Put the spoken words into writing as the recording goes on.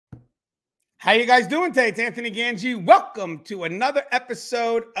How you guys doing today? It's Anthony Gangi. Welcome to another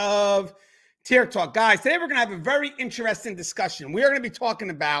episode of Tier Talk. Guys, today we're going to have a very interesting discussion. We are going to be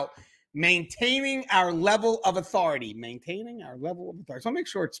talking about maintaining our level of authority. Maintaining our level of authority. So I'll make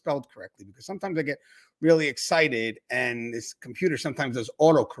sure it's spelled correctly because sometimes I get really excited and this computer sometimes does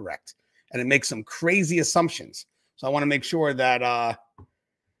autocorrect and it makes some crazy assumptions. So I want to make sure that, I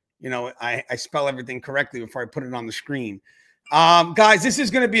spell everything correctly before I put it on the screen. Guys, this is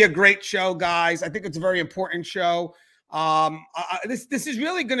going to be a great show, guys. I think it's a very important show. This is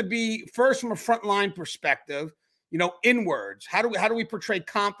really going to be first from a frontline perspective, inwards. How do we portray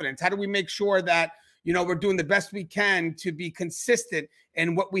confidence? How do we make sure that, we're doing the best we can to be consistent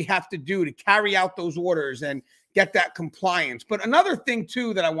in what we have to do to carry out those orders and get that compliance? But another thing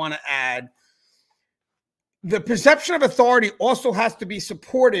too, that I want to add, the perception of authority also has to be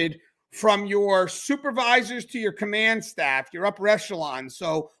supported from your supervisors to your command staff, your upper echelon.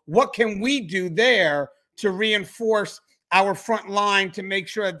 So what can we do there to reinforce our front line to make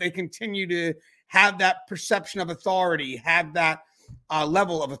sure that they continue to have that perception of authority, have that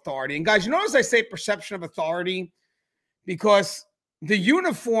level of authority? And guys, notice I say perception of authority because the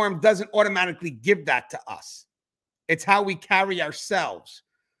uniform doesn't automatically give that to us. It's how we carry ourselves.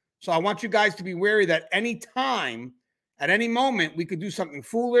 So I want you guys to be wary that any time, at any moment, we could do something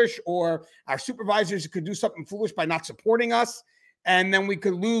foolish, or our supervisors could do something foolish by not supporting us, and then we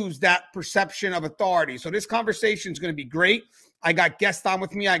could lose that perception of authority. So this conversation is going to be great. I got guests on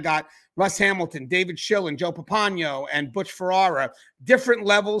with me. I got Russ Hamilton, David Schilling, Joe Pomponio, and Butch Ferreira. Different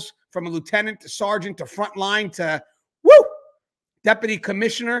levels from a lieutenant to sergeant to frontline to deputy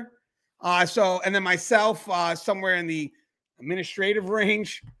commissioner. And then myself, somewhere in the administrative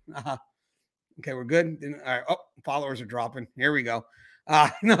range. Okay, we're good. All right. Oh, followers are dropping. Here we go.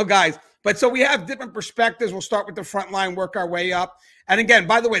 No, guys. But so we have different perspectives. We'll start with the front line, work our way up. And again,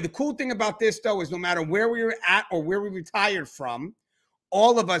 by the way, the cool thing about this, though, is no matter where we were at or where we retired from,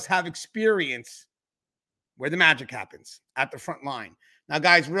 all of us have experience where the magic happens at the front line. Now,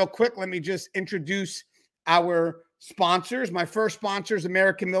 guys, real quick, let me just introduce our sponsors. My first sponsor is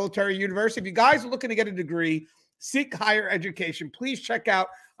American Military University. If you guys are looking to get a degree, seek higher education, please check out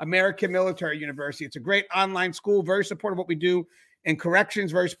American Military University. It's a great online school, very supportive of what we do in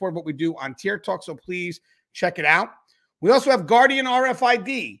corrections, very supportive of what we do on Tier Talk, so please check it out. We also have Guardian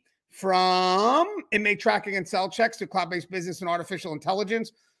RFID, from inmate tracking and cell checks to cloud-based business and artificial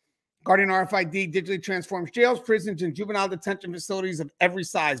intelligence. Guardian RFID digitally transforms jails, prisons, and juvenile detention facilities of every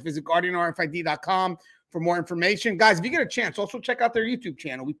size. Visit guardianrfid.com for more information. Guys, if you get a chance, also check out their YouTube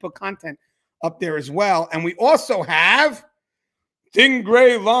channel. We put content up there as well. And we also have Thin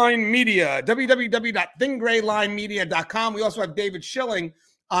Gray Line Media, www.thingraylinemedia.com. We also have David Schilling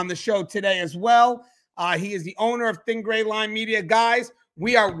on the show today as well. He is the owner of Thin Gray Line Media. Guys,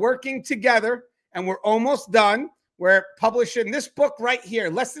 we are working together and we're almost done. We're publishing this book right here,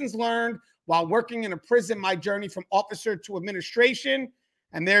 Lessons Learned While Working in a Prison, My Journey from Officer to Administration.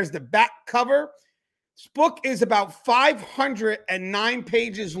 And there's the back cover. This book is about 509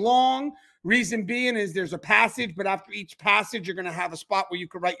 pages long. Reason being is there's a passage, but after each passage, you're going to have a spot where you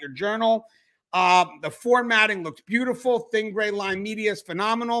can write your journal. The formatting looks beautiful. Thin Gray Line Media is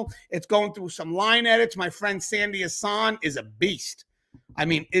phenomenal. It's going through some line edits. My friend Sandy Hassan is a beast. I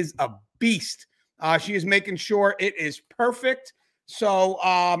mean, is a beast. She is making sure it is perfect. So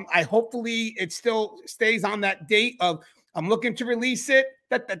I hopefully it still stays on that date of I'm looking to release it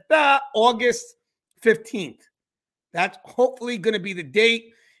August 15th. That's hopefully going to be the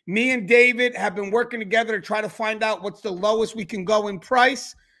date. Me and David have been working together to try to find out what's the lowest we can go in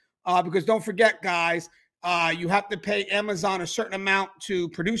price. Because don't forget, guys, you have to pay Amazon a certain amount to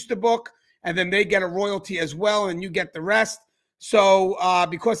produce the book, and then they get a royalty as well, and you get the rest. So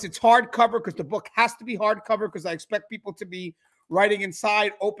because it's hardcover, because the book has to be hardcover, because I expect people to be writing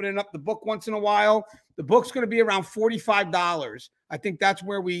inside, opening up the book once in a while, the book's going to be around $45. I think that's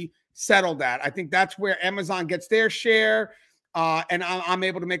where we settled at. I think that's where Amazon gets their share. And I'm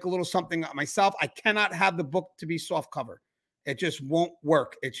able to make a little something myself. I cannot have the book to be soft cover. It just won't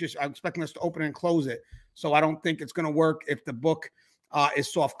work. It's just, I'm expecting us to open and close it. So I don't think it's going to work if the book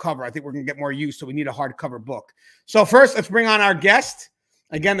is soft cover. I think we're going to get more use. So we need a hardcover book. So first, let's bring on our guest.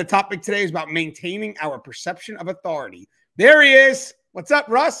 Again, the topic today is about maintaining our perception of authority. There he is. What's up,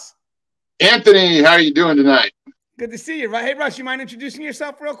 Russ? Anthony, how are you doing tonight? Good to see you. Hey, Russ, you mind introducing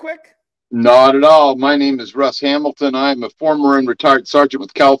yourself real quick? Not at all. My name is Russ Hamilton. I'm a former and retired sergeant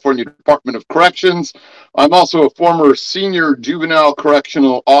with California Department of Corrections. I'm also a former senior juvenile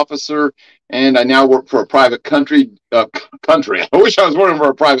correctional officer and I now work for a private country. I wish I was working for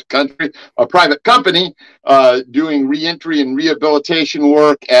a private company, doing reentry and rehabilitation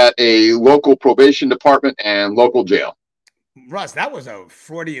work at a local probation department and local jail. Russ, that was a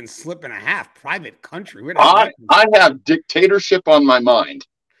Freudian slip and a half. Private country. I have dictatorship on my mind.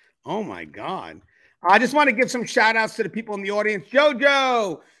 Oh my God. I just want to give some shout outs to the people in the audience.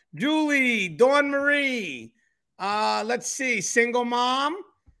 Jojo, Julie, Dawn Marie. Let's see. Single mom.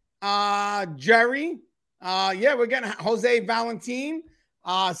 Jerry. Yeah, we're getting Jose Valentin.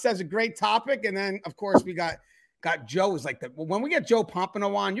 Says a great topic. And then, of course, we got Joe is like that. When we get Joe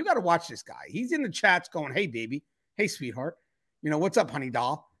Pomponio on, you got to watch this guy. He's in the chats going, hey, baby. Hey, sweetheart. You know, what's up, honey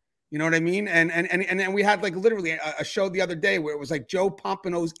doll? You know what I mean? And we had like literally a show the other day where it was like Joe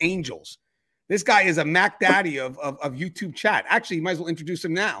Pomponio's Angels. This guy is a Mac Daddy of YouTube chat. Actually, you might as well introduce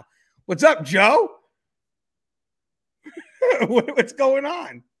him now. What's up, Joe? What's going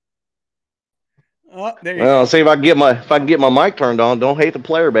on? Oh, there you go. See if I can get my mic turned on. Don't hate the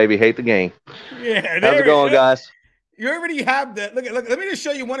player, baby. Hate the game. Yeah. How's it going, guys? You already have the look. Let me just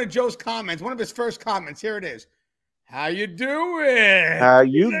show you one of Joe's comments. One of his first comments. Here it is. How you doing? How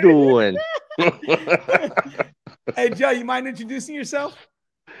you doing? Hey, Joe, you mind introducing yourself?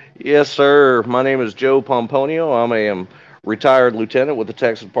 Yes, sir. My name is Joe Pomponio. I'm a retired lieutenant with the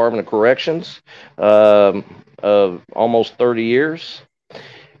Texas Department of Corrections of almost 30 years.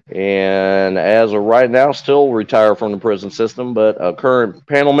 And as of right now, still retired from the prison system, but a current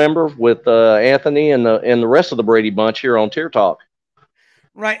panel member with Anthony and the rest of the Brady bunch here on Tier Talk.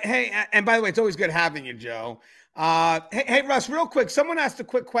 Right. Hey, and by the way, it's always good having you, Joe. Hey, Russ, real quick. Someone asked a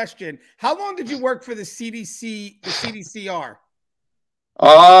quick question. How long did you work for the CDC, the CDCR?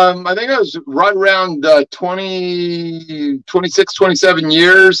 I think I was right around 26, 27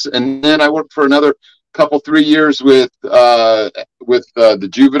 years. And then I worked for another couple, 3 years with the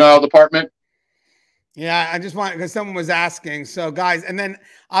juvenile department. Yeah, I just want, because someone was asking. So guys, and then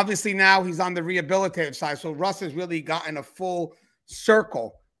obviously now he's on the rehabilitative side. So Russ has really gotten a full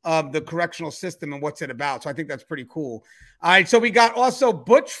circle of the correctional system and what's it about. So I think that's pretty cool. All right, so we got also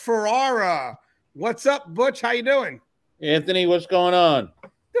Butch Ferreira. What's up, Butch? How you doing? Anthony, what's going on?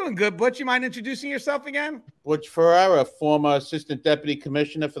 Doing good, Butch. You mind introducing yourself again? Butch Ferreira, former Assistant Deputy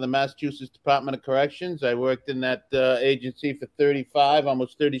Commissioner for the Massachusetts Department of Corrections. I worked in that agency for 35,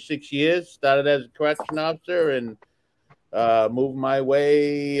 almost 36 years. Started as a correction officer and moved my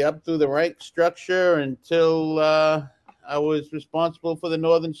way up through the rank structure until I was responsible for the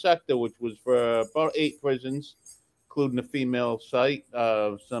northern sector, which was for about 8 prisons, including a female site,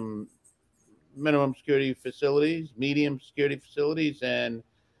 some minimum security facilities, medium security facilities, and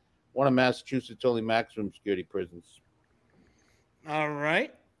one of Massachusetts' only maximum security prisons. All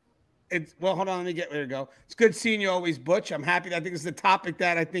right. Well, hold on. Let me get there. Go. It's good seeing you always, Butch. I'm happy. I think it's the topic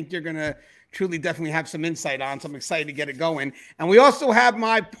that I think you're going to truly definitely have some insight on. So I'm excited to get it going. And we also have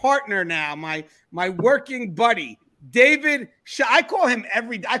my partner now, my working buddy, David. I call him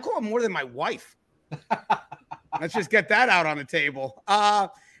more than my wife. Let's just get that out on the table.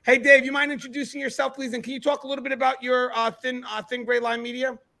 Hey, Dave, you mind introducing yourself, please? And can you talk a little bit about your Thin Gray Line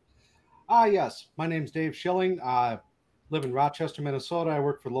Media? Yes. My name's Dave Schilling. I live in Rochester, Minnesota. I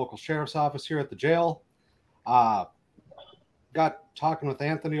work for the local sheriff's office here at the jail. Got talking with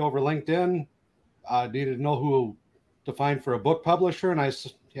Anthony over LinkedIn. Needed to know who to find for a book publisher. And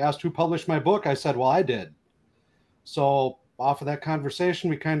he asked who published my book. I said, well, I did. So off of that conversation,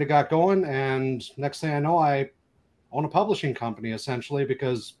 we kind of got going. And next thing I know, I own a publishing company, essentially,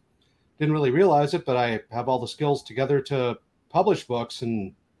 because didn't really realize it, but I have all the skills together to publish books.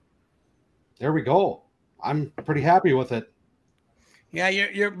 And there we go. I'm pretty happy with it. Yeah,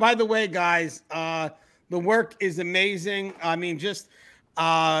 you're by the way, guys, the work is amazing. I mean, just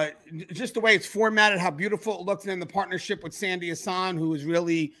the way it's formatted, how beautiful it looks, and then the partnership with Sandy Hassan, who is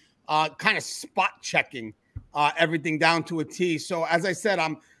really kind of spot checking everything down to a T. So as I said,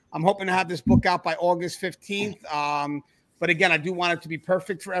 I'm hoping to have this book out by August 15th. But again, I do want it to be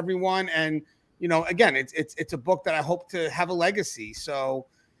perfect for everyone. And, you know, again, it's a book that I hope to have a legacy. So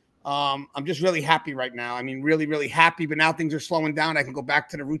I'm just really happy right now. I mean, really, really happy. But now things are slowing down. I can go back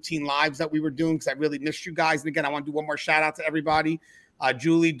to the routine lives that we were doing because I really missed you guys. And again, I want to do one more shout out to everybody.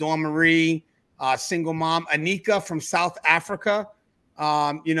 Julie, Dawn Marie, single mom, Anika from South Africa.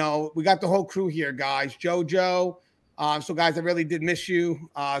 You know, we got the whole crew here, guys. Jojo. So, guys, I really did miss you.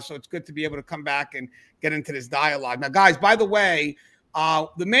 So it's good to be able to come back and get into this dialogue. Now, guys, by the way,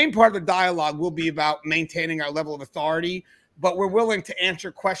 the main part of the dialogue will be about maintaining our level of authority, but we're willing to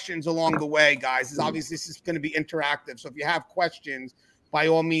answer questions along the way, guys. This is going to be interactive. So if you have questions, by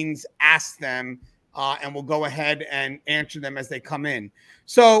all means, ask them. and we'll go ahead and answer them as they come in.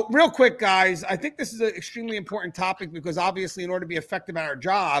 So real quick, guys, I think this is an extremely important topic because obviously in order to be effective at our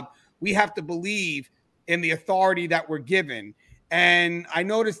job, we have to believe in the authority that we're given. And I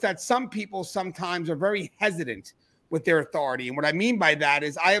noticed that some people sometimes are very hesitant with their authority. And what I mean by that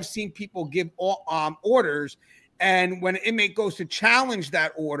is I have seen people give orders, and when an inmate goes to challenge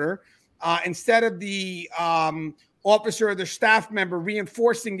that order, instead of the officer or the staff member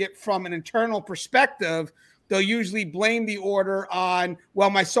reinforcing it from an internal perspective, they'll usually blame the order on, well,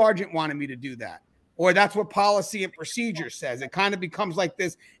 my sergeant wanted me to do that, or that's what policy and procedure says. It kind of becomes like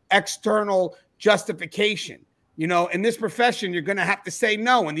this external justification. You know, in this profession, you're going to have to say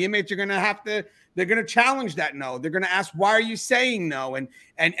no, and the inmates are going to have to, they're going to challenge that no. They're going to ask, why are you saying no?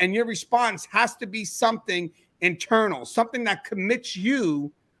 And your response has to be something internal, something that commits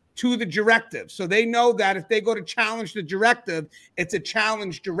you to the directive. So they know that if they go to challenge the directive, it's a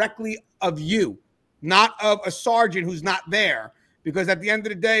challenge directly of you, not of a sergeant who's not there. Because at the end of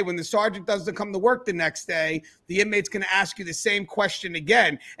the day, when the sergeant doesn't come to work the next day, the inmate's going to ask you the same question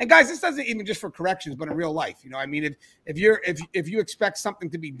again. And guys, this doesn't even just for corrections, but in real life. You know, I mean, if you expect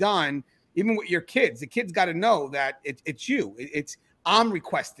something to be done, even with your kids, the kids got to know that it's you. I'm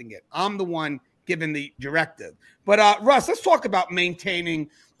requesting it. I'm the one giving the directive. But Russ, let's talk about maintaining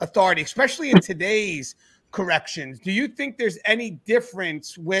authority, especially in today's corrections. Do you think there's any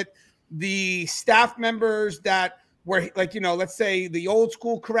difference with the staff members that where, like, you know, let's say the old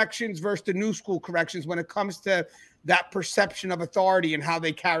school corrections versus the new school corrections when it comes to that perception of authority and how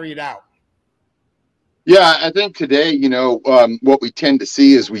they carry it out? Yeah, I think today, you know, what we tend to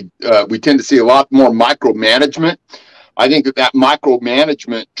see is we tend to see a lot more micromanagement. I think that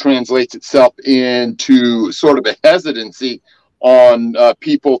micromanagement translates itself into sort of a hesitancy on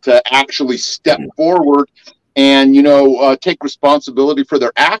people to actually step forward and, you know, take responsibility for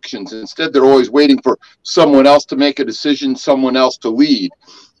their actions. Instead, they're always waiting for someone else to make a decision, someone else to lead.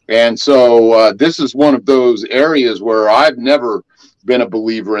 And so this is one of those areas where I've never been a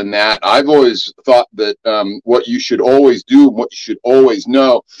believer in that. I've always thought that what you should always do, what you should always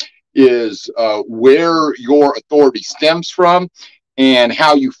know is where your authority stems from and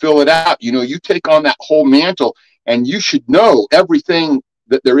how you fill it out. You know, you take on that whole mantle and you should know everything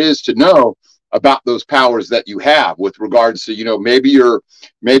that there is to know about those powers that you have with regards to, you know, maybe you're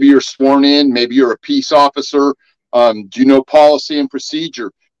sworn in, maybe you're a peace officer. Do you know policy and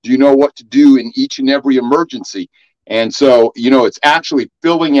procedure? Do you know what to do in each and every emergency? And so, you know, it's actually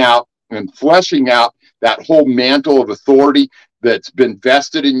filling out and fleshing out that whole mantle of authority that's been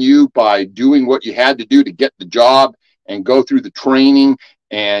vested in you by doing what you had to do to get the job and go through the training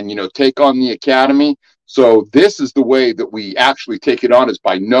and, you know, take on the academy. So this is the way that we actually take it on, is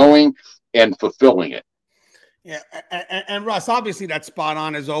by knowing and fulfilling it. Yeah. And Russ, obviously that's spot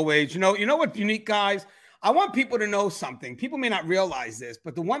on as always. You know what's unique, guys? I want people to know something. People may not realize this,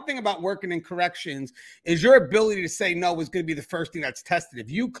 but the one thing about working in corrections is your ability to say no is going to be the first thing that's tested. If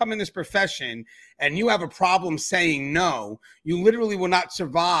you come in this profession and you have a problem saying no, you literally will not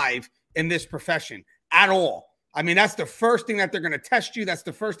survive in this profession at all. I mean, that's the first thing that they're going to test you. That's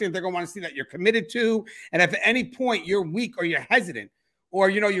the first thing they're going to want to see that you're committed to. And if at any point you're weak or you're hesitant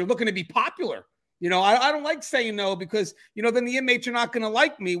or, you know, you're looking to be popular, you know, I don't like saying no because, you know, then the inmates are not going to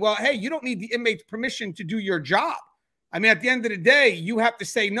like me. Well, hey, you don't need the inmate's permission to do your job. I mean, at the end of the day, you have to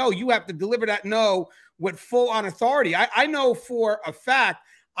say no. You have to deliver that no with full on authority. I know for a fact,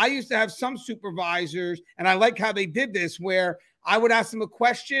 I used to have some supervisors, and I like how they did this, where I would ask them a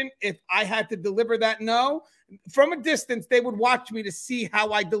question. If I had to deliver that no, from a distance, they would watch me to see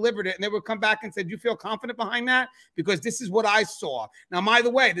how I delivered it. And they would come back and say, do you feel confident behind that? Because this is what I saw. Now, by the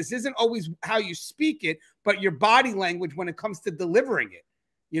way, this isn't always how you speak it, but your body language when it comes to delivering it.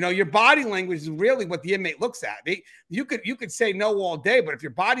 You know, your body language is really what the inmate looks at. You could say no all day, but if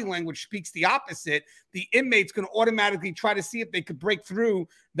your body language speaks the opposite, the inmate's going to automatically try to see if they could break through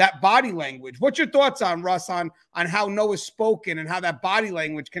that body language. What's your thoughts on, Russ, on how no is spoken and how that body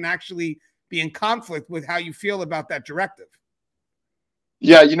language can actually be in conflict with how you feel about that directive?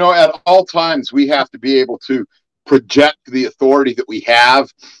 Yeah, you know, at all times, we have to be able to project the authority that we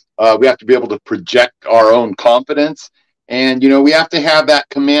have. We have to be able to project our own confidence. And, you know, we have to have that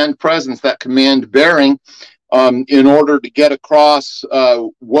command presence, that command bearing in order to get across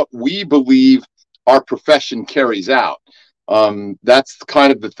what we believe our profession carries out. That's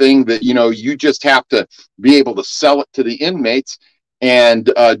kind of the thing that, you know, you just have to be able to sell it to the inmates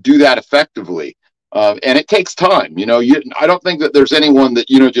and do that effectively. And it takes time. You know, I don't think that there's anyone that,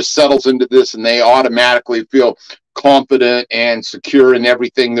 you know, just settles into this and they automatically feel confident and secure in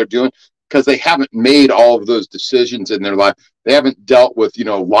everything they're doing. because they haven't made all of those decisions in their life. They haven't dealt with, you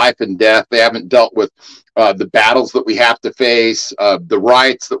know, life and death. They haven't dealt with the battles that we have to face, the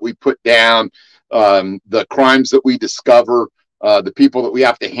rights that we put down, the crimes that we discover, the people that we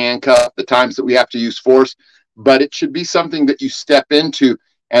have to handcuff, the times that we have to use force. But it should be something that you step into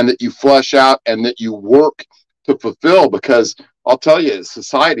and that you flesh out and that you work to fulfill, because I'll tell you,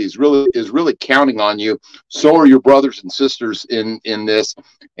 society is really counting on you. So are your brothers and sisters in this.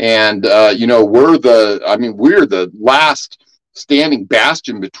 And you know, we're the last standing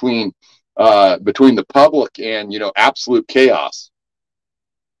bastion between the public and, you know, absolute chaos.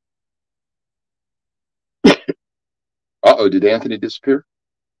 Uh-oh, did Anthony disappear?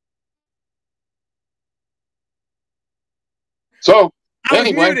 So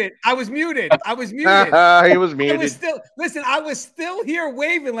anyway. I was muted. He was muted. I was still here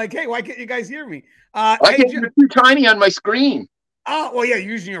waving like, hey, why can't you guys hear me? You're too tiny on my screen. Oh, well, yeah,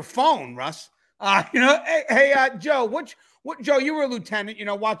 you're using your phone, Russ. You know, Joe, Joe, you were a lieutenant, you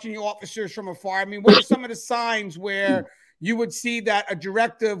know, watching your officers from afar. I mean, what are some of the signs where you would see that a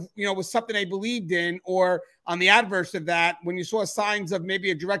directive, you know, was something they believed in, or on the adverse of that, when you saw signs of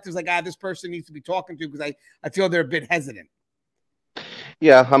maybe a directive like, this person needs to be talking to, because I feel they're a bit hesitant?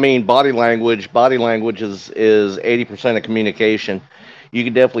 Yeah, I mean, body language is 80% of communication. You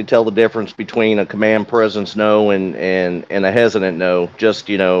can definitely tell the difference between a command presence no and a hesitant no, just,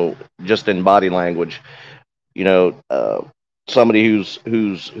 you know, just in body language. You know, somebody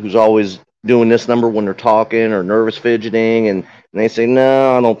who's always doing this number when they're talking, or nervous fidgeting, and they say,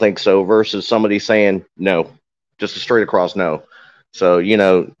 no, I don't think so, versus somebody saying no, just a straight across no. So, you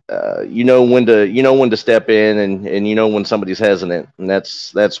know when to step in, and you know when somebody's hesitant, and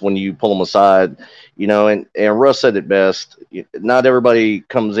that's when you pull them aside, you know, and Russ said it best. Not everybody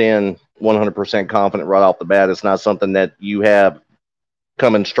comes in 100% confident right off the bat. It's not something that you have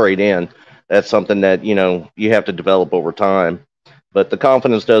coming straight in. That's something that, you know, you have to develop over time. But the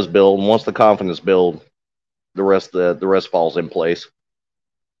confidence does build, and once the confidence builds, the rest falls in place.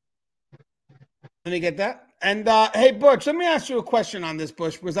 Let me get that. And hey, Butch, let me ask you a question on this,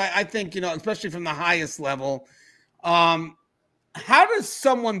 Bush, because I think, you know, especially from the highest level, how does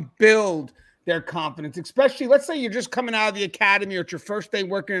someone build their confidence, especially, let's say you're just coming out of the academy, or it's your first day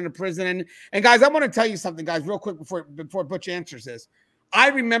working in a prison. And guys, I want to tell you something, guys, real quick before Butch answers this. I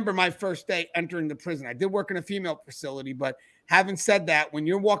remember my first day entering the prison. I did work in a female facility, but having said that, when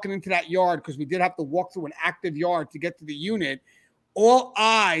you're walking into that yard, because we did have to walk through an active yard to get to the unit, all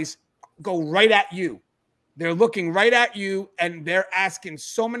eyes go right at you. They're looking right at you, and they're asking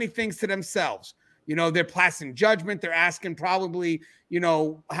so many things to themselves. You know, they're passing judgment. They're asking probably, you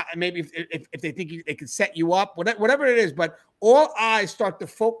know, maybe if they think they could set you up, whatever it is. But all eyes start to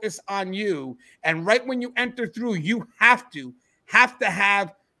focus on you. And right when you enter through, you have to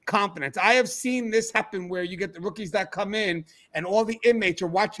have confidence. I have seen this happen where you get the rookies that come in, and all the inmates are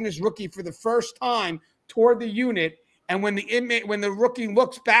watching this rookie for the first time toward the unit. And when the rookie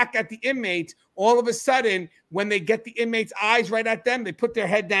looks back at the inmates, all of a sudden, when they get the inmates' eyes right at them, they put their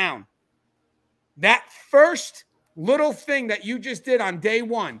head down. That first little thing that you just did on day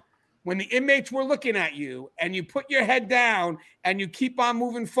one, when the inmates were looking at you and you put your head down and you keep on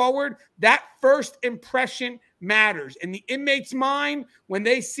moving forward, that first impression matters. In the inmate's mind, when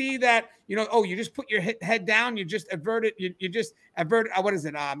they see that, you know, oh, you just put your head down, you just averted, you just averted, what is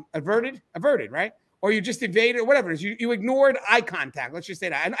it? Averted, right? Or you just evaded, or whatever it is. You ignored eye contact. Let's just say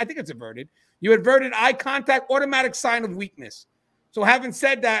that. I think it's averted. You averted eye contact, automatic sign of weakness. So having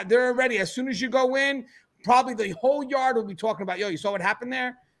said that, they're already, as soon as you go in, probably the whole yard will be talking about, yo, you saw what happened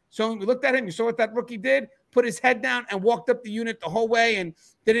there? So we looked at him. You saw what that rookie did? Put his head down and walked up the unit the whole way and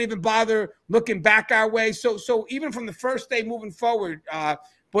didn't even bother looking back our way. So even from the first day moving forward,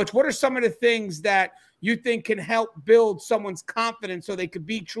 Butch, what are some of the things that you think can help build someone's confidence so they could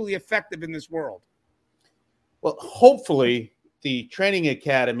be truly effective in this world? Well, hopefully the training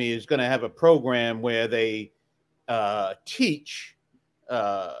academy is going to have a program where they teach,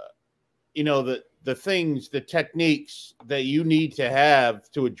 you know, the things, the techniques that you need to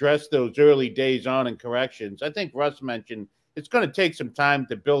have to address those early days on in corrections. I think Russ mentioned it's going to take some time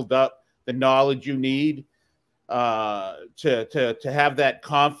to build up the knowledge you need to have that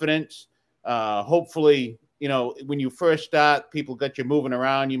confidence. Hopefully, you know, when you first start, people got you moving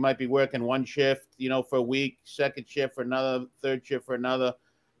around. You might be working one shift, you know, for a week, second shift for another, third shift for another.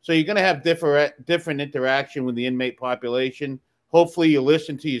 So you're going to have different interaction with the inmate population. Hopefully you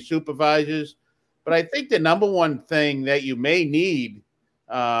listen to your supervisors. But I think the number one thing that you may need,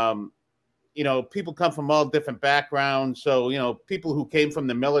 you know, people come from all different backgrounds. So, you know, people who came from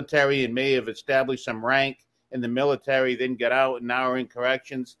the military and may have established some rank in the military, then get out and now are in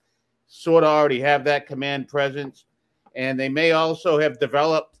corrections. sort of already have that command presence. And they may also have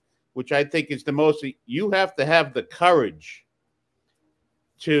developed, which I think is the most, you have to have the courage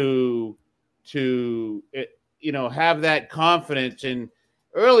to have that confidence. And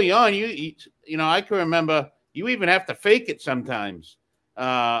early on, I can remember you even have to fake it sometimes.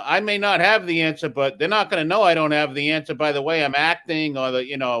 I may not have the answer, but they're not going to know I don't have the answer by the way I'm acting or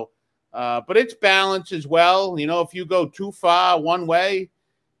but it's balance as well. If you go too far one way,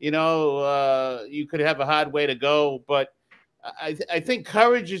 you could have a hard way to go. But I think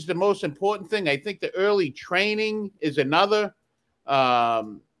courage is the most important thing. I think the early training is another.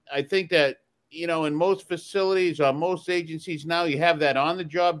 I think that, in most facilities or most agencies now, you have that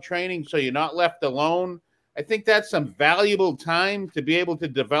on-the-job training, so you're not left alone. I think that's some valuable time to be able to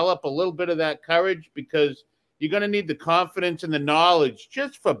develop a little bit of that courage, because you're going to need the confidence and the knowledge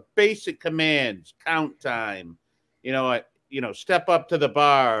just for basic commands, count time, step up to the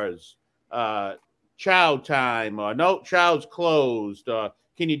bars, chow time, or no, chow's closed, or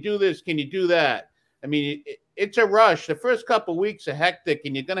can you do this? Can you do that? I mean, it's a rush. The first couple of weeks are hectic,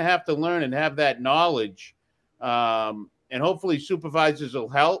 and you're going to have to learn and have that knowledge. And hopefully supervisors will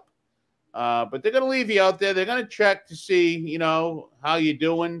help. But they're going to leave you out there. They're going to check to see, how you're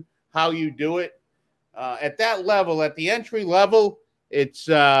doing, how you do it. At that level, at the entry level, it's,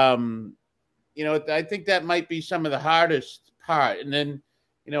 I think that might be some of the hardest part. And then,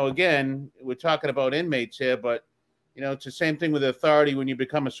 again, we're talking about inmates here, but, it's the same thing with authority when you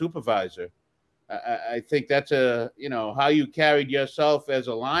become a supervisor. I think that's how you carried yourself as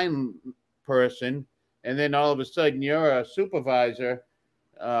a line person, and then all of a sudden you're a supervisor.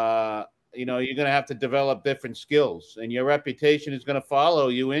 You're going to have to develop different skills, and your reputation is going to follow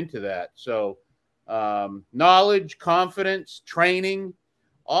you into that. So knowledge, confidence, training,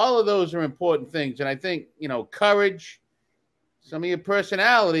 all of those are important things. And I think, courage, some of your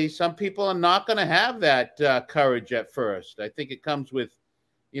personality, some people are not going to have that courage at first. I think it comes with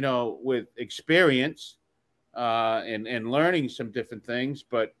experience and learning some different things,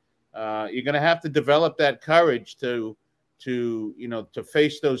 but you're going to have to develop that courage to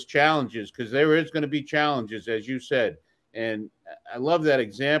face those challenges, because there is going to be challenges, as you said. And I love that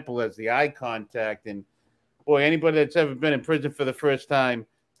example as the eye contact. And boy, anybody that's ever been in prison for the first time,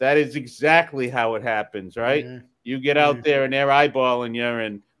 that is exactly how it happens, right? Yeah. You get out there and they're eyeballing you,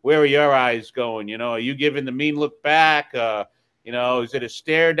 and where are your eyes going? Are you giving the mean look back? Is it a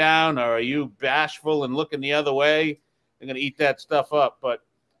stare down, or are you bashful and looking the other way? They're going to eat that stuff up. But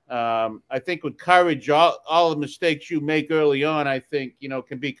I think with courage, all the mistakes you make early on, I think,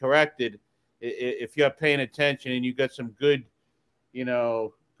 can be corrected if you're paying attention and you got some good,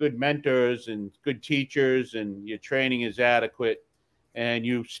 good mentors and good teachers, and your training is adequate, and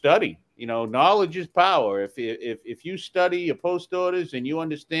you study. Knowledge is power. If you study your post orders and you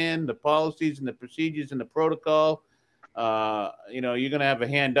understand the policies and the procedures and the protocol, you're going to have a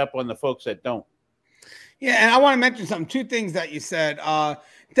hand up on the folks that don't. Yeah, and I want to mention something. Two things that you said.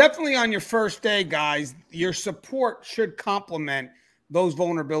 Definitely on your first day, guys, your support should complement those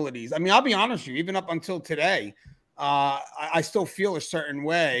vulnerabilities. I mean, I'll be honest with you, even up until today, I still feel a certain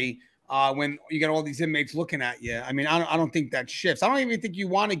way when you get all these inmates looking at you. I mean, I don't think that shifts. I don't even think you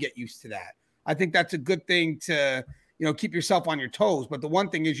want to get used to that. I think that's a good thing to, keep yourself on your toes. But the one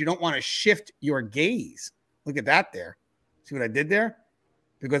thing is, you don't want to shift your gaze. Look at that there. See what I did there?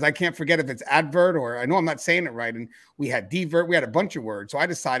 Because I can't forget if it's advert, or I know I'm not saying it right. And we had divert, we had a bunch of words. So I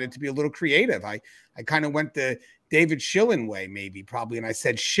decided to be a little creative. I kind of went the David Schilling way, probably. And I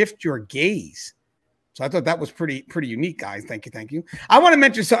said, shift your gaze. So I thought that was pretty unique, guys. Thank you. Thank you. I want to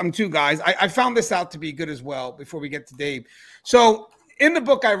mention something too, guys. I found this out to be good as well before we get to Dave. So in the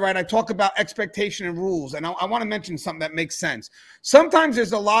book I write, I talk about expectation and rules. And I want to mention something that makes sense. Sometimes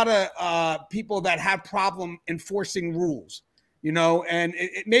there's a lot of people that have problem enforcing rules. And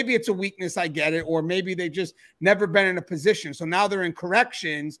maybe it's a weakness, I get it, or maybe they just never been in a position. So now they're in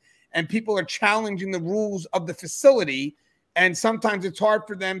corrections and people are challenging the rules of the facility, and sometimes it's hard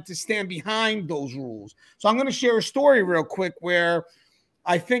for them to stand behind those rules. So I'm going to share a story real quick where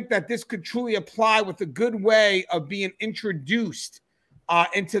I think that this could truly apply with a good way of being introduced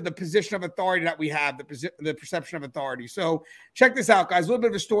into the position of authority that we have, the perception of authority. So check this out, guys. A little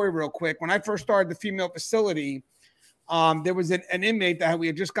bit of a story real quick. When I first started the female facility, there was an inmate that we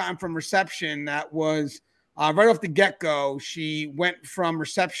had just gotten from reception that was right off the get-go. She went from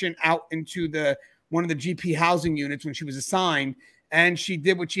reception out into one of the GP housing units when she was assigned, and she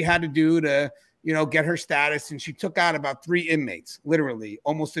did what she had to do to, get her status, and she took out about 3 inmates, literally,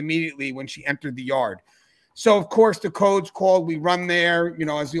 almost immediately when she entered the yard. So, of course, the code's called. We run there,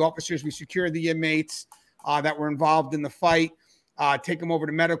 as the officers, we secure the inmates that were involved in the fight. take them over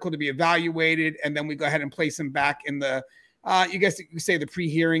to medical to be evaluated, and then we go ahead and place them back in the, you guess you could say the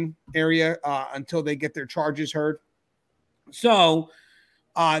pre-hearing area until they get their charges heard. So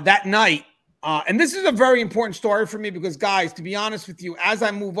that night, and this is a very important story for me because, guys, to be honest with you, as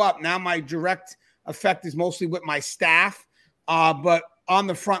I move up, now my direct effect is mostly with my staff, but on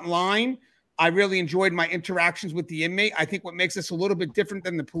the front line, I really enjoyed my interactions with the inmate. I think what makes us a little bit different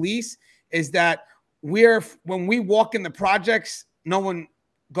than the police is that when we walk in the projects, no one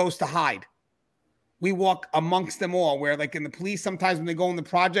goes to hide. We walk amongst them all, where like in the police, sometimes when they go in the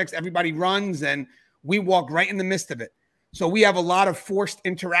projects, everybody runs and we walk right in the midst of it. So we have a lot of forced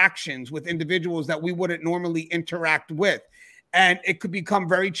interactions with individuals that we wouldn't normally interact with. And it could become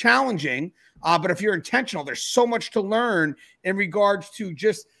very challenging. But if you're intentional, there's so much to learn in regards to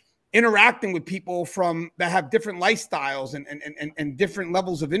just interacting with people that have different lifestyles and different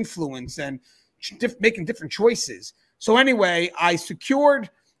levels of influence and making different choices. So anyway, I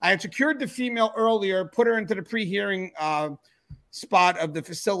had secured the female earlier, put her into the pre-hearing spot of the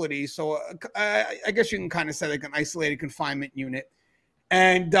facility. So I guess you can kind of say like an isolated confinement unit.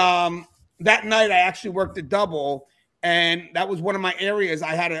 And that night I actually worked a double, and that was one of my areas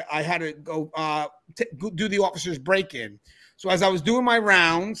I had to go do the officer's break-in. So as I was doing my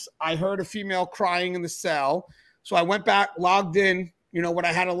rounds, I heard a female crying in the cell. So I went back, logged in, what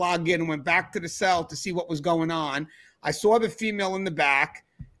I had to log in, and went back to the cell to see what was going on. I saw the female in the back,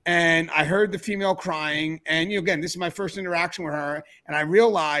 and I heard the female crying. And again, this is my first interaction with her. And I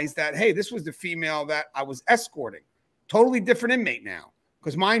realized that, hey, this was the female that I was escorting. Totally different inmate now.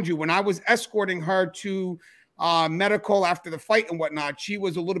 Because mind you, when I was escorting her to medical after the fight and whatnot, she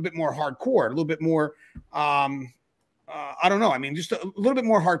was a little bit more hardcore, a little bit more, I don't know. I mean, just a little bit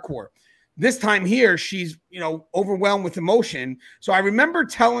more hardcore. This time here, she's, overwhelmed with emotion. So I remember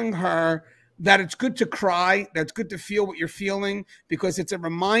telling her that it's good to cry, that it's good to feel what you're feeling, because it's a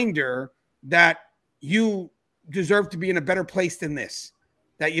reminder that you deserve to be in a better place than this,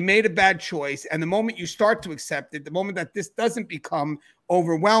 that you made a bad choice. And the moment you start to accept it, the moment that this doesn't become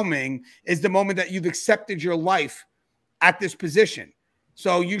overwhelming is the moment that you've accepted your life at this position.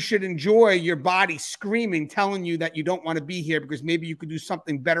 So you should enjoy your body screaming, telling you that you don't want to be here because maybe you could do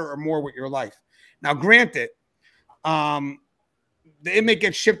something better or more with your life. Now, granted, the inmate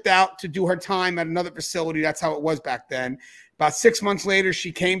gets shipped out to do her time at another facility. That's how it was back then. About 6 months later,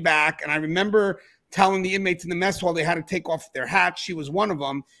 she came back, and I remember telling the inmates in the mess hall they had to take off their hats. She was one of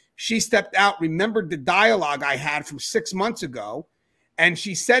them. She stepped out, remembered the dialogue I had from 6 months ago, and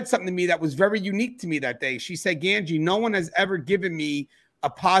she said something to me that was very unique to me that day. She said, Gangi, no one has ever given me a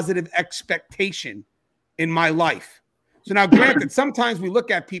positive expectation in my life. So now, granted, sometimes we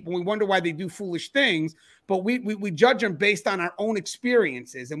look at people and we wonder why they do foolish things, but we judge them based on our own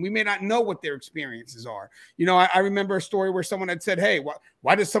experiences, and we may not know what their experiences are. I remember a story where someone had said, hey,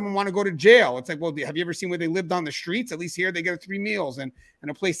 why does someone want to go to jail? It's like, well, have you ever seen where they lived on the streets? At least here they get 3 meals and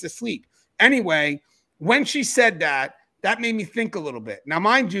a place to sleep. Anyway, when she said that made me think a little bit. Now,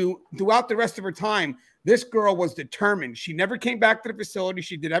 mind you, throughout the rest of her time, this girl was determined. She never came back to the facility.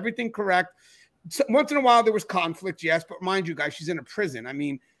 She did everything correct. So once in a while, there was conflict, yes, but mind you, guys, she's in a prison. I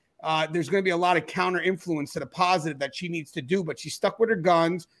mean, there's going to be a lot of counter influence to the positive that she needs to do, but she stuck with her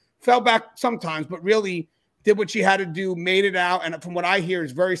guns, fell back sometimes, but really did what she had to do, made it out, and from what I hear,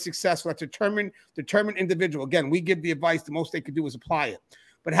 is very successful. That's a determined individual. Again, we give the advice. The most they could do is apply it.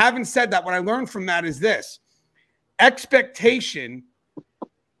 But having said that, what I learned from that is this: expectation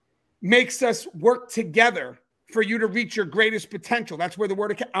makes us work together for you to reach your greatest potential. That's where the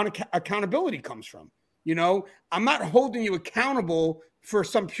word accountability comes from. I'm not holding you accountable for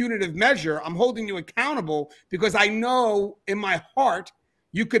some punitive measure. I'm holding you accountable because I know in my heart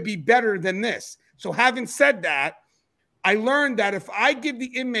you could be better than this. So having said that, I learned that if I give the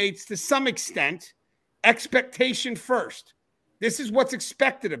inmates, to some extent, expectation first, this is what's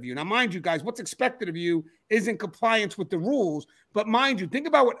expected of you. Now, mind you, guys, what's expected of you is in compliance with the rules. But mind you, think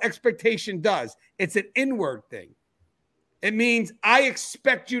about what expectation does. It's an inward thing. It means I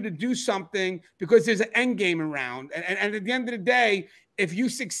expect you to do something because there's an end game around. And at the end of the day, if you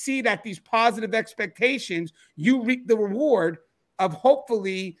succeed at these positive expectations, you reap the reward of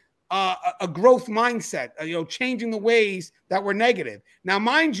hopefully a growth mindset, changing the ways that were negative. Now,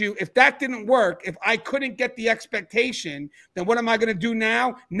 mind you, if that didn't work, if I couldn't get the expectation, then what am I going to do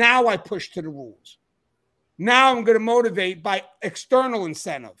now? Now I push to the rules. Now I'm going to motivate by external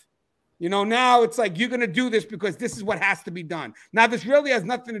incentive. Now it's like, you're going to do this because this is what has to be done. Now, this really has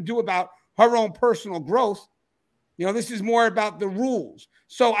nothing to do about her own personal growth. This is more about the rules.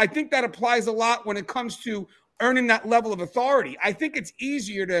 So I think that applies a lot when it comes to earning that level of authority. I think it's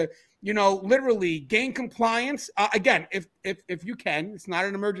easier to you know, literally gain compliance. Again, if you can, it's not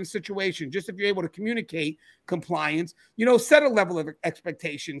an emergent situation. Just if you're able to communicate compliance, you know, set a level of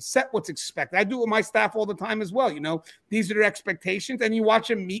expectation, set what's expected. I do it with my staff all the time as well. You know, these are their expectations, and you watch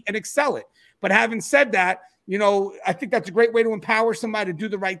them meet and excel it. But having said that, you know, I think that's a great way to empower somebody to do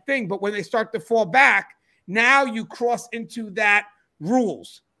the right thing. But when they start to fall back, now you cross into that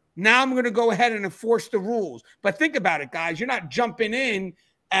rules. Now I'm going to go ahead and enforce the rules. But think about it, guys. You're not jumping in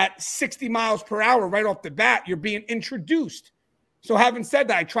at 60 miles per hour right off the bat. You're being introduced. So having said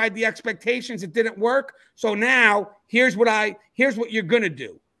that, I tried the expectations. It didn't work. So now here's what you're going to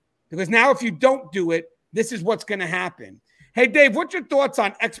do. Because now if you don't do it, this is what's going to happen. Hey, Dave, what's your thoughts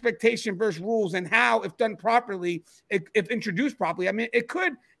on expectation versus rules and how, if done properly, if introduced properly, I mean, it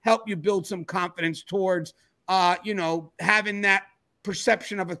could help you build some confidence towards, you know, having that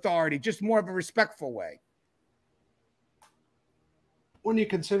perception of authority, just more of a respectful way. When you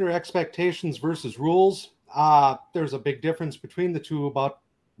consider expectations versus rules, there's a big difference between the two about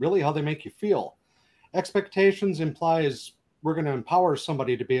really how they make you feel. Expectations implies we're going to empower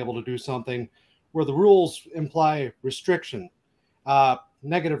somebody to be able to do something, where the rules imply restriction,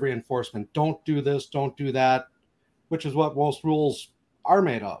 negative reinforcement. Don't do this, don't do that, which is what most rules are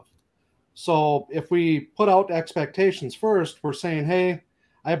made of. So if we put out expectations first, we're saying, hey,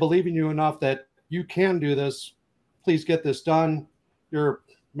 I believe in you enough that you can do this. Please get this done. You're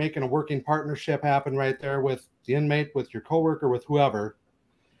making a working partnership happen right there with the inmate, with your coworker, with whoever.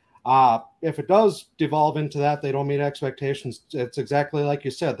 If it does devolve into that, they don't meet expectations, it's exactly like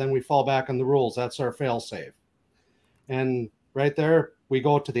you said, then we fall back on the rules. That's our fail-safe. And right there, we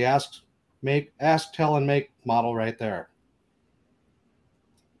go to the ask, tell, and make model right there.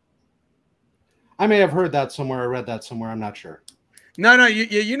 I may have heard that somewhere, or read that somewhere, I'm not sure. No,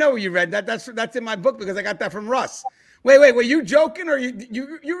 you know you read that. That's in my book because I got that from Russ. Wait, were you joking or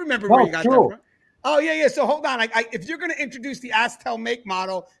you remember where you got that from? Oh, yeah. So hold on. If you're going to introduce the ask, tell, make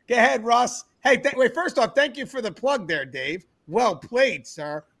model, go ahead, Russ. Hey, wait, first off, thank you for the plug there, Dave. Well played,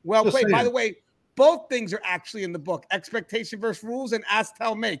 sir. Well played. By the way, both things are actually in the book, expectation versus rules and ask,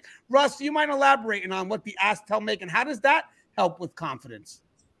 tell, make. Russ, do you mind elaborating on what the ask, tell, make, and how does that help with confidence?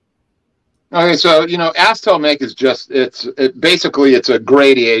 Okay, so, you know, ask, tell, make is just, basically it's a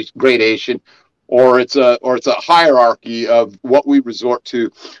gradation, or it's a hierarchy of what we resort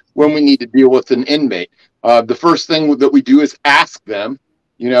to when we need to deal with an inmate. The first thing that we do is ask them,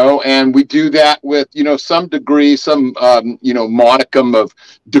 you know, and we do that with, you know, some degree, some, you know, modicum of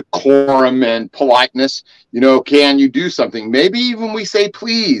decorum and politeness. You know, can you do something? Maybe even we say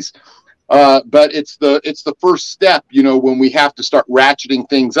please, but it's the first step, you know, when we have to start ratcheting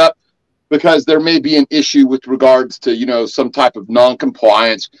things up, because there may be an issue with regards to, you know, some type of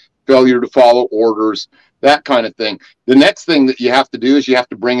non-compliance, failure to follow orders, that kind of thing. The next thing that you have to do is you have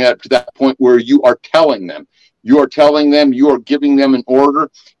to bring it up to that point where you are telling them. You are telling them, you are giving them an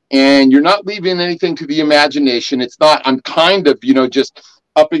order, and you're not leaving anything to the imagination. It's not, I'm kind of, you know, just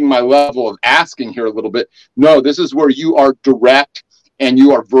upping my level of asking here a little bit. No, this is where you are direct and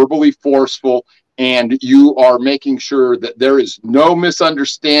you are verbally forceful, and you are making sure that there is no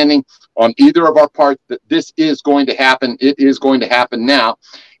misunderstanding on either of our parts, that this is going to happen. It is going to happen now.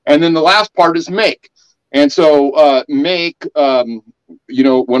 And then the last part is make. And so make, you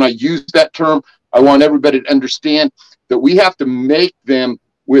know, when I use that term, I want everybody to understand that we have to make them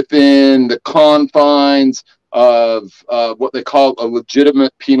within the confines of what they call a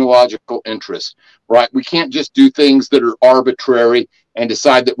legitimate penological interest, right? We can't just do things that are arbitrary and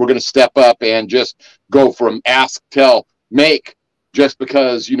decide that we're going to step up and just go from ask, tell, make, just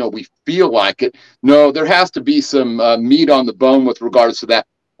because, you know, we feel like it. No, there has to be some meat on the bone with regards to that.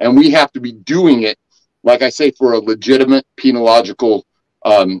 And we have to be doing it, like I say, for a legitimate penological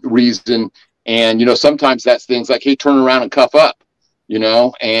reason. And, you know, sometimes that's things like, hey, turn around and cuff up, you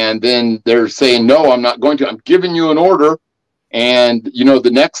know, and then they're saying, no, I'm not going to. I'm giving you an order. And, you know,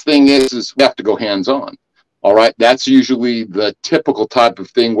 the next thing is we have to go hands on. All right. That's usually the typical type of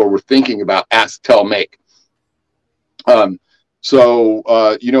thing where we're thinking about ask, tell, make.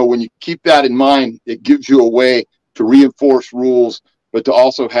 So, you know, when you keep that in mind, it gives you a way to reinforce rules, but to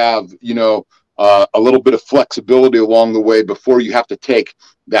also have, you know, a little bit of flexibility along the way before you have to take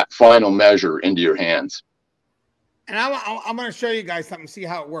that final measure into your hands. And I'm going to show you guys something, see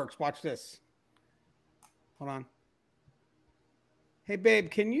how it works. Watch this. Hold on. Hey,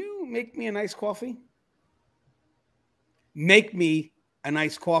 babe, can you make me a nice coffee? Make me a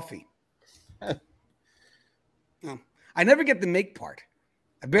nice coffee. No, I never get the make part.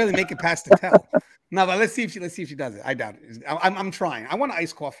 I barely make it past the tell. No, but let's see if she does it. I doubt it. I'm trying. I want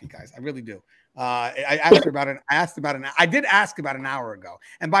iced coffee, guys. I really do. I asked her about it. I did ask about an hour ago.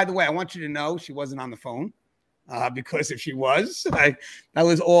 And by the way, I want you to know she wasn't on the phone because if she was, that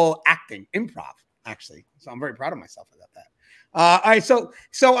was all acting, improv, actually. So I'm very proud of myself about that. All right, so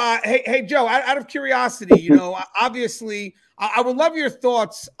hey Joe, out of curiosity, obviously, I would love your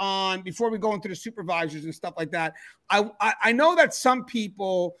thoughts on before we go into the supervisors and stuff like that. I know that some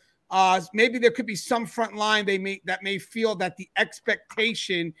people. Maybe there could be some front line that may feel that the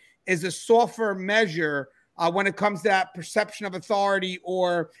expectation is a softer measure when it comes to that perception of authority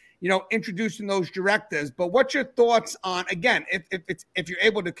or introducing those directives. But what's your thoughts on, again, if you're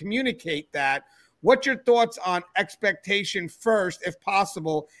able to communicate that, what's your thoughts on expectation first, if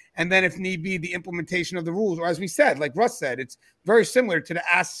possible, and then if need be, the implementation of the rules? Or as we said, like Russ said, it's very similar to the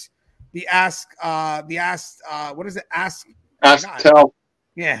what is it? Ask tell.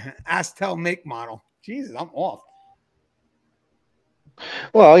 Yeah, ask, tell, make model. Jesus, I'm off.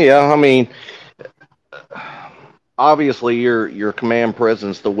 Well, yeah, I mean, obviously your command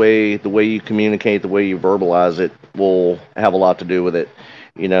presence, the way you communicate, the way you verbalize it will have a lot to do with it.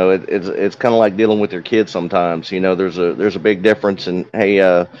 It's kind of like dealing with your kids sometimes. There's a big difference in,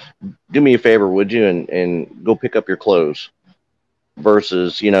 hey, do me a favor, would you, and go pick up your clothes,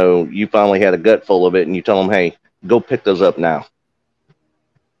 versus you finally had a gut full of it and you tell them, hey, go pick those up now.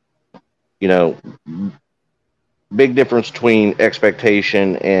 Big difference between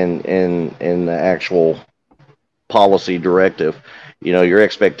expectation and the actual policy directive. Your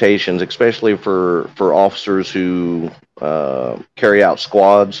expectations, especially for officers who carry out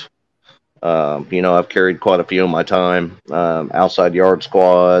squads. I've carried quite a few in my time, outside yard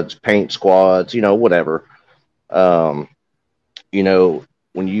squads, paint squads, whatever. When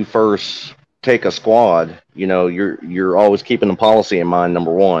you first take a squad, you're always keeping the policy in mind,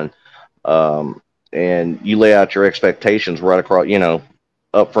 number one. And you lay out your expectations right across,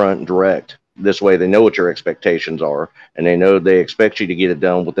 up front and direct. This way they know what your expectations are, and they know they expect you to get it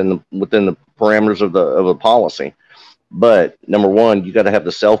done within the parameters of the policy. But number one, you got to have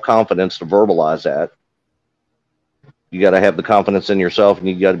the self-confidence to verbalize that. You got to have the confidence in yourself, and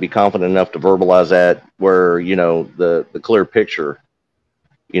you got to be confident enough to verbalize that where, the clear picture,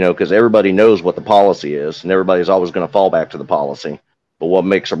 because everybody knows what the policy is, and everybody's always going to fall back to the policy. But what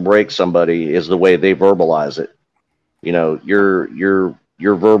makes or breaks somebody is the way they verbalize it. Your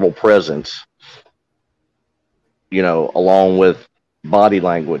verbal presence, along with body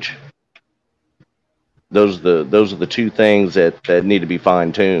language. Those are the two things that need to be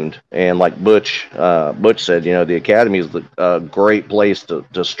fine tuned. And like Butch said, the academy is a great place to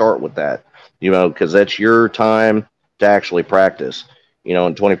start with that. Because that's your time to actually practice.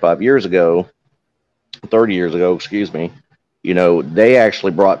 And 30 years ago, excuse me. They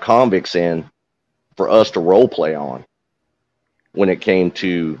actually brought convicts in for us to role play on when it came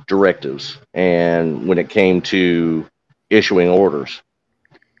to directives and when it came to issuing orders.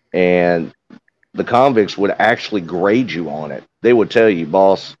 And the convicts would actually grade you on it. They would tell you,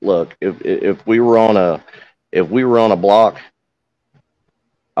 boss, look, if we were on a block,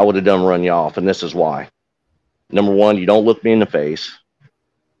 I would have done run you off, and this is why. Number one, you don't look me in the face.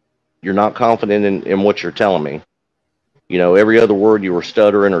 You're not confident in what you're telling me. Every other word you were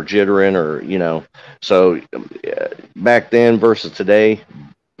stuttering or jittering or, so back then versus today,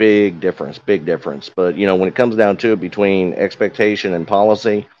 big difference. But, when it comes down to it between expectation and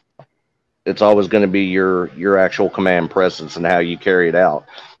policy, it's always going to be your actual command presence and how you carry it out.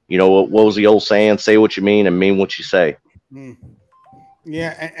 What was the old saying? Say what you mean and mean what you say.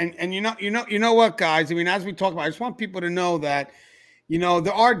 Yeah. And you know what, guys, I mean, as we talk about, I just want people to know that,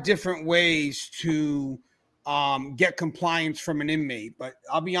 there are different ways to get compliance from an inmate. But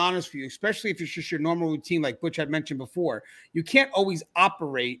I'll be honest with you, especially if it's just your normal routine, like Butch had mentioned before, you can't always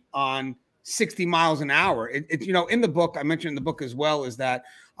operate on 60 miles an hour. In the book, I mentioned in the book as well, is that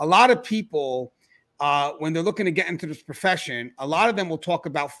a lot of people, when they're looking to get into this profession, a lot of them will talk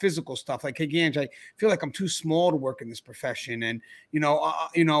about physical stuff. Like, hey, Gangi, I feel like I'm too small to work in this profession. And,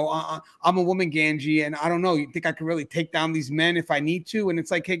 I'm a woman, Gangi, and I don't know, you think I could really take down these men if I need to? And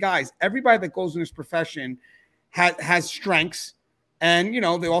it's like, hey, guys, everybody that goes in this profession has strengths, and,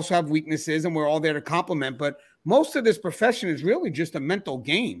 they also have weaknesses, and we're all there to complement. But most of this profession is really just a mental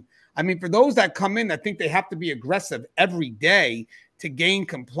game. I mean, for those that come in that think they have to be aggressive every day to gain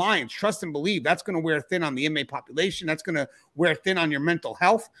compliance, trust and believe that's going to wear thin on the inmate population. That's going to wear thin on your mental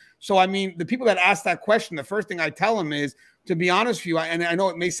health. So, I mean, the people that ask that question, the first thing I tell them is, to be honest with you, and I know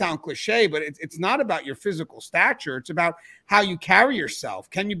it may sound cliche, but it's not about your physical stature. It's about how you carry yourself.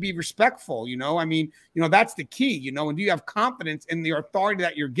 Can you be respectful? You know, I mean, you know, that's the key, you know, and do you have confidence in the authority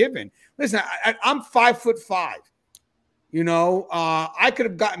that you're given? Listen, I'm 5'5". You know, I could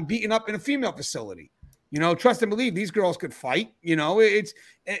have gotten beaten up in a female facility. You know, trust and believe these girls could fight, you know,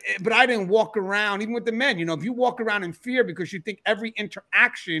 but I didn't walk around, even with the men, you know, if you walk around in fear because you think every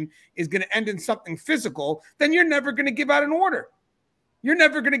interaction is going to end in something physical, then you're never going to give out an order. You're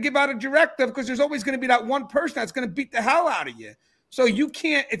never going to give out a directive because there's always going to be that one person that's going to beat the hell out of you. So you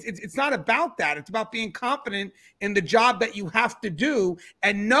can't, it's not about that. It's about being confident in the job that you have to do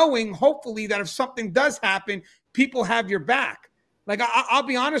and knowing, hopefully, that if something does happen, people have your back. Like, I'll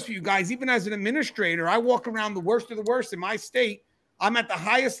be honest with you guys, even as an administrator, I walk around the worst of the worst in my state. I'm at the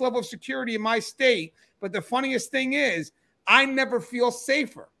highest level of security in my state. But the funniest thing is, I never feel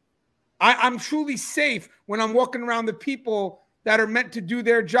safer. I'm truly safe when I'm walking around the people that are meant to do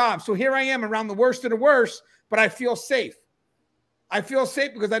their job. So here I am around the worst of the worst, but I feel safe. I feel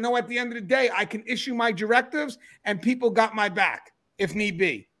safe because I know at the end of the day, I can issue my directives and people got my back if need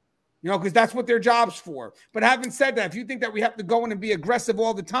be. You know, because that's what their job's for. But having said that, if you think that we have to go in and be aggressive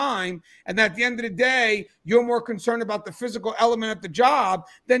all the time, and that at the end of the day, you're more concerned about the physical element of the job,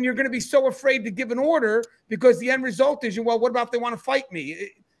 then you're going to be so afraid to give an order because the end result is, well, what about if they want to fight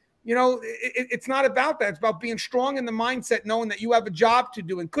me? It's not about that. It's about being strong in the mindset, knowing that you have a job to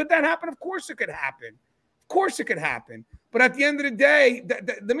do. And could that happen? Of course it could happen. Of course it could happen. But at the end of the day,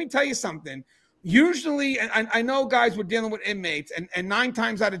 let me tell you something. Usually, and I know, guys, we're dealing with inmates, and 9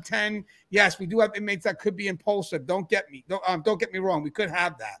 times out of 10, yes, we do have inmates that could be impulsive. Don't get me wrong. We could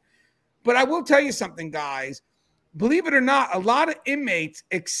have that. But I will tell you something, guys. Believe it or not, a lot of inmates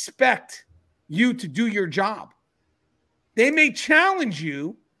expect you to do your job. They may challenge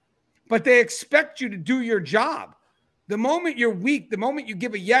you, but they expect you to do your job. The moment you're weak, the moment you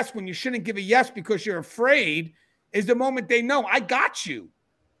give a yes when you shouldn't give a yes because you're afraid, is the moment they know, I got you.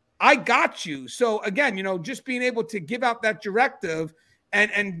 I got you. So again, you know, just being able to give out that directive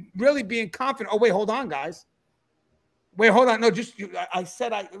and really being confident. Oh, wait, hold on, guys. Wait, hold on. No,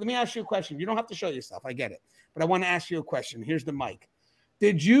 let me ask you a question. You don't have to show yourself. I get it. But I want to ask you a question. Here's the mic.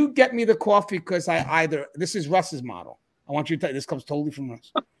 Did you get me the coffee because this is Russ's model. I want you to tell you, this comes totally from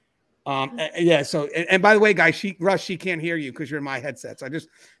Russ. Yeah. So, and by the way, guys, Russ, she can't hear you because you're in my headset.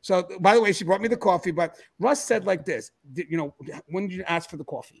 So by the way, she brought me the coffee, but Russ said like this, you know, when did you ask for the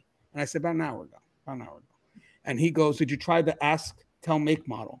coffee? And I said, about an hour ago. And he goes, did you try the ask, tell, make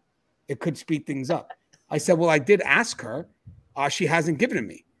model? It could speed things up. I said, well, I did ask her. She hasn't given it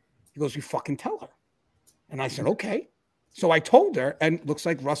me. He goes, you fucking tell her. And I said, okay. So I told her, and it looks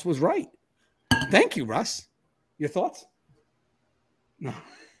like Russ was right. Thank you, Russ. Your thoughts? No.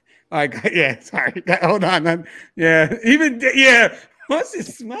 All right, yeah, sorry. Hold on. Yeah. Russ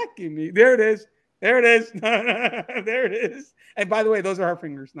is smacking me. There it is. There it is. And by the way, those are her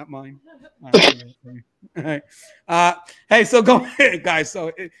fingers, not mine. All right. Hey, so go ahead, guys.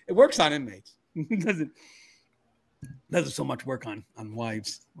 So it works on inmates. It doesn't so much work on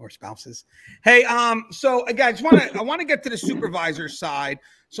wives or spouses. Hey, so again, I want to get to the supervisor side.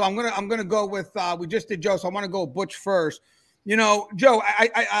 So I'm gonna go with we just did Joe, so I want to go with Butch first. You know, Joe,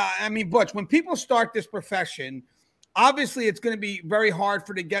 I mean, Butch, when people start this profession, obviously it's going to be very hard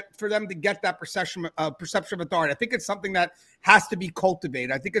for them to get that perception of authority. I think it's something that has to be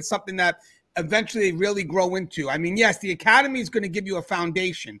cultivated. I think it's something that eventually they really grow into. I mean, yes, the academy is going to give you a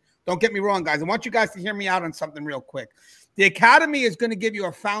foundation. Don't get me wrong, guys. I want you guys to hear me out on something real quick. The academy is going to give you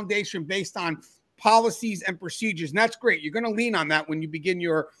a foundation based on policies and procedures, and that's great. You're going to lean on that when you begin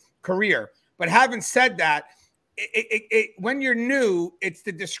your career. But having said that, when you're new, it's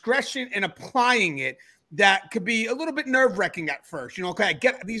the discretion in applying it that could be a little bit nerve-wracking at first. You know, okay, I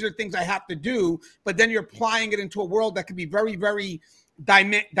get these are things I have to do, but then you're applying it into a world that could be very, very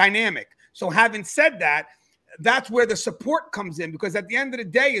dynamic. So having said that, that's where the support comes in, because at the end of the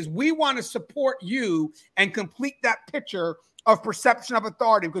day is we want to support you and complete that picture of perception of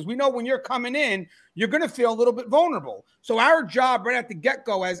authority, because we know when you're coming in, you're going to feel a little bit vulnerable. So our job right at the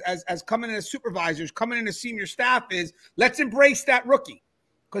get-go as coming in as supervisors, coming in as senior staff is let's embrace that rookie.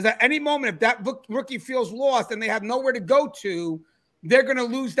 Because at any moment, if that rookie feels lost and they have nowhere to go to, they're going to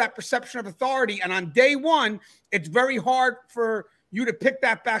lose that perception of authority. And on day one, it's very hard for you to pick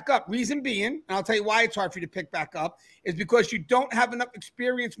that back up. Reason being, and I'll tell you why it's hard for you to pick back up, is because you don't have enough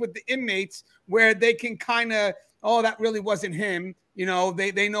experience with the inmates where they can kind of, oh, that really wasn't him. You know,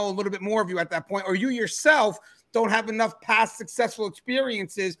 they know a little bit more of you at that point, or you yourself don't have enough past successful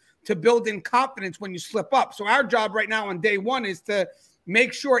experiences to build in confidence when you slip up. So our job right now on day one is to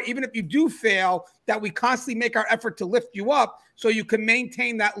make sure, even if you do fail, that we constantly make our effort to lift you up so you can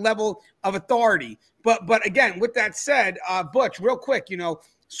maintain that level of authority. But again, with that said, Butch, real quick, you know,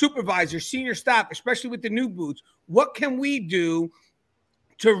 supervisors, senior staff, especially with the new boots, what can we do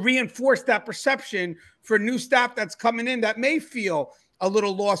to reinforce that perception for new staff that's coming in that may feel a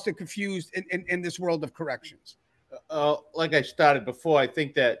little lost and confused in this world of corrections? Like I started before, I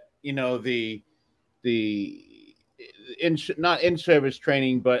think that, you know, not in-service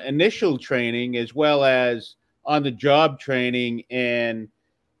training, but initial training, as well as on-the-job training and,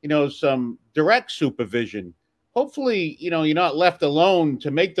 you know, some direct supervision. Hopefully, you know, you're not left alone to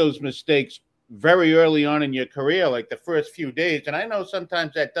make those mistakes very early on in your career, like the first few days. And I know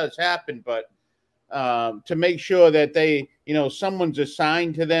sometimes that does happen, but to make sure that they, you know, someone's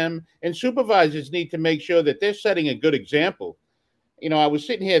assigned to them, and supervisors need to make sure that they're setting a good example. You know, I was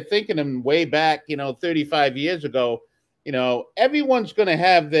sitting here thinking them way back, you know, 35 years ago, you know, everyone's going to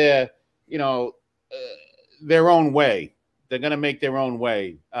have their, you know, their own way. They're going to make their own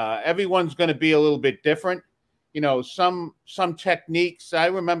way. Everyone's going to be a little bit different. You know, some techniques. I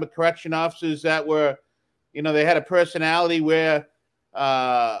remember correction officers that were, you know, they had a personality where,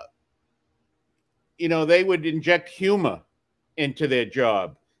 you know, they would inject humor into their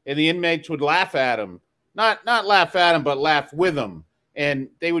job, and the inmates would laugh at them. Not laugh at them, but laugh with them. And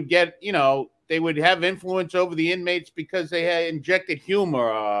they would get, you know, they would have influence over the inmates because they had injected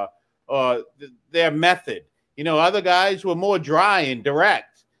humor or their method. You know, other guys were more dry and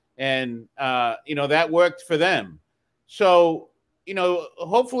direct, and, you know, that worked for them. So, you know,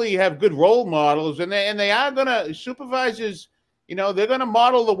 hopefully you have good role models, and they are going to, supervisors, you know, they're going to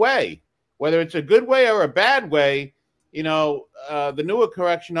model the way, whether it's a good way or a bad way. You know, the newer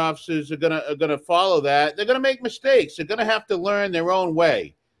correction officers are gonna follow that. They're gonna make mistakes. They're gonna have to learn their own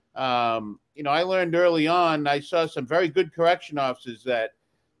way. You know, I learned early on. I saw some very good correction officers that,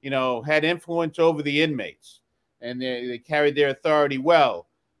 you know, had influence over the inmates, and they carried their authority well.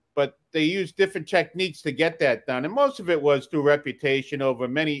 But they used different techniques to get that done, and most of it was through reputation over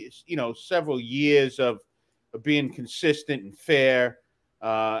many, you know, several years of being consistent and fair.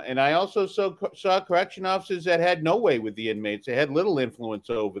 And I also saw correction officers that had no way with the inmates. They had little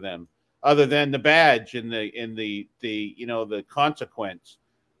influence over them, other than the badge and the you know, the consequence.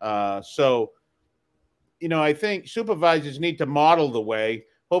 So, you know, I think supervisors need to model the way.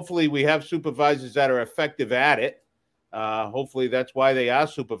 Hopefully, we have supervisors that are effective at it. Hopefully, that's why they are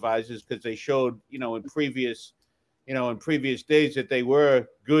supervisors, because they showed, you know, in previous days that they were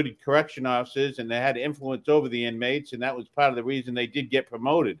good correction officers and they had influence over the inmates, and that was part of the reason they did get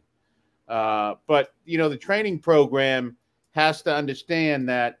promoted. But, you know, the training program has to understand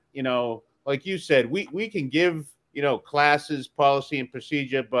that, you know, like you said, we can give, you know, classes, policy and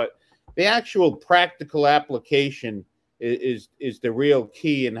procedure, but the actual practical application is the real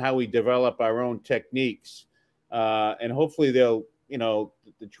key in how we develop our own techniques. And hopefully they'll, you know,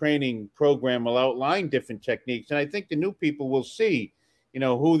 the training program will outline different techniques. And I think the new people will see, you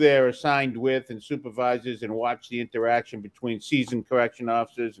know, who they're assigned with and supervisors, and watch the interaction between seasoned correction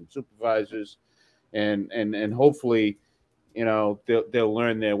officers and supervisors. And hopefully, you know, they'll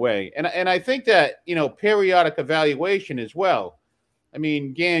learn their way. And I think that, you know, periodic evaluation as well. I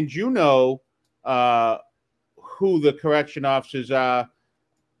mean, Gangi, you know, who the correction officers are,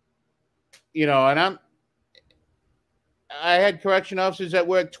 you know, and I had correction officers that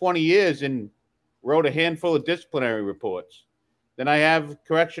worked 20 years and wrote a handful of disciplinary reports. Then I have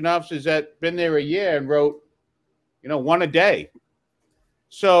correction officers that been there a year and wrote, you know, one a day.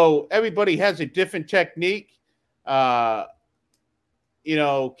 So everybody has a different technique. You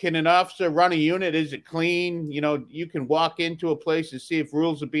know, can an officer run a unit? Is it clean? You know, you can walk into a place and see if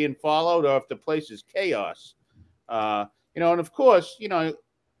rules are being followed or if the place is chaos. You know, and of course, you know,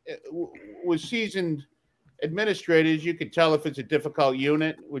 with seasoned administrators, you could tell if it's a difficult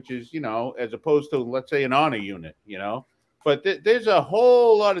unit, which is, you know, as opposed to, let's say, an honor unit, you know. But there's a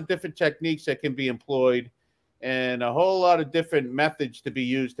whole lot of different techniques that can be employed, and a whole lot of different methods to be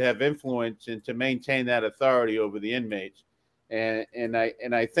used to have influence and to maintain that authority over the inmates. And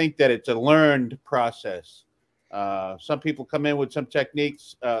I think that it's a learned process. Some people come in with some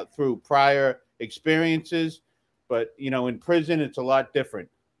techniques through prior experiences, but, you know, in prison, it's a lot different.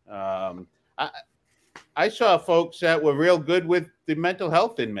 I saw folks that were real good with the mental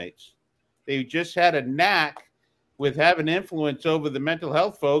health inmates. They just had a knack with having influence over the mental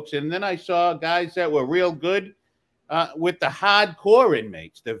health folks. And then I saw guys that were real good with the hardcore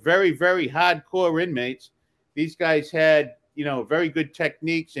inmates, the very, very hardcore inmates. These guys had, very good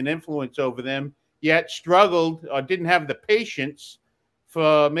techniques and influence over them, yet struggled or didn't have the patience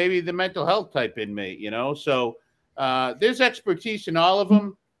for maybe the mental health type inmate, So there's expertise in all of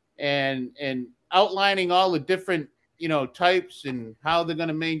them, and outlining all the different, types and how they're going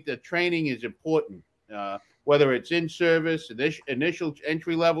to make the training is important. Whether it's in service, initial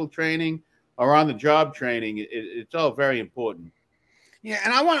entry-level training, or on the job training, it's all very important. Yeah,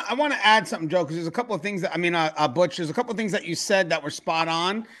 and I want to add something, Joe, because there's a couple of things that Butch, there's a couple of things that you said that were spot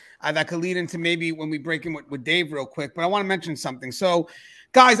on that could lead into maybe when we break in with Dave real quick. But I want to mention something. So,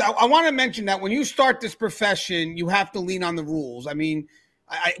 guys, I want to mention that when you start this profession, you have to lean on the rules. I mean,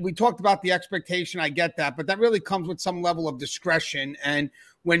 we talked about the expectation. I get that, but that really comes with some level of discretion. And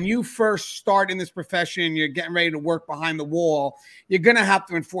when you first start in this profession, you're getting ready to work behind the wall, you're going to have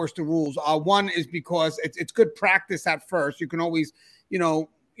to enforce the rules. One is because it's good practice at first. You can always,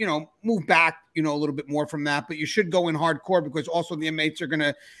 move back, a little bit more from that, but you should go in hardcore because also the inmates are going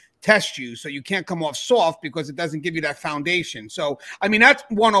to test you. So you can't come off soft because it doesn't give you that foundation. So, I mean, that's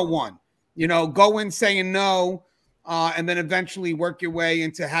 101, go in saying no, and then eventually work your way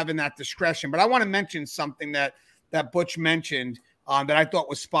into having that discretion. But I want to mention something that Butch mentioned that I thought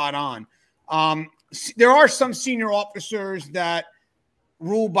was spot on. There are some senior officers that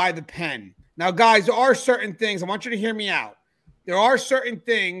rule by the pen. Now, guys, there are certain things. I want you to hear me out. There are certain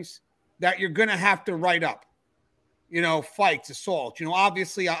things that you're going to have to write up, fights, assaults.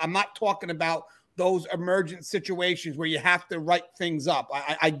 Obviously, I'm not talking about those emergent situations where you have to write things up.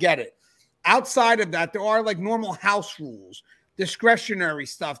 I get it. Outside of that, there are like normal house rules, discretionary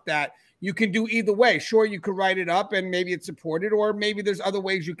stuff that you can do either way. Sure, you could write it up and maybe it's supported, or maybe there's other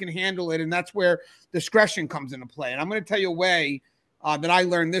ways you can handle it, and that's where discretion comes into play. And I'm going to tell you a way that I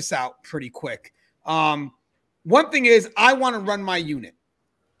learned this out pretty quick. One thing is I want to run my unit.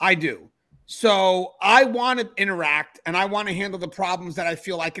 I do. So I want to interact and I want to handle the problems that I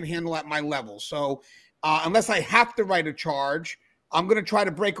feel I can handle at my level. So unless I have to write a charge, I'm going to try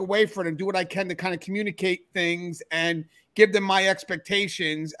to break away from it and do what I can to kind of communicate things and give them my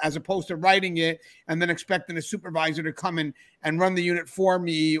expectations as opposed to writing it and then expecting a supervisor to come in and run the unit for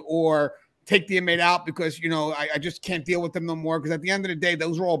me or take the inmate out because, I just can't deal with them no more. Because at the end of the day,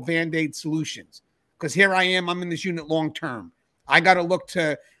 those are all Band-Aid solutions. Because here I am, I'm in this unit long term. I got to look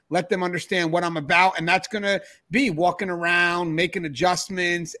to let them understand what I'm about. And that's going to be walking around, making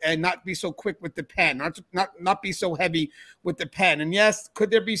adjustments, and not be so quick with the pen, not be so heavy with the pen. And yes,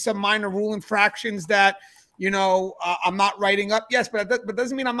 could there be some minor rule infractions that, I'm not writing up? Yes, but it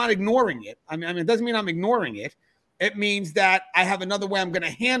doesn't mean I'm not ignoring it. I mean, it doesn't mean I'm ignoring it. It means that I have another way I'm going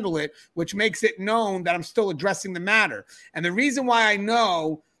to handle it, which makes it known that I'm still addressing the matter. And the reason why I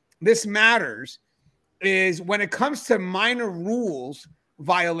know this matters is when it comes to minor rules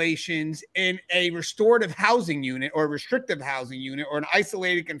violations in a restorative housing unit or a restrictive housing unit or an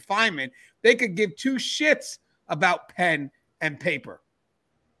isolated confinement, they could give two shits about pen and paper.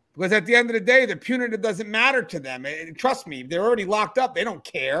 Because at the end of the day, the punitive doesn't matter to them. Trust me, they're already locked up. They don't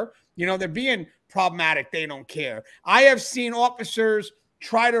care. They're being problematic. They don't care. I have seen officers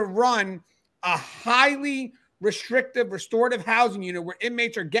try to run a highly restrictive restorative housing unit where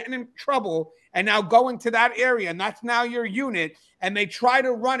inmates are getting in trouble and now going to that area, and that's now your unit, and they try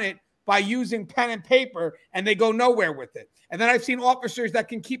to run it by using pen and paper, and they go nowhere with it. And then I've seen officers that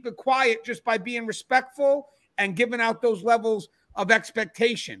can keep it quiet just by being respectful and giving out those levels of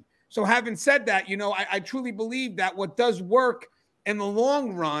expectation. So having said that, I truly believe that what does work in the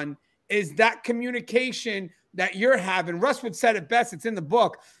long run is that communication that you're having. Russ would said it best. It's in the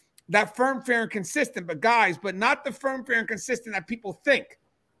book. That firm, fair, and consistent, but not the firm, fair, and consistent that people think.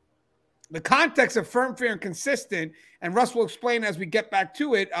 The context of firm, fair, and consistent, and Russ will explain as we get back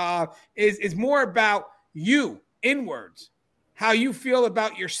to it, is more about you, inwards, how you feel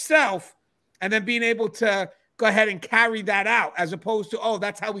about yourself, and then being able to go ahead and carry that out as opposed to, oh,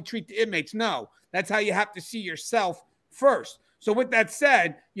 that's how we treat the inmates. No, that's how you have to see yourself first. So with that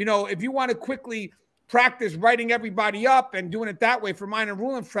said, if you want to quickly practice writing everybody up and doing it that way for minor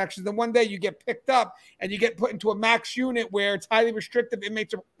rule infractions, then one day you get picked up and you get put into a max unit where it's highly restrictive,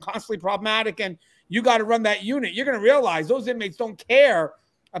 inmates are constantly problematic, and you got to run that unit. You're going to realize those inmates don't care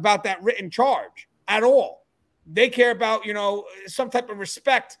about that written charge at all. They care about, some type of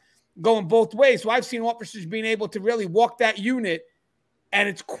respect going both ways. So I've seen officers being able to really walk that unit and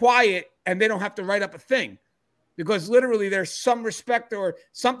it's quiet and they don't have to write up a thing. Because literally there's some respect or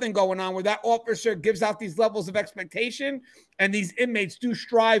something going on where that officer gives out these levels of expectation and these inmates do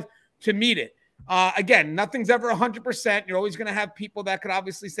strive to meet it. Again, nothing's ever 100%. You're always going to have people that could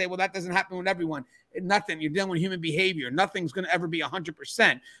obviously say, well, that doesn't happen with everyone. Nothing. You're dealing with human behavior. Nothing's going to ever be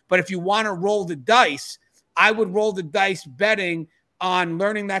 100%. But if you want to roll the dice I would roll the dice betting on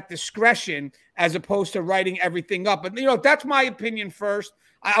learning that discretion as opposed to writing everything up. But, you know, that's my opinion first.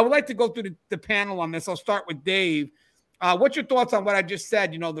 I would like to go through the panel on this. I'll start with Dave. What's your thoughts on what I just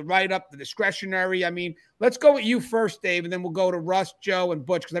said? You know, the write-up, the discretionary. I mean, let's go with you first, Dave, and then we'll go to Russ, Joe, and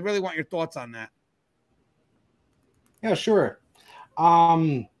Butch, because I really want your thoughts on that. Yeah, sure.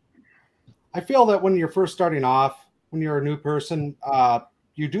 I feel that when you're first starting off, when you're a new person,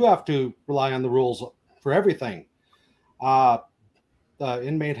 you do have to rely on the rules for everything. The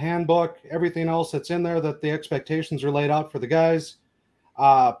inmate handbook, everything else that's in there, that the expectations are laid out for the guys.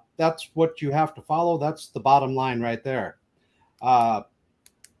 That's what you have to follow. That's the bottom line right there.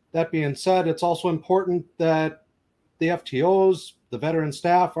 That being said, it's also important that the FTOs, the veteran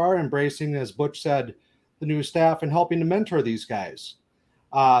staff, are embracing, as Butch said, the new staff and helping to mentor these guys.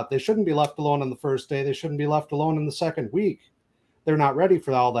 They shouldn't be left alone on the first day. They shouldn't be left alone in the second week. They're not ready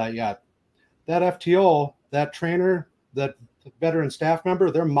for all that yet. That FTO, that trainer, that veteran staff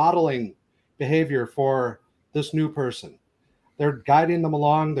member, they're modeling behavior for this new person. They're guiding them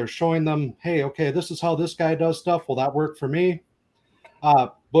along. They're showing them, hey, okay, this is how this guy does stuff. Will that work for me?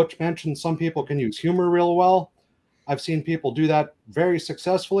 Butch mentioned some people can use humor real well. I've seen people do that very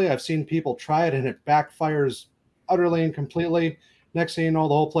successfully. I've seen people try it and it backfires utterly and completely. Next thing you know,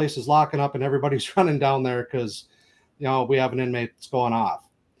 the whole place is locking up and everybody's running down there because, you know, we have an inmate that's going off.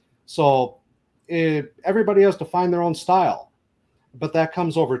 So everybody has to find their own style, but that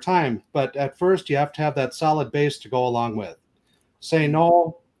comes over time. But at first, you have to have that solid base to go along with. Say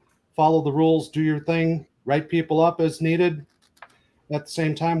no, follow the rules, do your thing, write people up as needed. At the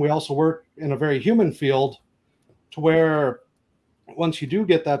same time, we also work in a very human field to where once you do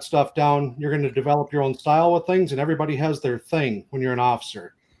get that stuff down, you're going to develop your own style with things, and everybody has their thing when you're an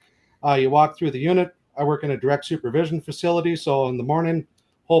officer. You walk through the unit. I work in a direct supervision facility, so in the morning,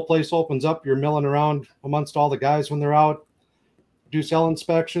 whole place opens up. You're milling around amongst all the guys when they're out. Do cell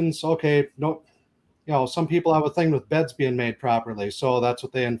inspections. Okay, no, you know, some people have a thing with beds being made properly, so that's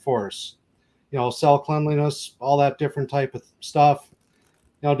what they enforce. You know, cell cleanliness, all that different type of stuff.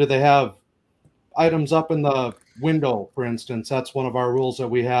 You know, do they have items up in the window, for instance? That's one of our rules that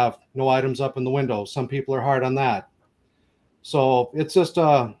we have. No items up in the window. Some people are hard on that. So it's just,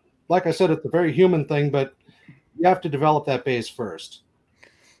 like I said, it's a very human thing, but you have to develop that base first.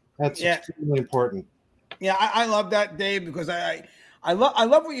 That's extremely important. Yeah, I love that, Dave, because I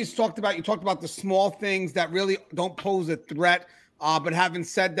love what you talked about. You talked about the small things that really don't pose a threat. But having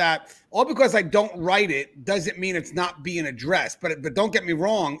said that, all because I don't write it doesn't mean it's not being addressed. But don't get me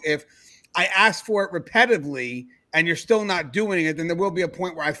wrong. If I ask for it repetitively and you're still not doing it, then there will be a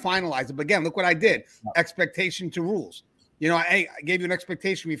point where I finalize it. But again, look what I did. Expectation to rules. You know, I gave you an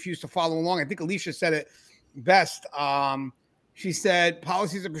expectation, refused to follow along. I think Alicia said it best. She said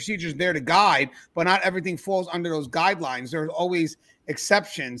policies and procedures there to guide, but not everything falls under those guidelines. There's always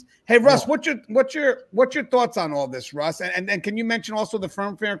exceptions. Hey, Russ, what's your thoughts on all this, Russ? And can you mention also the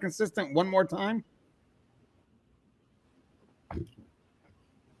firm, fair, and consistent one more time?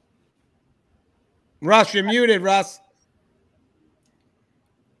 Russ, you're muted, Russ.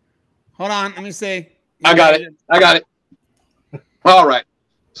 Hold on, let me see. I got it. All right.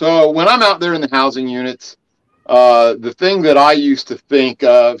 So when I'm out there in the housing units, the thing that I used to think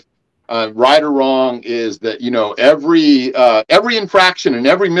of, right or wrong, is that, you know, every infraction and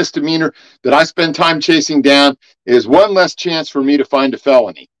every misdemeanor that I spend time chasing down is one less chance for me to find a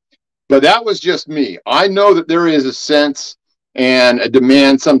felony. But that was just me. I know that there is a sense and a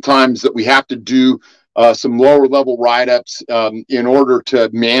demand sometimes that we have to do some lower level write-ups in order to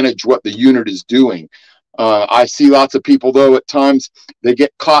manage what the unit is doing. I see lots of people, though, at times they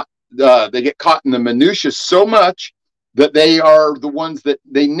get caught in the minutia so much that they are the ones that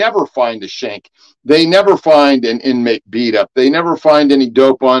they never find a shank. They never find an inmate beat up. They never find any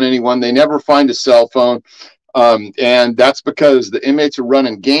dope on anyone. They never find a cell phone. And that's because the inmates are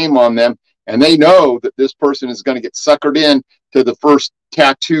running game on them, and they know that this person is going to get suckered in to the first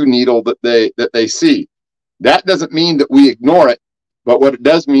tattoo needle that they see. That doesn't mean that we ignore it, but what it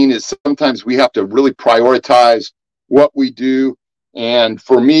does mean is sometimes we have to really prioritize what we do. And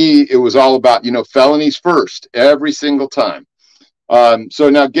for me, it was all about, you know, felonies first every single time. So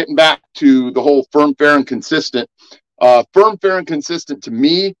now getting back to the whole firm, fair, and consistent. Firm, fair, and consistent to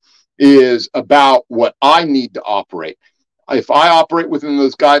me is about what I need to operate. If I operate within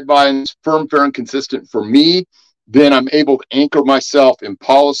those guidelines, firm, fair, and consistent for me, then I'm able to anchor myself in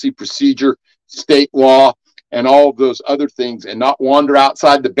policy, procedure, state law, and all of those other things, and not wander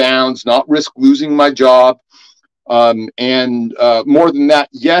outside the bounds, not risk losing my job. And more than that,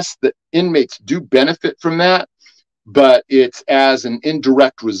 yes, the inmates do benefit from that, but it's as an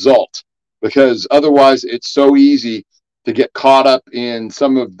indirect result. because otherwise it's so easy to get caught up in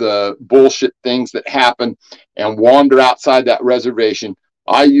some of the bullshit things that happen and wander outside that reservation.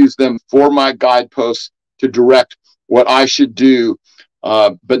 I use them for my guideposts to direct what I should do,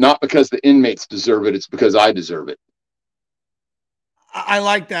 but not because the inmates deserve it. It's because I deserve it. I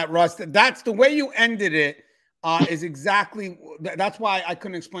like that, Russ. That's the way you ended it. Is exactly, that's why I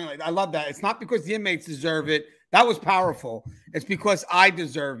couldn't explain it. I love that. It's not because the inmates deserve it. That was powerful. It's because I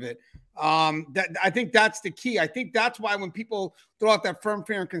deserve it. I think that's the key. I think that's why when people throw out that firm,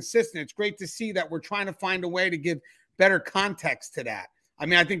 fair, and consistent, it's great to see that we're trying to find a way to give better context to that. I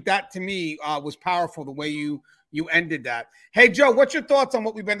mean, I think that to me was powerful, the way you ended that. Hey, Joe, what's your thoughts on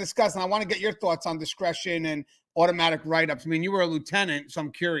what we've been discussing? I want to get your thoughts on discretion and automatic write-ups. I mean, you were a lieutenant, so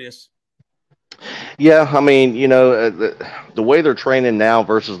I'm curious. Yeah, I mean, the way they're training now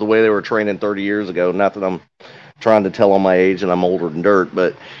versus the way they were training 30 years ago, not that I'm trying to tell on my age and I'm older than dirt,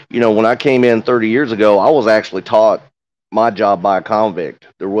 but, when I came in 30 years ago, I was actually taught my job by a convict.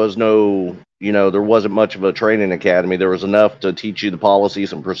 There was no, there wasn't much of a training academy. There was enough to teach you the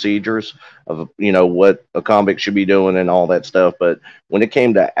policies and procedures of, what a convict should be doing and all that stuff. But when it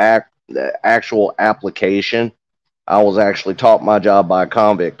came to the actual application, I was actually taught my job by a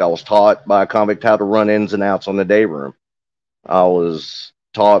convict. I was taught by a convict how to run ins and outs on the day room. I was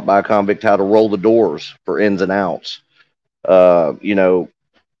taught by a convict how to roll the doors for ins and outs.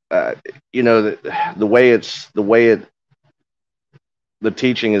 The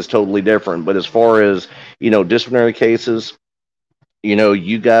teaching is totally different. But as far as, disciplinary cases,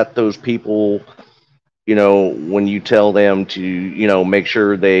 you got those people, when you tell them to, make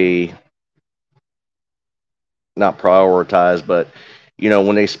sure they not prioritize, but,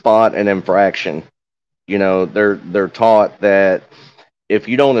 when they spot an infraction, they're taught that if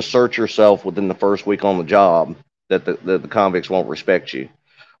you don't assert yourself within the first week on the job, that the convicts won't respect you.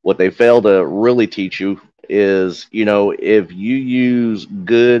 What they fail to really teach you is, if you use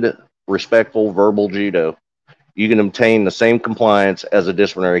good, respectful verbal judo, you can obtain the same compliance as a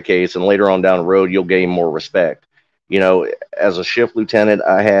disciplinary case, and later on down the road, you'll gain more respect. As a shift lieutenant,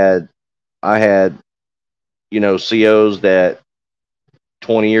 I had, COs that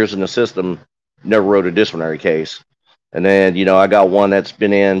 20 years in the system never wrote a disciplinary case. And then, I got one that's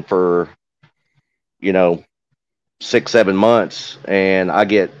been in for, 6-7 months, and I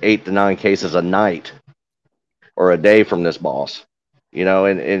get 8 to 9 cases a night or a day from this boss,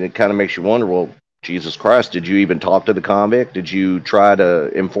 and it kind of makes you wonder, well, Jesus Christ, did you even talk to the convict? Did you try to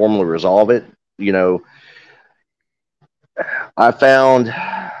informally resolve it? I found,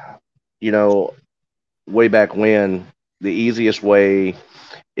 way back when, the easiest way,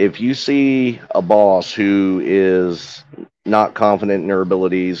 if you see a boss who is not confident in their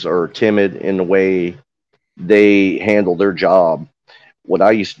abilities or timid in the way they handle their job, what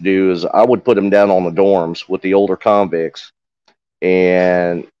I used to do is I would put them down on the dorms with the older convicts,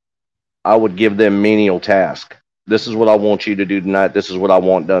 and I would give them menial tasks. This is what I want you to do tonight. This is what I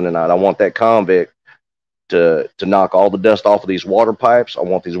want done tonight. I want that convict to knock all the dust off of these water pipes. I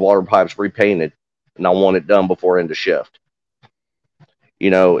want these water pipes repainted, and I want it done before end of shift.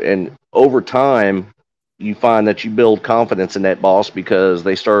 And over time, you find that you build confidence in that boss because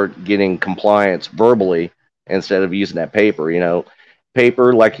they start getting compliance verbally instead of using that paper.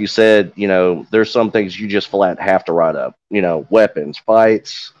 Paper, like you said, there's some things you just flat have to write up, weapons,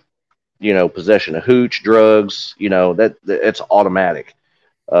 fights, possession of hooch, drugs, that it's automatic.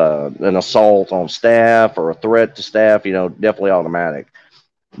 An assault on staff or a threat to staff, definitely automatic.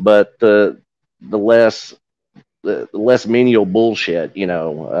 But the less menial bullshit,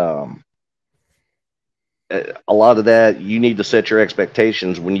 a lot of that, you need to set your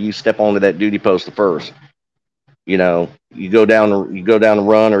expectations when you step onto that duty post the first. You go down the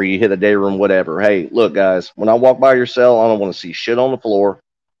run, or you hit a day room, whatever. Hey, look, guys, when I walk by your cell, I don't want to see shit on the floor.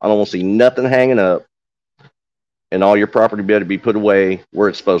 I don't want to see nothing hanging up, and all your property better be put away where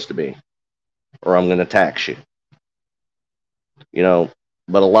it's supposed to be, or I'm going to tax you.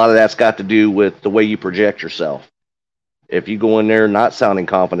 But a lot of that's got to do with the way you project yourself. If you go in there not sounding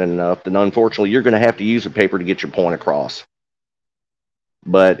confident enough, then unfortunately you're going to have to use a paper to get your point across.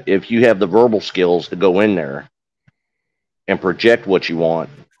 But if you have the verbal skills to go in there and project what you want,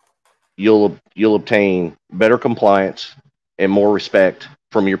 you'll obtain better compliance and more respect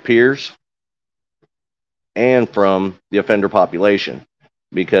from your peers and from the offender population.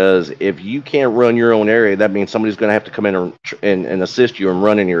 Because if you can't run your own area, that means somebody's going to have to come in and assist you in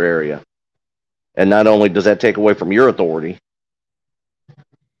running your area. And not only does that take away from your authority,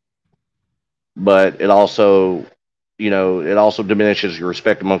 but it also diminishes your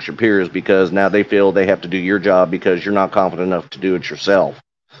respect amongst your peers, because now they feel they have to do your job because you're not confident enough to do it yourself.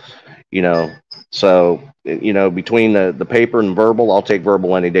 you know. So, you know, between the paper and verbal, I'll take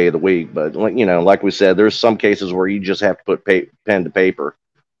verbal any day of the week. But, you know, like we said, there's some cases where you just have to put pen to paper,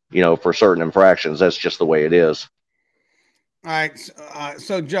 you know, for certain infractions. That's just the way it is. All right.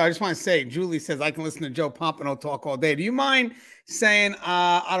 So Joe, I just want to say, Julie says I can listen to Joe Pompano talk all day. Do you mind saying,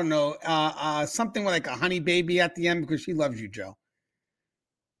 I don't know, something like a honey baby at the end, because she loves you, Joe.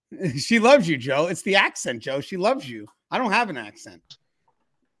 She loves you, Joe. It's the accent, Joe. She loves you. I don't have an accent.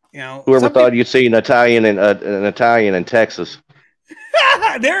 You know, whoever thought you'd see an Italian in Texas.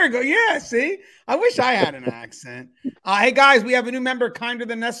 There you go. Yeah, see, I wish I had an accent. Hey guys, we have a new member, Kinder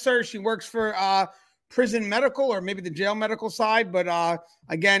Than Necessary. She works for prison medical, or maybe the jail medical side. But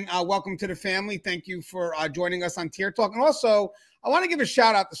again, welcome to the family. Thank you for joining us on Tier Talk. And also, I want to give a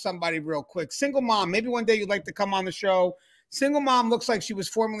shout out to somebody real quick. Single mom. Maybe one day you'd like to come on the show. Single mom looks like she was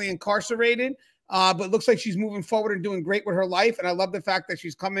formerly incarcerated, but looks like she's moving forward and doing great with her life. And I love the fact that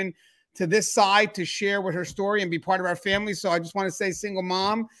she's coming to this side to share with her story and be part of our family. So I just want to say, single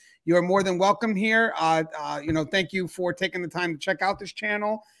mom, you are more than welcome here. You know, thank you for taking the time to check out this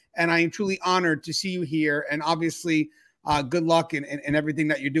channel. And I am truly honored to see you here. And obviously, good luck in everything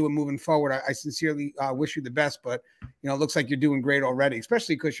that you're doing moving forward. I sincerely wish you the best, but, you know, it looks like you're doing great already,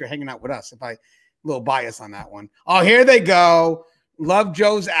 especially because you're hanging out with us. A little bias on that one. Oh, here they go. Love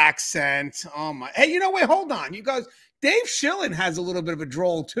Joe's accent. Oh my. Hey, you know, wait, hold on. You guys, Dave Schilling has a little bit of a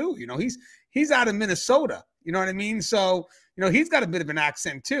drawl too. You know, he's out of Minnesota. You know what I mean? So, you know, he's got a bit of an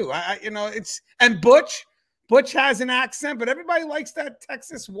accent too. You know, and Butch has an accent, but everybody likes that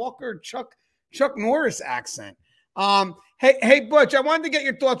Texas Walker Chuck Norris accent. Hey, Butch, I wanted to get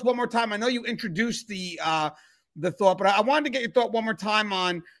your thoughts one more time. I know you introduced the thought, but I wanted to get your thought one more time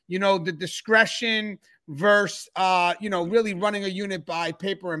on, you know, the discretion versus, you know, really running a unit by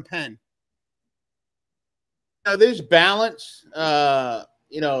paper and pen. There's balance.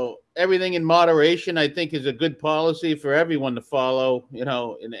 You know, everything in moderation, I think, is a good policy for everyone to follow, you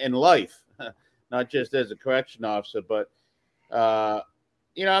know, in life, not just as a correction officer. But,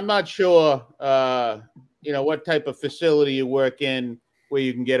 you know, I'm not sure, you know, what type of facility you work in where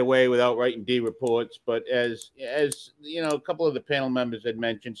you can get away without writing D reports. But as you know, a couple of the panel members had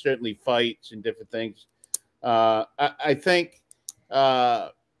mentioned, certainly fights and different things. I think,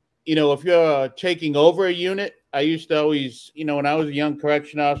 you know, if you're taking over a unit, I used to always, you know, when I was a young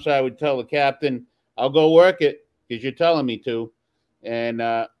correction officer, I would tell the captain, I'll go work it because you're telling me to. And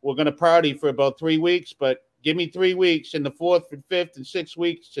we're going to party for about 3 weeks, but give me 3 weeks, and the 4th and 5th and 6th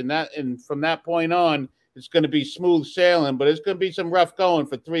weeks. And from that point on, it's going to be smooth sailing, but it's going to be some rough going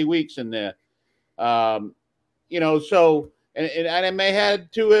for 3 weeks in there. You know, so, and I may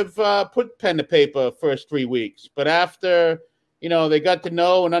had to have put pen to paper first 3 weeks, but after, you know, they got to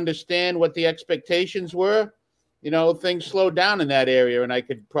know and understand what the expectations were, you know, things slowed down in that area, and I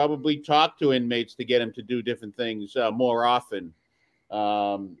could probably talk to inmates to get them to do different things more often.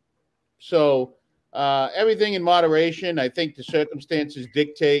 So everything in moderation. I think the circumstances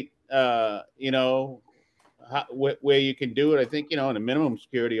dictate, you know, where you can do it. I think, you know, in a minimum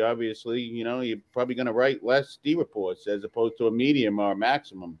security, obviously, you know, you're probably going to write less D reports as opposed to a medium or a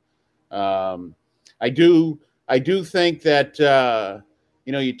maximum. I do think that,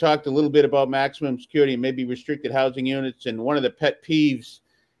 you know, you talked a little bit about maximum security and maybe restricted housing units. And one of the pet peeves,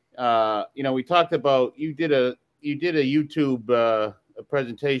 you know, we talked about, you did a YouTube a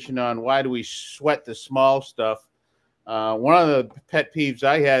presentation on why do we sweat the small stuff. One of the pet peeves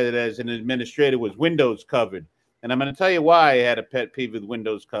I had as an administrator was windows covered. And I'm going to tell you why I had a pet peeve with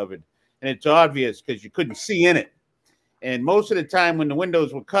windows covered. And it's obvious because you couldn't see in it. And most of the time when the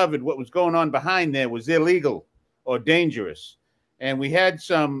windows were covered, what was going on behind there was illegal or dangerous. And we had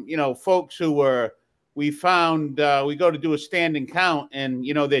some, you know, folks who were, we found, we go to do a standing count and,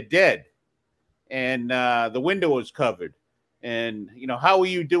 you know, they're dead. And the window was covered. And, you know, how are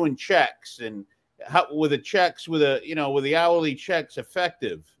you doing checks? And how were the checks with a, you know, were the hourly checks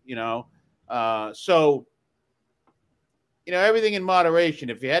effective, you know? So, you know, everything in moderation.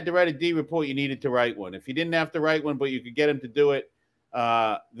 If you had to write a D report, you needed to write one. If you didn't have to write one, but you could get them to do it,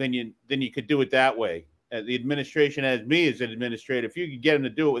 then you could do it that way. The administration, as me as an administrator, if you could get them to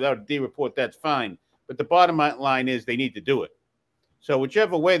do it without a D report, that's fine. But the bottom line is they need to do it. So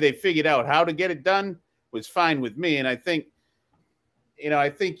whichever way they figured out how to get it done was fine with me. And I think, you know, I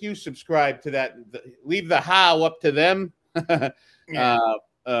think you subscribe to that. Leave the how up to them. Yeah.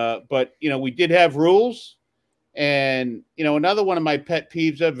 But, you know, we did have rules. And, you know, another one of my pet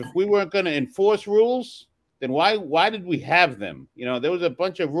peeves of if we weren't going to enforce rules, then why did we have them? You know, there was a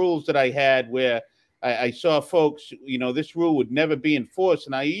bunch of rules that I had where I saw folks, you know, this rule would never be enforced.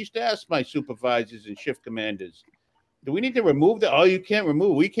 And I used to ask my supervisors and shift commanders, Do we need to remove that? Oh, you can't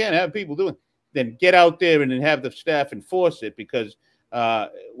remove. We can't have people doing. Then get out there and then have the staff enforce it, because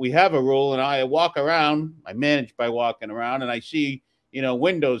we have a rule, and I walk around. I manage by walking around, and I see, you know,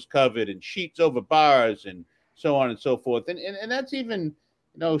 windows covered and sheets over bars and so on and so forth. And that's even,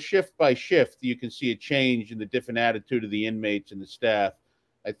 you know, shift by shift, you can see a change in the different attitude of the inmates and the staff.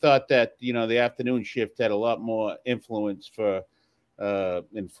 I thought that, you know, the afternoon shift had a lot more influence for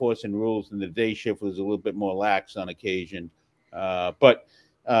enforcing rules, and the day shift was a little bit more lax on occasion. But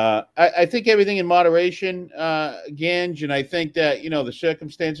I think everything in moderation, Gange, and I think that, you know, the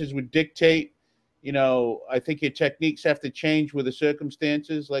circumstances would dictate. You know, I think your techniques have to change with the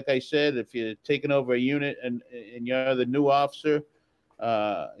circumstances. Like I said, if you're taking over a unit and you're the new officer,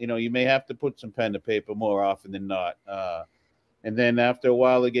 you know, you may have to put some pen to paper more often than not. And then after a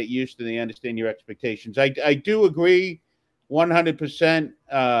while, they get used to, they understand your expectations. I do agree 100%.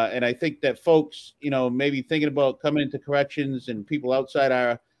 And I think that folks, you know, maybe thinking about coming into corrections, and people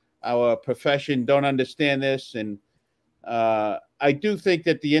outside our profession don't understand this. And I do think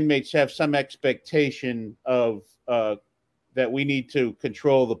that the inmates have some expectation of that we need to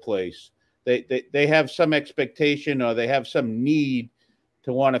control the place. They have some expectation, or they have some need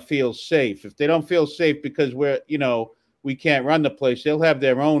to want to feel safe. If they don't feel safe because we can't run the place, they'll have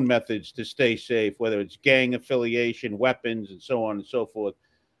their own methods to stay safe, whether it's gang affiliation, weapons, and so on and so forth.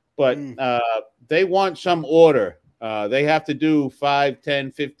 But they want some order. They have to do 5,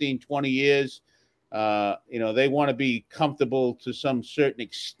 10, 15, 20 years. You know, they want to be comfortable to some certain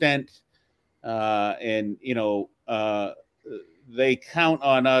extent. And, you know, they count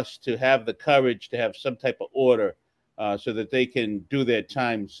on us to have the courage to have some type of order, so that they can do their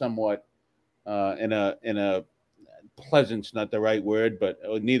time somewhat in a pleasant's not the right word, but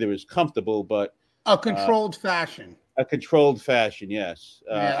neither is comfortable, but a controlled fashion. A controlled fashion, yes.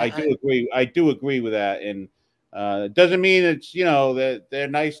 Yeah, I do agree. I do agree with that. And it doesn't mean it's, you know, that they're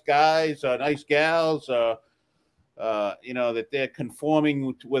nice guys or nice gals, or you know, that they're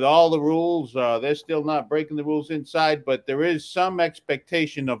conforming with all the rules. They're still not breaking the rules inside, but there is some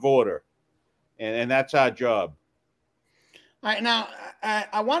expectation of order, and that's our job. All right, now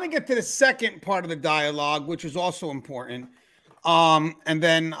I want to get to the second part of the dialogue, which is also important. And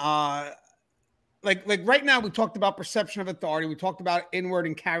then, like right now, we talked about perception of authority. We talked about inward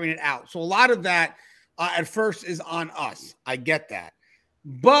and carrying it out. So a lot of that at first is on us. I get that.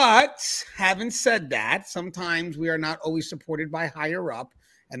 But having said that, sometimes we are not always supported by higher up.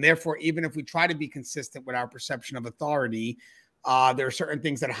 And therefore, even if we try to be consistent with our perception of authority, there are certain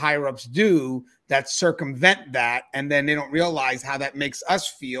things that higher ups do that circumvent that, and then they don't realize how that makes us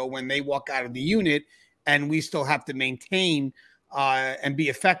feel when they walk out of the unit, and we still have to maintain and be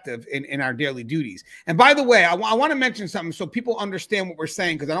effective in our daily duties. And by the way, I want to mention something so people understand what we're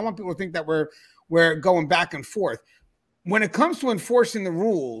saying, because I don't want people to think that we're going back and forth. When it comes to enforcing the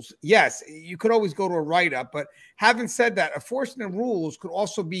rules, yes, you could always go to a write-up, but having said that, enforcing the rules could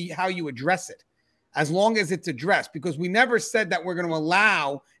also be how you address it, as long as it's addressed, because we never said that we're going to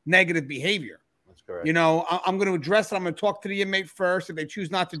allow negative behavior. That's correct. You know, I'm going to address it. I'm going to talk to the inmate first. If they choose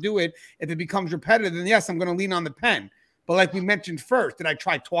not to do it, if it becomes repetitive, then yes, I'm going to lean on the pen. But like we mentioned first, did I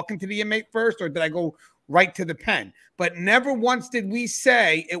try talking to the inmate first, or did I go right to the pen? But never once did we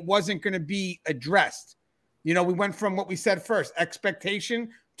say it wasn't going to be addressed. You know, we went from what we said first, expectation,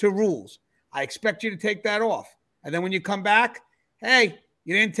 to rules. I expect you to take that off. And then when you come back, hey,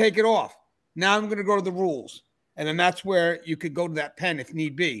 you didn't take it off. Now I'm going to go to the rules. And then that's where you could go to that pen if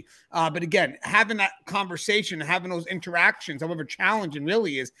need be. But again, having that conversation, having those interactions, however challenging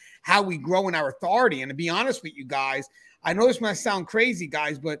really is how we grow in our authority. And to be honest with you guys, I know this might sound crazy,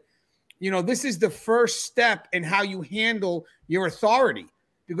 guys, but, you know, this is the first step in how you handle your authority.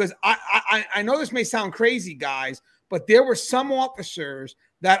 Because I know this may sound crazy, guys, but there were some officers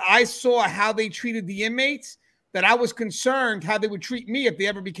that I saw how they treated the inmates that I was concerned how they would treat me if they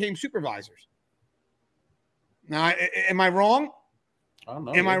ever became supervisors. Now, am I wrong? I don't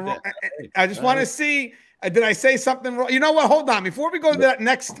know. Am I wrong? I just want to see, did I say something wrong? You know what? Hold on. Before we go to that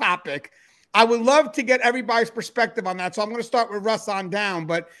next topic, I would love to get everybody's perspective on that. So I'm going to start with Russ on down,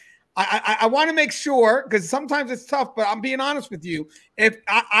 but I want to make sure, because sometimes it's tough, but I'm being honest with you. If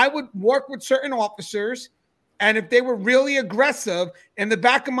I would work with certain officers, and if they were really aggressive, in the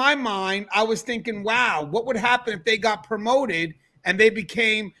back of my mind, I was thinking, wow, what would happen if they got promoted and they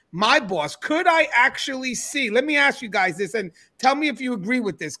became my boss? Could I actually see? Let me ask you guys this, and tell me if you agree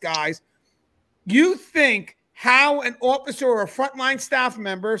with this, guys. You think how an officer or a frontline staff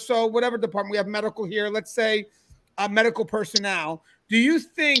member, so whatever department, we have medical here, let's say medical personnel, do you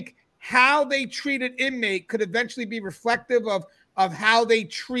think how they treat an inmate could eventually be reflective of how they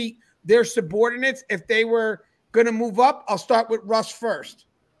treat their subordinates if they were going to move up. I'll start with Russ first.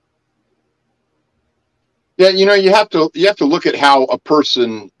 Yeah, you know, you have to look at how a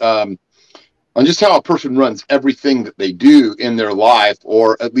person on just how a person runs everything that they do in their life,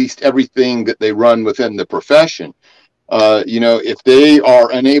 or at least everything that they run within the profession. You know, if they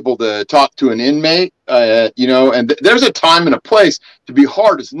are unable to talk to an inmate, you know, and there's a time and a place to be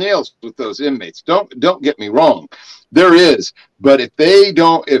hard as nails with those inmates. Don't get me wrong, there is. But if they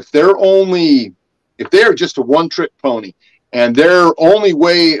are just a one-trick pony, and their only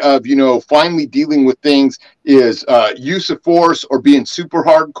way of, you know, finally dealing with things is use of force or being super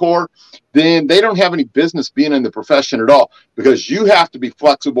hardcore, then they don't have any business being in the profession at all, because you have to be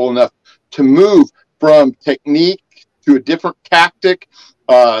flexible enough to move from technique to a different tactic,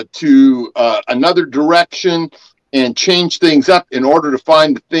 to another direction, and change things up in order to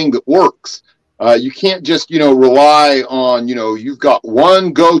find the thing that works. You can't just, you know, rely on, you know, you've got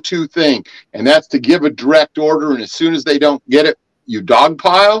one go-to thing, and that's to give a direct order, and as soon as they don't get it, you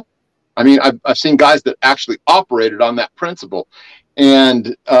dogpile. I mean, I've seen guys that actually operated on that principle,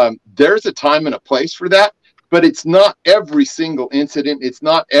 and there's a time and a place for that, but it's not every single incident. It's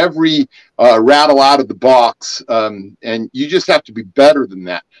not every rattle out of the box, and you just have to be better than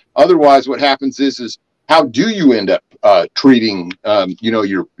that. Otherwise, what happens is how do you end up treating, you know,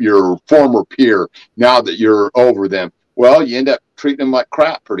 your former peer now that you're over them? Well, you end up treating them like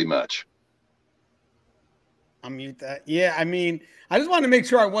crap, pretty much. I'll mute that. Yeah, I mean, I just wanted to make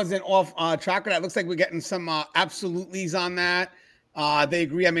sure I wasn't off track of that. Looks like we're getting some absolutelys on that. They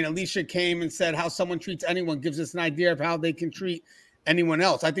agree. I mean, Alicia came and said how someone treats anyone gives us an idea of how they can treat anyone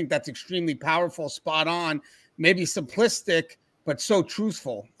else. I think that's extremely powerful, spot on, maybe simplistic, but so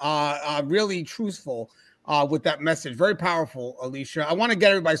truthful, really truthful with that message. Very powerful, Alicia. I want to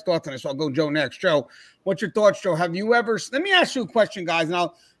get everybody's thoughts on this, so I'll go Joe next. Joe, what's your thoughts, Joe? Have you ever, let me ask you a question, guys, and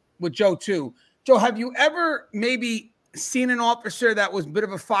I'll with Joe too. Joe, have you ever maybe seen an officer that was a bit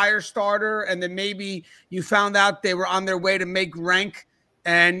of a fire starter, and then maybe you found out they were on their way to make rank,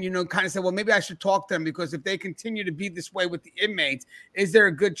 and, you know, kind of said, well, maybe I should talk to them, because if they continue to be this way with the inmates, is there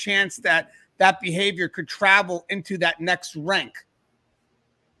a good chance that that behavior could travel into that next rank?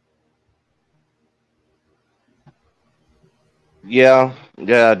 Yeah,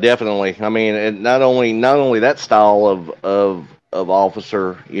 definitely. I mean, and not only that style of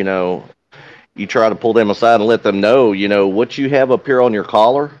officer, you know, you try to pull them aside and let them know, you know, what you have up here on your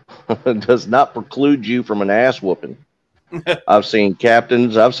collar does not preclude you from an ass whooping. I've seen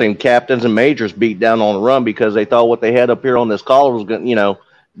captains and majors beat down on the run because they thought what they had up here on this collar was going to, you know,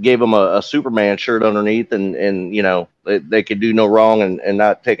 gave them a Superman shirt underneath, and you know, they could do no wrong and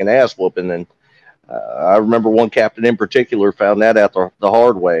not take an ass whooping. And I remember one captain in particular found that out the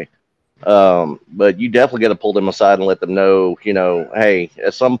hard way. But you definitely got to pull them aside and let them know, you know, hey,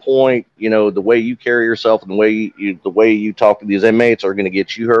 at some point, you know, the way you carry yourself and the way you talk to these inmates are going to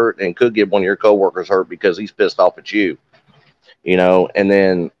get you hurt, and could get one of your coworkers hurt because he's pissed off at you, you know. And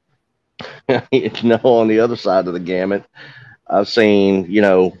then, you know, on the other side of the gamut, I've seen, you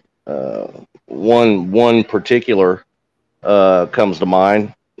know, one particular comes to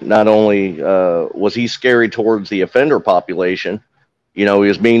mind. Not only was he scary towards the offender population, you know, he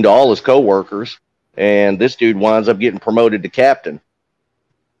was mean to all his coworkers, and this dude winds up getting promoted to captain.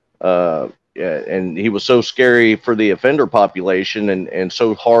 And he was so scary for the offender population and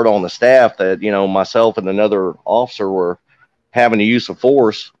so hard on the staff that, you know, myself and another officer were having a use of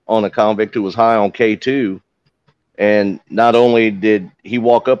force on a convict who was high on K2. And not only did he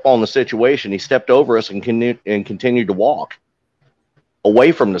walk up on the situation, he stepped over us and continued to walk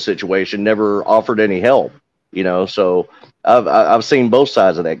away from the situation, never offered any help, you know. So I've seen both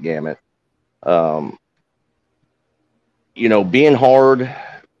sides of that gamut. You know, being hard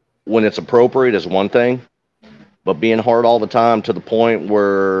when it's appropriate is one thing, but being hard all the time to the point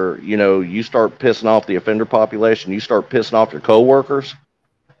where, you know, you start pissing off the offender population, you start pissing off your coworkers,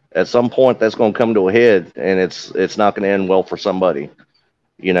 at some point that's going to come to a head, and it's not going to end well for somebody.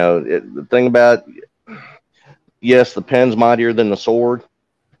 You know, the thing about, yes, the pen's mightier than the sword,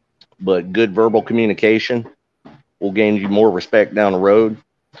 but good verbal communication will gain you more respect down the road.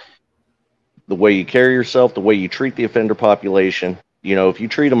 The way you carry yourself, the way you treat the offender population, you know, if you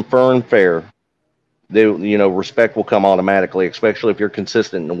treat them fair and fair, they, you know, respect will come automatically, especially if you're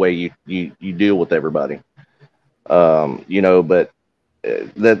consistent in the way you deal with everybody. You know, but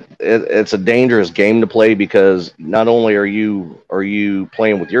it's a dangerous game to play, because not only are you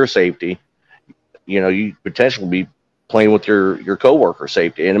playing with your safety, you know, you potentially be playing with your coworker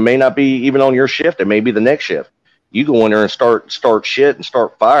safety, and it may not be even on your shift. It may be the next shift. You go in there and start shit and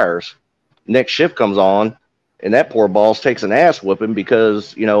start fires. Next shift comes on, and that poor boss takes an ass whooping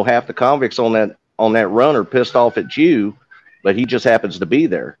because, you know, half the convicts on on that runner pissed off at you, but he just happens to be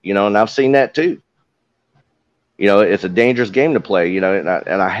there, you know, and I've seen that too. You know, it's a dangerous game to play, you know,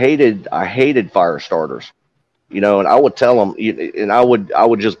 and I hated fire starters, you know, and I would tell them, and I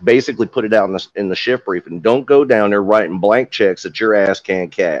would just basically put it out in the shift brief, and don't go down there writing blank checks that your ass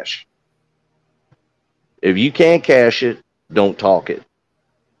can't cash. If you can't cash it, don't talk it.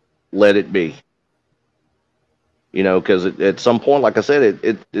 Let it be. You know, because at some point, like I said,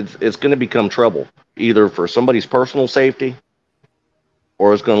 it's going to become trouble, either for somebody's personal safety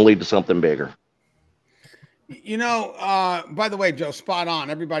or it's going to lead to something bigger. You know, by the way, Joe, spot on.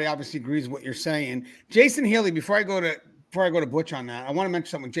 Everybody obviously agrees with what you're saying. Jason Healy, before I go to Butch on that, I want to mention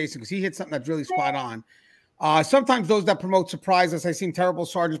something with Jason because he hit something that's really spot on. Sometimes those that promote surprise us. I've seen terrible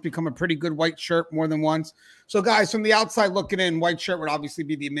sergeants become a pretty good white shirt more than once. So, guys, from the outside looking in, white shirt would obviously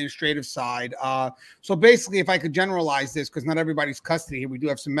be the administrative side. So, basically, if I could generalize this, because not everybody's custody here, we do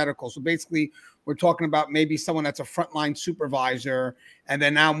have some medical. So, basically, we're talking about maybe someone that's a frontline supervisor and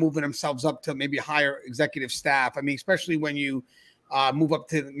then now moving themselves up to maybe higher executive staff. I mean, especially when you move up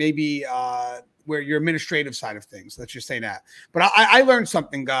to maybe where your administrative side of things. Let's just say that. But I learned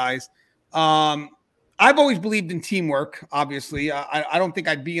something, guys. I've always believed in teamwork, obviously. I don't think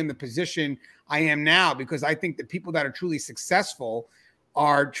I'd be in the position I am now because I think the people that are truly successful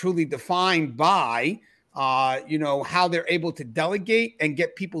are truly defined by, you know, how they're able to delegate and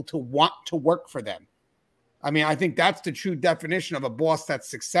get people to want to work for them. I mean, I think that's the true definition of a boss that's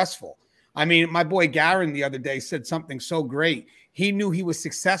successful. I mean, my boy Garen the other day said something so great. He knew he was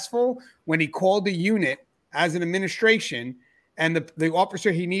successful when he called the unit as an administration and the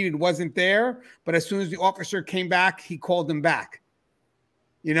officer he needed wasn't there. But as soon as the officer came back, he called him back.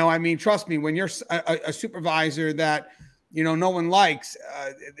 You know, I mean, trust me, when you're a supervisor that, you know, no one likes,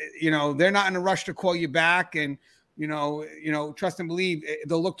 you know, they're not in a rush to call you back. And, you know, trust and believe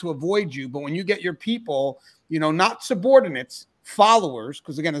they'll look to avoid you. But when you get your people, you know, not subordinates, followers,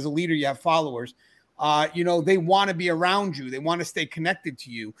 because again, as a leader, you have followers, you know, they want to be around you. They want to stay connected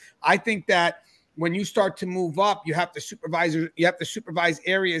to you. I think that when you start to move up, you have to supervise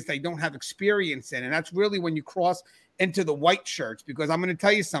areas that you don't have experience in. And that's really when you cross into the white shirts, because I'm going to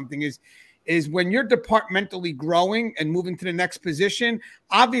tell you something is when you're departmentally growing and moving to the next position,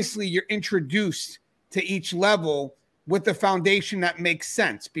 obviously you're introduced to each level with the foundation that makes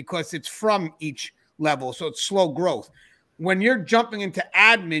sense because it's from each level. So it's slow growth. When you're jumping into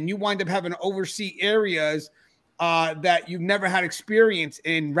admin, you wind up having to oversee areas that you've never had experience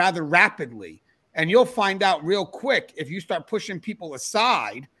in rather rapidly. And you'll find out real quick if you start pushing people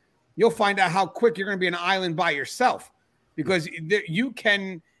aside, you'll find out how quick you're going to be an island by yourself because you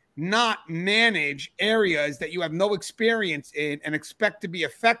can not manage areas that you have no experience in and expect to be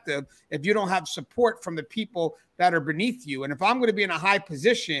effective if you don't have support from the people that are beneath you. And if I'm going to be in a high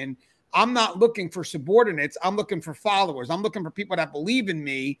position, I'm not looking for subordinates. I'm looking for followers. I'm looking for people that believe in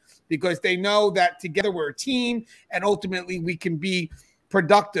me because they know that together we're a team and ultimately we can be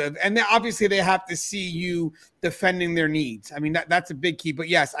productive. And then obviously they have to see you defending their needs. I mean, that's a big key. But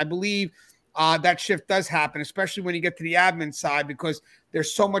yes, I believe that shift does happen, especially when you get to the admin side, because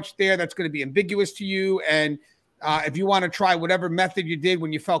there's so much there that's going to be ambiguous to you. And if you want to try whatever method you did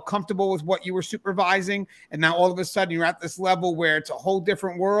when you felt comfortable with what you were supervising, and now all of a sudden you're at this level where it's a whole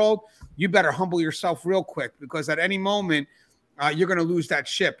different world, you better humble yourself real quick because at any moment you're going to lose that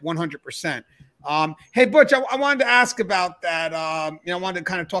ship 100%. Hey, Butch, I wanted to ask about that. You know, I wanted to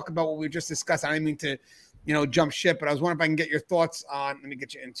kind of talk about what we just discussed. I didn't mean to, you know, jump ship, but I was wondering if I can get your thoughts on, let me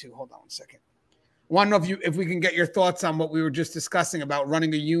get you into, hold on one second. I want to know if we can get your thoughts on what we were just discussing about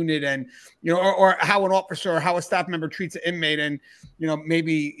running a unit and, you know, or how an officer or how a staff member treats an inmate and, you know,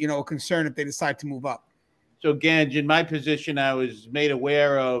 maybe, you know, a concern if they decide to move up. So, Gangi, in my position, I was made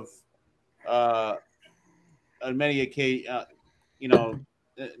aware of on many occasions, you know,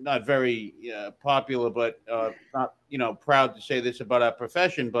 not very popular, but not, you know, proud to say this about our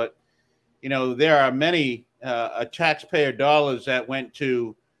profession, but, you know, there are many taxpayer dollars that went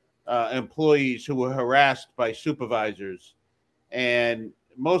to employees who were harassed by supervisors. And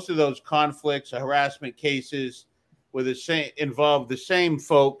most of those conflicts or harassment cases were involved the same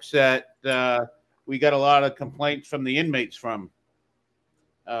folks that we got a lot of complaints from the inmates from.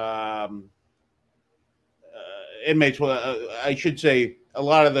 Inmates, well, I should say, a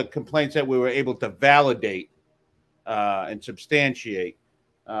lot of the complaints that we were able to validate and substantiate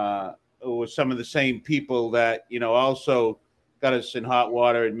was some of the same people that, you know, also got us in hot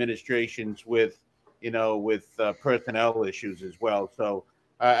water administrations with, you know, with personnel issues as well. So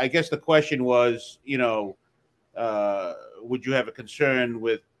I guess the question was, you know, would you have a concern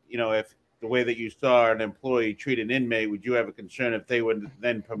with, you know, if the way that you saw an employee treat an inmate, would you have a concern if they were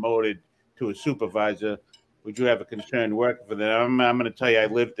then promoted to a supervisor, would you have a concern working for them? I'm going to tell you, I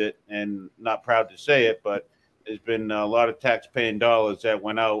lived it, and not proud to say it, but there's been a lot of tax-paying dollars that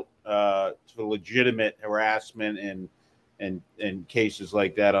went out for legitimate harassment and cases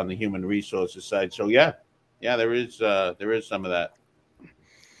like that on the human resources side. So yeah, there is some of that.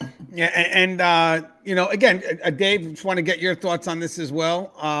 Yeah, and you know, again, Dave, just want to get your thoughts on this as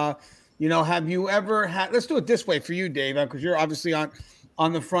well. You know, have you ever had? Let's do it this way for you, Dave, because you're obviously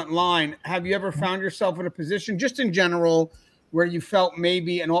on the front line. Have you ever found yourself in a position, just in general, where you felt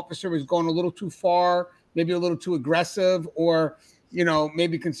maybe an officer was going a little too far, maybe a little too aggressive, or you know,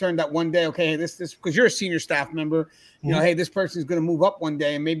 maybe concerned that one day, okay, this because you're a senior staff member, you know, hey, this person is going to move up one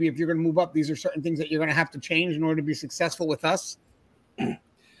day, and maybe if you're going to move up, these are certain things that you're going to have to change in order to be successful with us.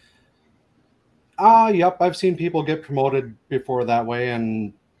 Yep, I've seen people get promoted before that way,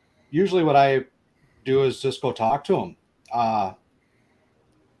 and usually what I do is just go talk to them.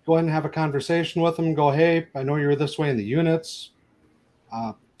 Go ahead and have a conversation with them. Go, hey, I know you're this way in the units.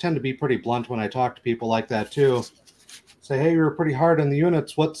 Tend to be pretty blunt when I talk to people like that too. Say, hey, you're pretty hard in the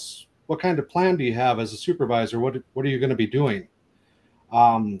units. What kind of plan do you have as a supervisor? What are you going to be doing?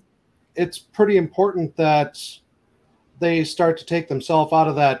 It's pretty important that they start to take themselves out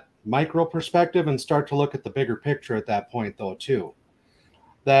of that micro perspective and start to look at the bigger picture at that point, though, too.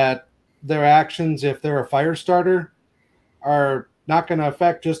 That their actions, if they're a fire starter, are not going to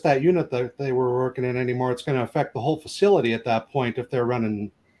affect just that unit that they were working in anymore. It's going to affect the whole facility at that point if they're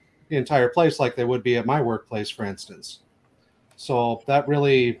running the entire place like they would be at my workplace, for instance. So that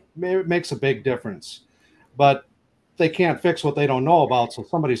really makes a big difference. But they can't fix what they don't know about, so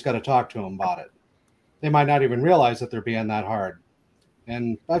somebody's got to talk to them about it. They might not even realize that they're being that hard.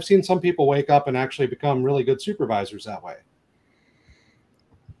 And I've seen some people wake up and actually become really good supervisors that way.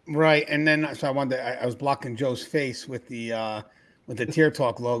 Right. And then, so I was blocking Joe's face with the Tier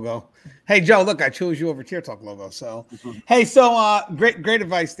Talk logo. Hey, Joe, look, I chose you over Tier Talk logo. So, hey, so great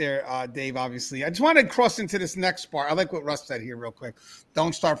advice there, Dave, obviously. I just want to cross into this next part. I like what Russ said here real quick.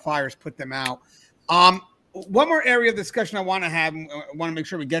 Don't start fires, put them out. One more area of discussion I want to have, I want to make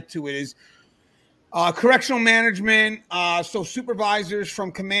sure we get to it, is correctional management, so supervisors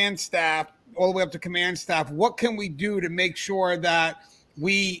from command staff all the way up to command staff. What can we do to make sure that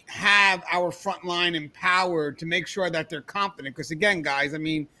we have our front line empowered to make sure that they're confident? Because again, guys, I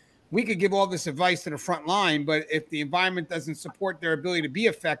mean, we could give all this advice to the front line, but if the environment doesn't support their ability to be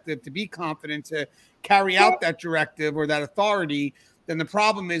effective, to be confident, to carry out that directive or that authority, then the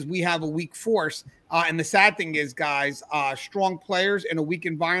problem is we have a weak force. And the sad thing is, guys, strong players in a weak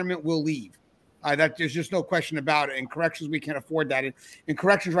environment will leave. That there's just no question about it. In corrections, we can't afford that. In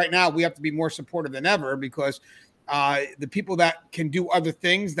corrections right now, we have to be more supportive than ever, because the people that can do other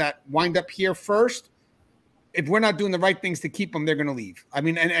things that wind up here first, if we're not doing the right things to keep them, they're going to leave. I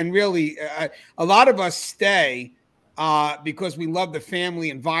mean, and really, a lot of us stay because we love the family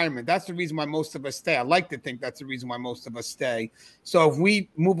environment. That's the reason why most of us stay. I like to think that's the reason why most of us stay. So if we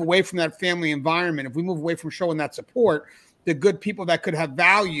move away from that family environment, if we move away from showing that support, the good people that could have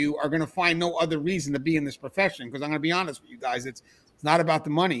value are going to find no other reason to be in this profession. Because I'm going to be honest with you guys, it's not about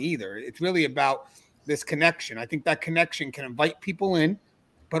the money either. It's really about this connection. I think that connection can invite people in,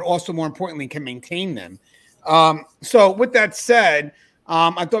 but also more importantly, can maintain them. So with that said,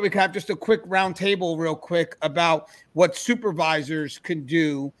 I thought we could have just a quick round table real quick about what supervisors can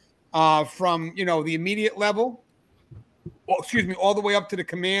do from, you know, the immediate level, all the way up to the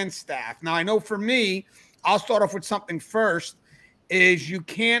command staff. Now, I know for me, I'll start off with something first, is you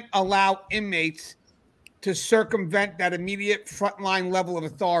can't allow inmates to circumvent that immediate frontline level of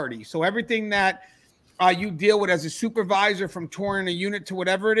authority. So everything that you deal with as a supervisor, from touring a unit to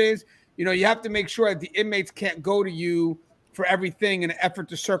whatever it is, you know, you have to make sure that the inmates can't go to you for everything in an effort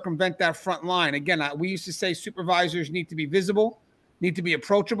to circumvent that front line. Again, we used to say supervisors need to be visible, need to be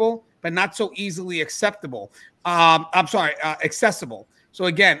approachable, but not so easily accessible. So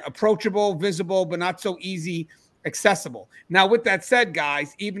again, approachable, visible, but not so easy accessible. Now, with that said,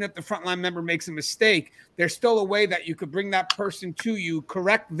 guys, even if the frontline member makes a mistake, there's still a way that you could bring that person to you,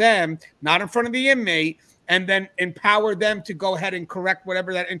 correct them, not in front of the inmate, and then empower them to go ahead and correct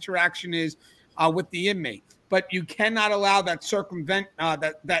whatever that interaction is with the inmate. But you cannot allow that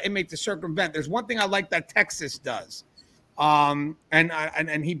that inmate to circumvent. There's one thing I like that Texas does. And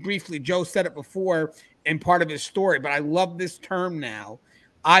he briefly, Joe said it before in part of his story, but I love this term now.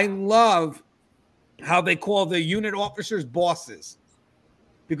 I love how they call the unit officers bosses,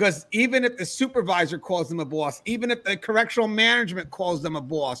 because even if the supervisor calls them a boss, even if the correctional management calls them a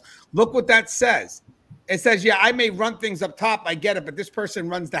boss, look what that says. It says, yeah, I may run things up top, I get it, but this person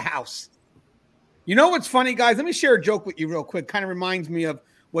runs the house. You know what's funny, guys? Let me share a joke with you real quick. Kind of reminds me of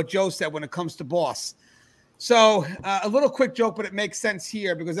what Joe said when it comes to boss. So a little quick joke, but it makes sense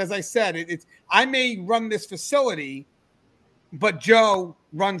here because, as I said, I may run this facility, but Joe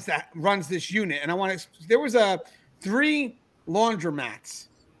runs this unit. And I want to. There was 3 laundromats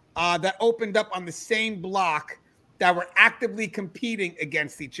that opened up on the same block that were actively competing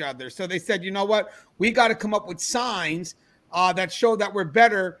against each other. So they said, you know what? We got to come up with signs that show that we're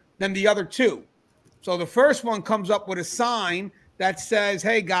better than the other 2. So the first one comes up with a sign that says,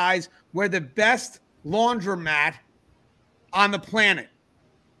 hey, guys, we're the best laundromat on the planet,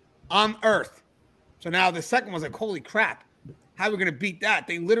 on Earth. So now the second one's like, holy crap, how are we going to beat that?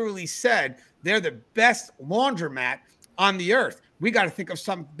 They literally said they're the best laundromat on the Earth. We got to think of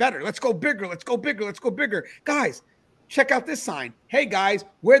something better. Let's go bigger. Let's go bigger. Let's go bigger. Guys, check out this sign. Hey, guys,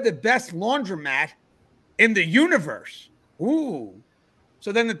 we're the best laundromat in the universe. Ooh.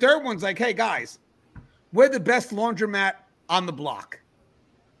 So then the third one's like, hey, guys, we're the best laundromat on the block.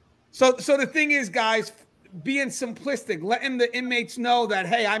 So the thing is, guys, being simplistic, letting the inmates know that,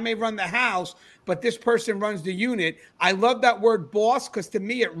 hey, I may run the house, but this person runs the unit. I love that word boss because to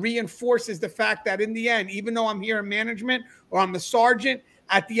me it reinforces the fact that in the end, even though I'm here in management or I'm the sergeant,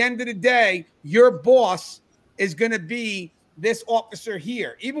 at the end of the day, your boss is going to be this officer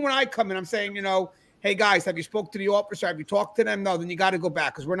here. Even when I come in, I'm saying, you know, hey, guys, have you spoke to the officer? Have you talked to them? No, then you got to go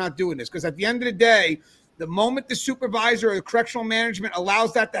back because we're not doing this. Because at the end of the day, the moment the supervisor or the correctional management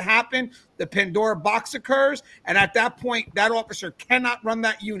allows that to happen, the Pandora box occurs. And at that point, that officer cannot run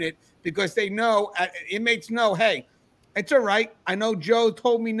that unit because they know, inmates know, hey, it's all right. I know Joe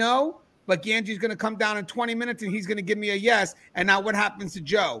told me no, but Gangi's going to come down in 20 minutes and he's going to give me a yes. And now what happens to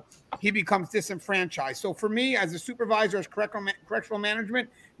Joe? He becomes disenfranchised. So for me, as a supervisor, as correctional management,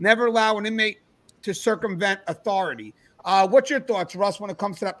 never allow an inmate to circumvent authority. What's your thoughts, Russ, when it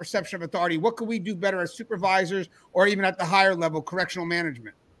comes to that perception of authority? What could we do better as supervisors or even at the higher level, correctional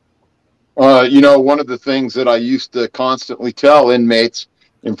management? You know, one of the things that I used to constantly tell inmates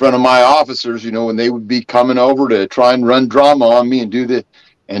in front of my officers, you know, when they would be coming over to try and run drama on me and do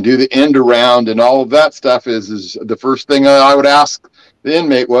the end around and all of that stuff is the first thing I would ask the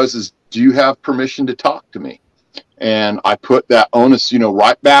inmate is, do you have permission to talk to me? And I put that onus, you know,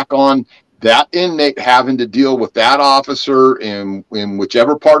 right back on that inmate having to deal with that officer in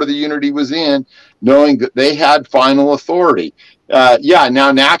whichever part of the unit he was in, knowing that they had final authority. Yeah,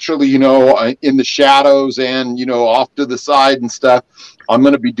 now naturally, you know, in the shadows and, you know, off to the side and stuff, I'm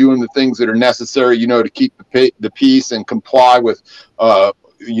going to be doing the things that are necessary, you know, to keep the peace and comply with,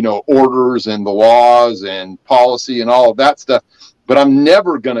 you know, orders and the laws and policy and all of that stuff. But I'm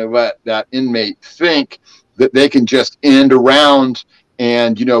never going to let that inmate think that they can just end around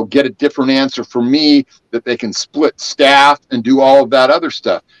and, you know, get a different answer from me, that they can split staff and do all of that other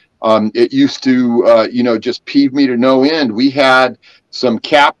stuff. It used to, you know, just peeve me to no end. We had some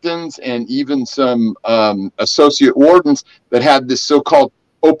captains and even some associate wardens that had this so-called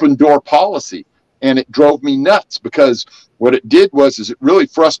open door policy. And it drove me nuts because what it did is it really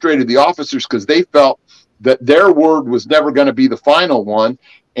frustrated the officers because they felt that their word was never going to be the final one.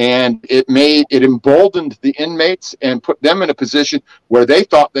 And it emboldened the inmates and put them in a position where they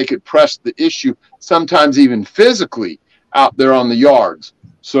thought they could press the issue, sometimes even physically, out there on the yards.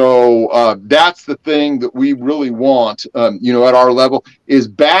 So that's the thing that we really want, you know, at our level is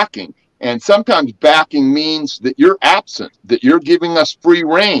backing. And sometimes backing means that you're absent, that you're giving us free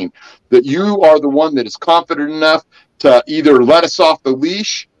rein, that you are the one that is confident enough to either let us off the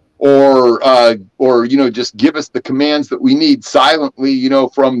leash or you know, just give us the commands that we need silently, you know,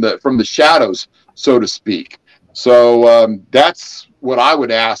 from the shadows, so to speak. So that's what I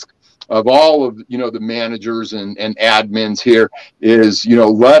would ask of all of, you know, the managers and admins here is, you know,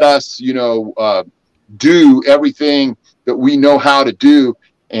 let us, you know, do everything that we know how to do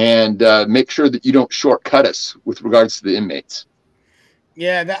and make sure that you don't shortcut us with regards to the inmates.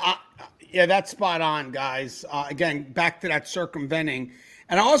 Yeah, that's spot on, guys. Again, back to that circumventing.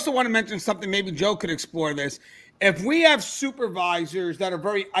 And I also want to mention something, maybe Joe could explore this. If we have supervisors that are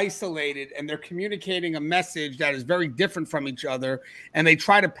very isolated and they're communicating a message that is very different from each other, and they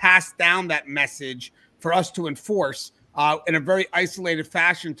try to pass down that message for us to enforce in a very isolated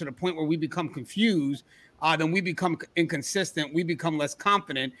fashion to the point where we become confused, then we become inconsistent, we become less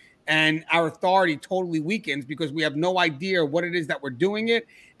confident, and our authority totally weakens because we have no idea what it is that we're doing it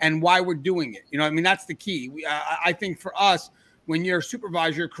and why we're doing it. You know, I mean, that's the key. I think for us, when you're a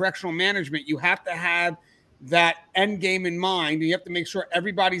supervisor, correctional management, you have to have that end game in mind. And you have to make sure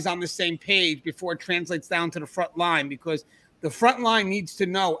everybody's on the same page before it translates down to the front line, because the front line needs to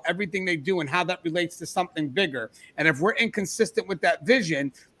know everything they do and how that relates to something bigger. And if we're inconsistent with that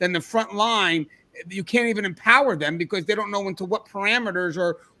vision, then the front line you can't even empower them because they don't know into what parameters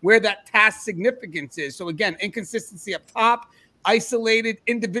or where that task significance is. So again, inconsistency up top, isolated,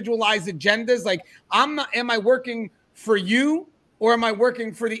 individualized agendas. Like, am I working for you or am I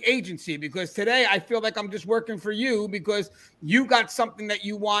working for the agency? Because today I feel like I'm just working for you because you got something that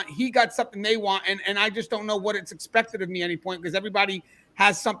you want, he got something they want, and I just don't know what it's expected of me at any point because everybody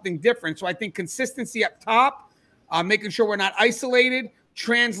has something different. So I think consistency up top, making sure we're not isolated,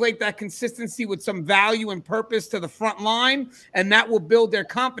 translate that consistency with some value and purpose to the front line, and that will build their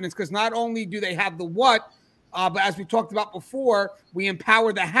confidence because not only do they have the what, but as we talked about before, we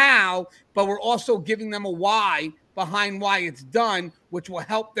empower the how, but we're also giving them a why behind why it's done, which will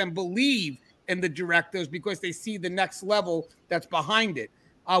help them believe in the directives because they see the next level that's behind it.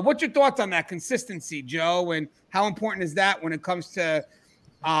 What's your thoughts on that consistency, Joe, and how important is that when it comes to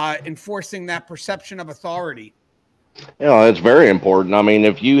enforcing that perception of authority? You know, it's very important. I mean,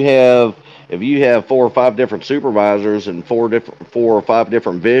 if you have 4 or 5 different supervisors and 4 or 5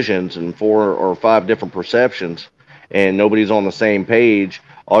 different visions and 4 or 5 different perceptions, and nobody's on the same page,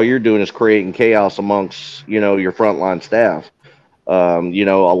 all you're doing is creating chaos amongst, you know, your frontline staff. You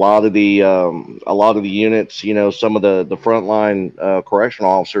know, a lot of the units, you know, some of the frontline correctional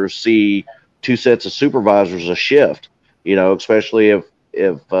officers see 2 sets of supervisors a shift. You know, especially if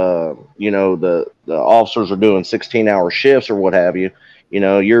you know the officers are doing 16-hour shifts or what have you. You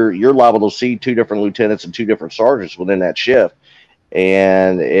know, you're liable to see 2 different lieutenants and 2 different sergeants within that shift,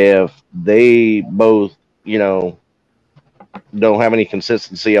 and if they both, you know, don't have any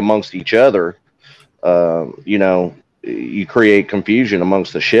consistency amongst each other, you know, you create confusion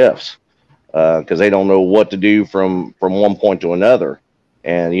amongst the shifts because they don't know what to do from one point to another,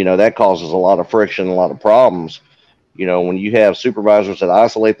 and you know that causes a lot of friction, a lot of problems. You know, when you have supervisors that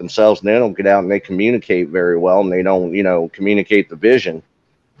isolate themselves and they don't get out and they communicate very well and they don't, you know, communicate the vision,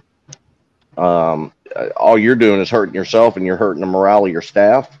 all you're doing is hurting yourself and you're hurting the morale of your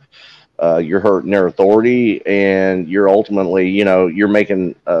staff. You're hurting their authority, and you're ultimately, you know, you're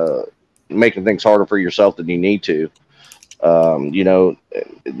making things harder for yourself than you need to. You know,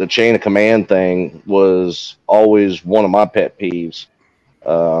 the chain of command thing was always one of my pet peeves.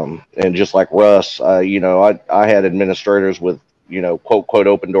 And just like Russ, you know, I had administrators with, you know, quote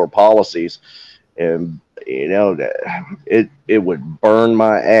open door policies, and you know, it would burn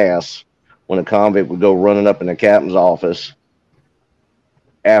my ass when a convict would go running up in the captain's office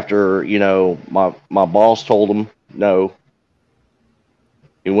after, you know, my boss told him no.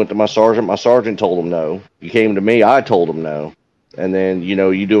 He went to my sergeant told him no. He came to me, I told him no. And then, you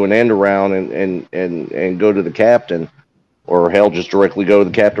know, you do an end around and go to the captain, or hell, just directly go to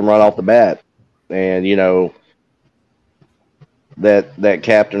the captain right off the bat. And, you know, that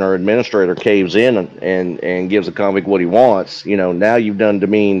captain or administrator caves in and gives a convict what he wants. You know, now you've done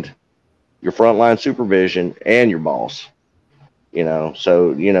demeaned your frontline supervision and your boss. You know,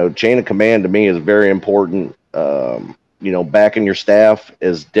 so, you know, chain of command to me is very important. You know, backing your staff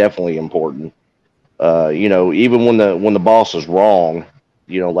is definitely important. You know, even when the boss is wrong,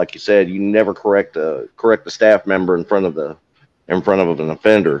 you know, like you said, you never correct the staff member in front of an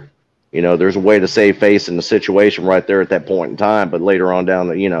offender. You know, there's a way to save face in the situation right there at that point in time, but later on down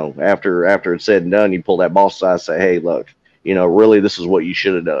the, you know, after it's said and done, you pull that boss aside and say, hey, look, you know, really, this is what you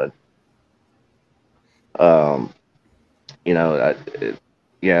should have done. You know,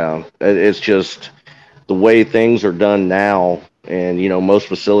 it's just the way things are done now. And, you know, most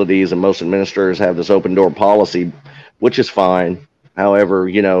facilities and most administrators have this open door policy, which is fine. However,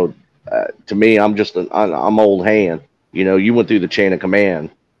 you know, to me, I'm old hand. You know, you went through the chain of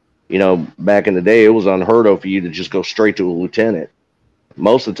command. You know, back in the day, it was unheard of for you to just go straight to a lieutenant.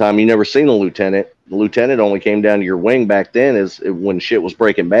 Most of the time, you never seen a lieutenant. The lieutenant only came down to your wing back then is when shit was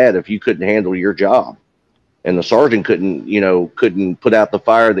breaking bad if you couldn't handle your job. And the sergeant couldn't put out the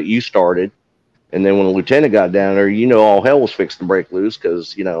fire that you started. And then when the lieutenant got down there, you know, all hell was fixed to break loose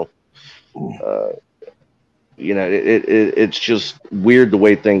because, you know, it's just weird the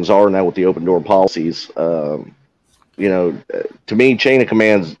way things are now with the open door policies. You know, to me, chain of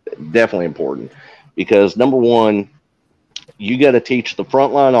command is definitely important because, number one, you got to teach the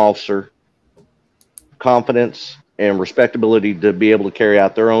frontline officer confidence and respectability to be able to carry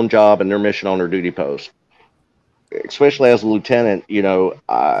out their own job and their mission on their duty post. Especially as a lieutenant, you know,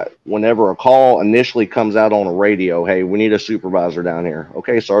 whenever a call initially comes out on a radio, hey, we need a supervisor down here.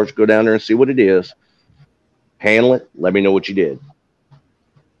 Okay, Sarge, go down there and see what it is. Handle it. Let me know what you did.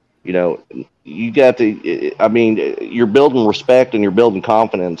 You know, you got to, I mean, you're building respect and you're building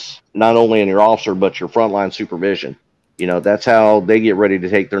confidence, not only in your officer, but your frontline supervision. You know, that's how they get ready to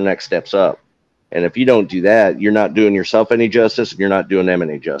take their next steps up. And if you don't do that, you're not doing yourself any justice and you're not doing them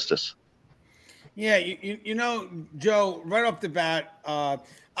any justice. Yeah, you know, Joe, right off the bat,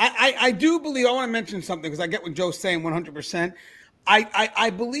 I do believe, I want to mention something because I get what Joe's saying 100%. I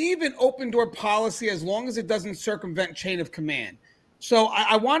believe in open door policy as long as it doesn't circumvent chain of command. So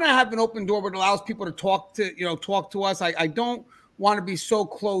I want to have an open door that allows people to talk to us. I don't want to be so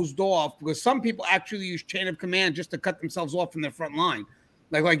closed off because some people actually use chain of command just to cut themselves off from their front line.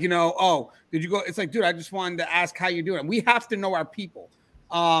 Like, oh, did you go? It's like, dude, I just wanted to ask how you're doing. We have to know our people.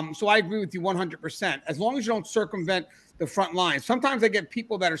 So I agree with you 100%. As long as you don't circumvent the front line. Sometimes I get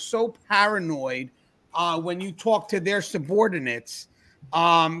people that are so paranoid when you talk to their subordinates.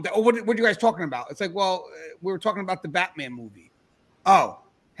 What are you guys talking about? It's like, well, we were talking about the Batman movie. Oh,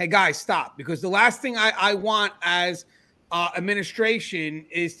 hey, guys, stop. Because the last thing I want as administration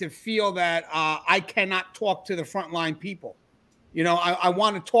is to feel that I cannot talk to the frontline people. I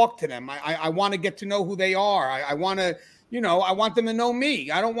want to talk to them. I want to get to know who they are. I want to, I want them to know me.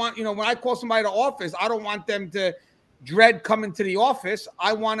 I don't want, when I call somebody to office, I don't want them to dread coming to the office.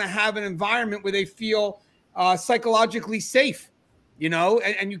 I want to have an environment where they feel psychologically safe,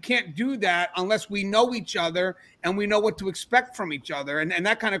 and you can't do that unless we know each other and we know what to expect from each other. And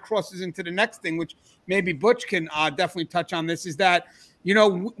that kind of crosses into the next thing, which maybe Butch can definitely touch on this, is that,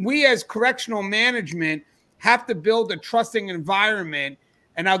 we as correctional management have to build a trusting environment.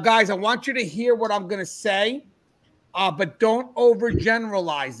 And now, guys, I want you to hear what I'm going to say, but don't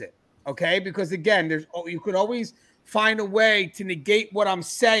overgeneralize it, okay? Because, again, you could always find a way to negate what I'm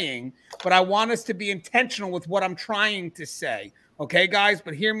saying, but I want us to be intentional with what I'm trying to say, okay, guys?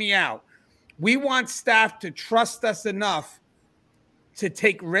 But hear me out. We want staff to trust us enough to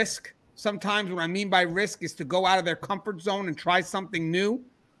take risk. Sometimes what I mean by risk is to go out of their comfort zone and try something new.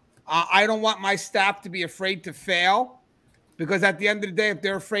 I don't want my staff to be afraid to fail, because at the end of the day, if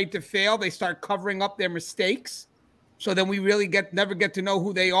they're afraid to fail, they start covering up their mistakes. So then we really never get to know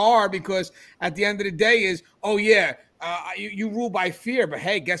who they are, because at the end of the day is, oh yeah, you rule by fear, but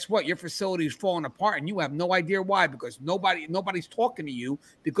hey, guess what? Your facility is falling apart and you have no idea why, because nobody's talking to you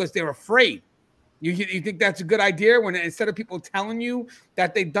because they're afraid. You think that's a good idea when instead of people telling you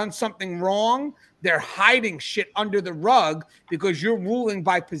that they've done something wrong, they're hiding shit under the rug because you're ruling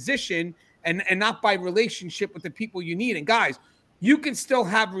by position and not by relationship with the people you need. And guys, you can still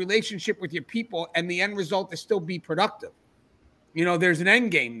have a relationship with your people and the end result is still be productive. There's an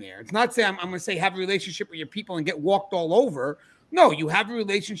end game there. It's not saying I'm going to say have a relationship with your people and get walked all over. No, you have a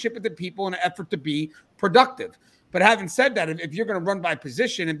relationship with the people in an effort to be productive. But having said that, if you're going to run by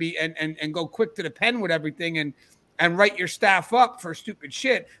position and be and go quick to the pen with everything and write your staff up for stupid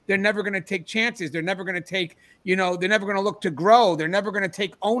shit, they're never going to take chances. They're never going to take, they're never going to look to grow. They're never going to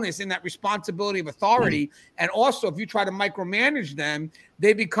take onus in that responsibility of authority. And also, if you try to micromanage them,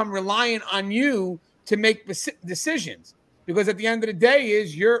 they become reliant on you to make decisions. Because at the end of the day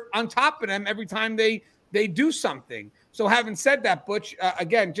is you're on top of them every time they do something. So having said that, Butch,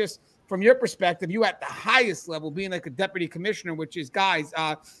 again, just from your perspective, you at the highest level, being like a deputy commissioner, which is, guys,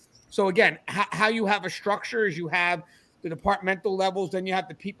 so again, how you have a structure is you have the departmental levels, then you have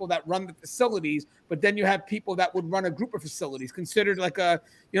the people that run the facilities, but then you have people that would run a group of facilities, considered like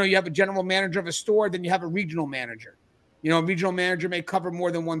you have a general manager of a store, then you have a regional manager. A regional manager may cover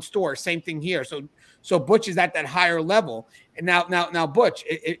more than one store. Same thing here. So Butch is at that higher level. And now Butch,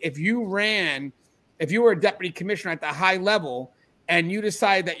 if you were a deputy commissioner at the high level, and you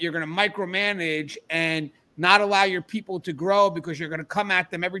decide that you're going to micromanage and not allow your people to grow because you're going to come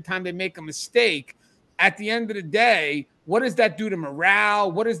at them every time they make a mistake, at the end of the day, what does that do to morale?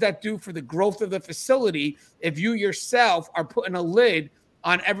 What does that do for the growth of the facility if you yourself are putting a lid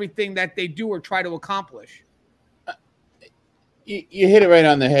on everything that they do or try to accomplish? You hit it right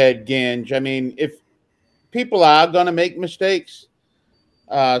on the head, Gangi. I mean, if people are going to make mistakes,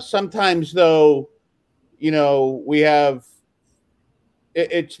 sometimes, though, we have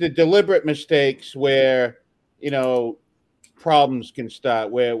it's the deliberate mistakes where, problems can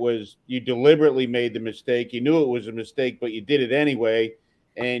start, where it was you deliberately made the mistake. You knew it was a mistake, but you did it anyway,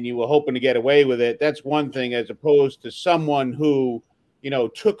 and you were hoping to get away with it. That's one thing, as opposed to someone who,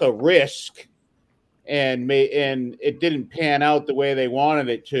 took a risk and it didn't pan out the way they wanted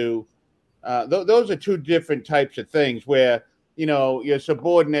it to. Those are two different types of things where, your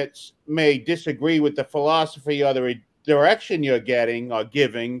subordinates may disagree with the philosophy or the direction you're getting or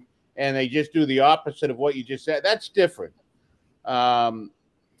giving, and they just do the opposite of what you just said. That's different.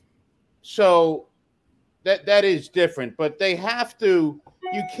 So that is different, but they have to.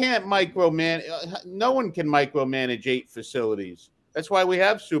 You can't micromanage. No one can micromanage 8 facilities. That's why we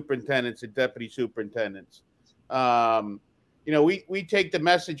have superintendents and deputy superintendents. We take the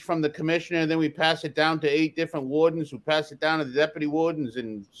message from the commissioner, and then we pass it down to 8 different wardens, who pass it down to the deputy wardens,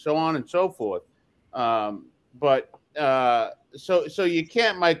 and so on and so forth. So you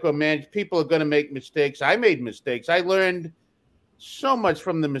can't micromanage. People are going to make mistakes. I made mistakes. I learned so much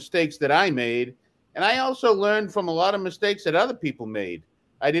from the mistakes that I made, and I also learned from a lot of mistakes that other people made.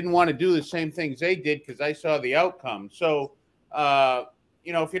 I didn't want to do the same things they did because I saw the outcome. So,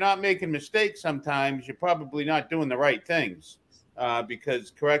 if you're not making mistakes, sometimes you're probably not doing the right things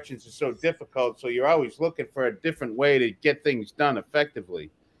because corrections are so difficult. So you're always looking for a different way to get things done effectively.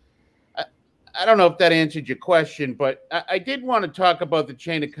 I don't know if that answered your question, but I did want to talk about the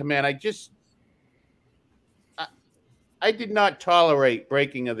chain of command. I did not tolerate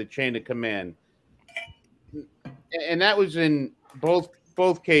breaking of the chain of command, and that was in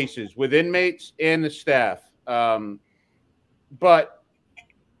both cases with inmates and the staff. But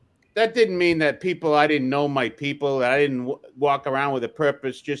that didn't mean that I didn't know my people, that I didn't walk around with a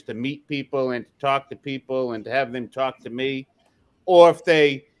purpose just to meet people and to talk to people and to have them talk to me. Or if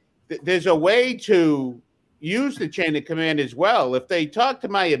there's a way to use the chain of command as well. If they talk to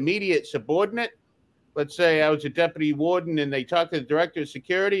my immediate subordinate, let's say I was a deputy warden and they talked to the director of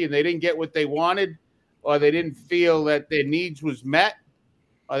security and they didn't get what they wanted, or they didn't feel that their needs was met,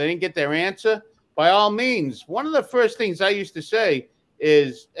 or they didn't get their answer, by all means, one of the first things I used to say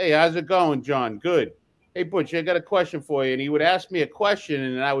is, "Hey, how's it going, John? Good. Hey, Butch, I got a question for you." And he would ask me a question,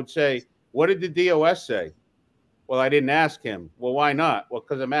 and I would say, "What did the DOS say?" "Well, I didn't ask him." "Well, why not?" "Well,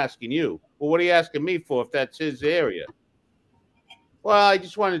 because I'm asking you." "Well, what are you asking me for if that's his area?" "Well, I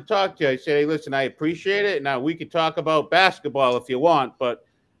just wanted to talk to you." I said, "Hey, listen, I appreciate it. Now, we could talk about basketball if you want, but,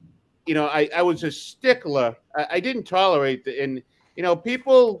 I was a stickler. I didn't tolerate and,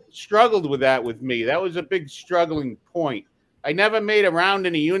 people struggled with that with me. That was a big struggling point. I never made a round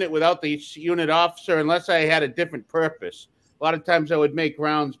in a unit without the unit officer unless I had a different purpose. A lot of times I would make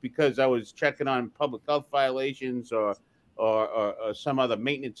rounds because I was checking on public health violations or some other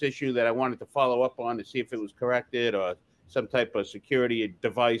maintenance issue that I wanted to follow up on to see if it was corrected, or some type of security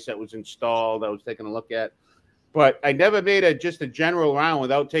device that was installed I was taking a look at. But I never made just a general round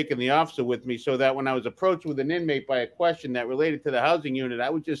without taking the officer with me, so that when I was approached with an inmate by a question that related to the housing unit, I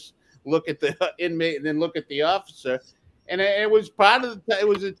would just look at the inmate and then look at the officer. And it was it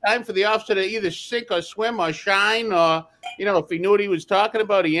was a time for the officer to either sink or swim or shine, or, if he knew what he was talking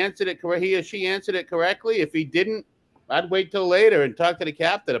about, he or she answered it correctly. If he didn't, I'd wait till later and talk to the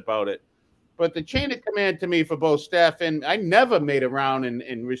captain about it. But the chain of command to me for both staff, and I never made a round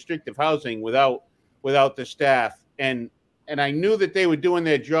in restrictive housing without the staff. And I knew that they were doing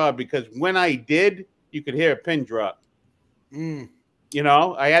their job, because when I did, you could hear a pin drop.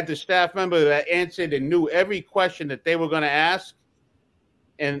 I had the staff member that answered and knew every question that they were going to ask.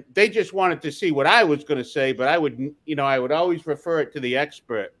 And they just wanted to see what I was going to say, but I would always refer it to the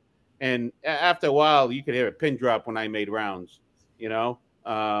expert. And after a while, you could hear a pin drop when I made rounds, and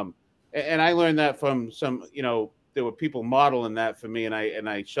I learned that from some, there were people modeling that for me, and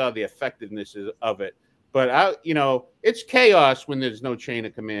I saw the effectiveness of it. But it's chaos when there's no chain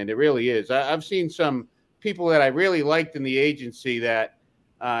of command. It really is. I've seen some people that I really liked in the agency that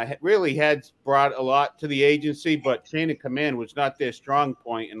really had brought a lot to the agency, but chain of command was not their strong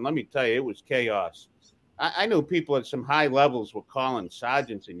point. And let me tell you, it was chaos. I knew people at some high levels were calling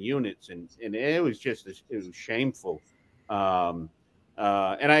sergeants and units, and it was shameful. And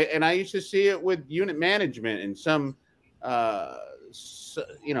I used to see it with unit management and some of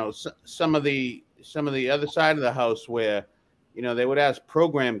the other side of the house where, they would ask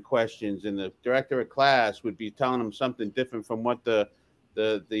program questions, and the director of class would be telling them something different from what the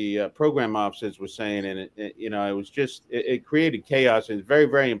program officers were saying. And it created chaos, and it's very,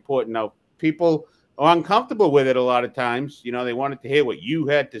 very important. Now, people are uncomfortable with it a lot of times. They wanted to hear what you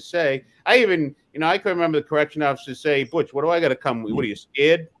had to say. I can remember the correction officer say, "Butch, what do I got to come with? What, are you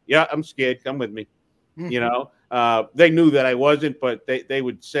scared?" "Yeah, I'm scared. Come with me." They knew that I wasn't, but they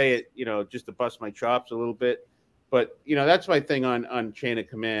would say it, just to bust my chops a little bit. But, that's my thing on chain of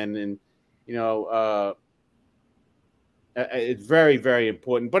command. And, it's very, very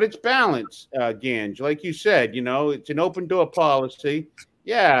important, but it's balance, Gange. Like you said, it's an open door policy.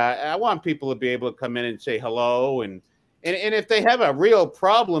 Yeah, I want people to be able to come in and say hello, and if they have a real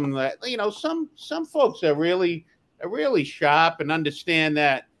problem, that some folks are really sharp and understand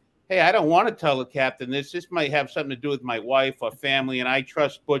that, hey, I don't want to tell the captain this. This might have something to do with my wife or family, and I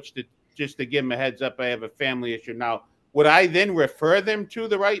trust Butch just to give him a heads up. I have a family issue. Now, would I then refer them to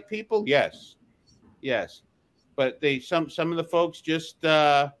the right people? Yes. But some of the folks just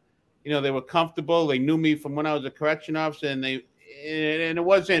they were comfortable. They knew me from when I was a correction officer, and it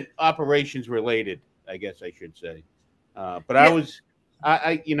wasn't operations related, I guess I should say. But yeah.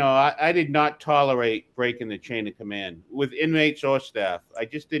 I did not tolerate breaking the chain of command with inmates or staff. I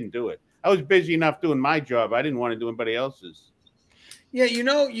just didn't do it. I was busy enough doing my job. I didn't want to do anybody else's. Yeah, you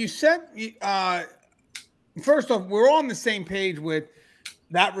know, you said first off, we're all on the same page with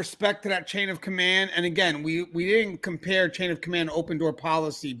that respect to that chain of command. And again, we didn't compare chain of command open door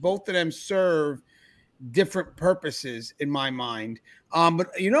policy. Both of them serve different purposes in my mind. But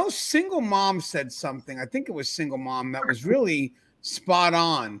you know, single mom said something. I think it was single mom that was really spot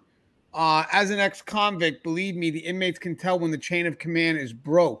on. As an ex-convict, believe me, the inmates can tell when the chain of command is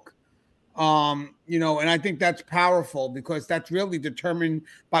broke. You know, and I think that's powerful because that's really determined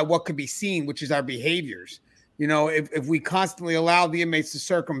by what could be seen, which is our behaviors. You know, if we constantly allow the inmates to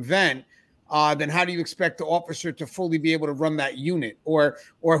circumvent, then how do you expect the officer to fully be able to run that unit or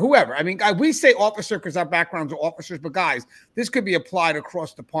whoever? I mean, we say officer because our backgrounds are officers, but guys, this could be applied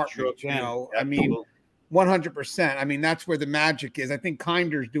across departments. Sure, you know, absolutely. I mean, 100%. I mean, that's where the magic is. I think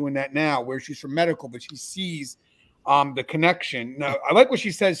Kinder's doing that now, where she's from medical, but she sees the connection. Now, I like what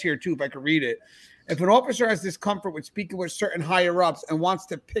she says here too. If I could read it, if an officer has discomfort with speaking with certain higher ups and wants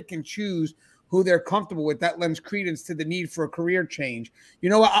to pick and choose who they're comfortable with, that lends credence to the need for a career change. You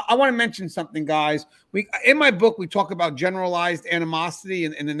know, I want to mention something, guys. In my book, we talk about generalized animosity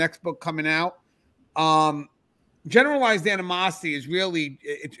in the next book coming out. Generalized animosity is really,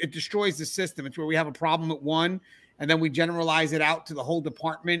 it destroys the system. It's where we have a problem with one, and then we generalize it out to the whole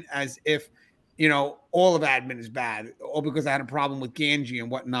department as if, you know, all of admin is bad, all because I had a problem with Gangi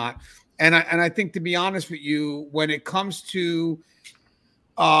and whatnot. And I think, to be honest with you, when it comes to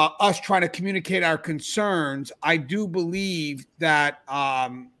us trying to communicate our concerns, I do believe that,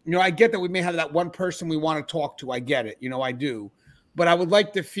 you know, I get that we may have that one person we want to talk to. I get it. You know, I do. But I would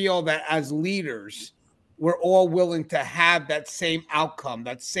like to feel that as leaders, we're all willing to have that same outcome,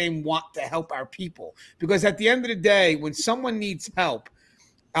 that same want to help our people. Because at the end of the day, when someone needs help,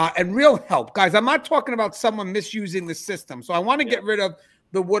 and real help, guys, I'm not talking about someone misusing the system. So I want to get rid of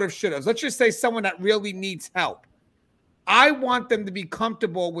the would have, should have. Let's just say someone that really needs help. I want them to be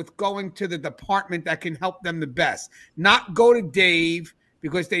comfortable with going to the department that can help them the best. Not go to Dave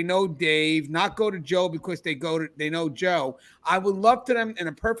because they know Dave, not go to Joe because they know Joe. I would love to them in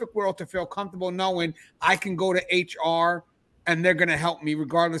a perfect world to feel comfortable knowing I can go to HR and they're going to help me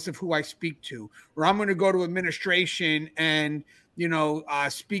regardless of who I speak to. Or I'm going to go to administration and, you know,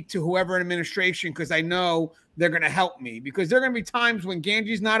 speak to whoever in administration because I know they're going to help me. Because there are going to be times when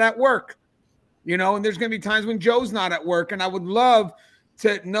Gangi's not at work, you know, and there's going to be times when Joe's not at work. And I would love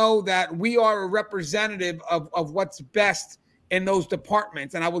to know that we are a representative of what's best in those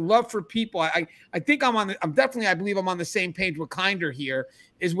departments. And I would love for people, I think I believe I'm on the same page with Kinder here,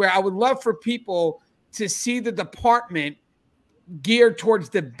 is where I would love for people to see the department geared towards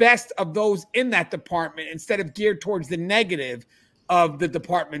the best of those in that department instead of geared towards the negative of the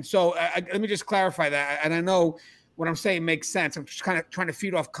department. So let me just clarify that. And I know what I'm saying makes sense. I'm just kind of trying to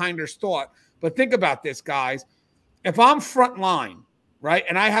feed off Kinder's thought. But think about this, guys. If I'm front line, right,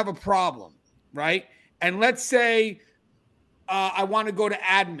 and I have a problem, right, and let's say I want to go to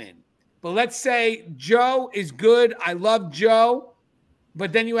admin, but let's say Joe is good. I love Joe,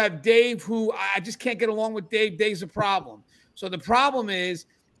 but then you have Dave, who I just can't get along with Dave. Dave's a problem. So the problem is,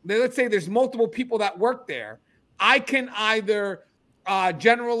 let's say there's multiple people that work there. I can either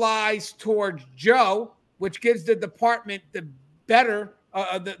generalize towards Joe, which gives the department the better,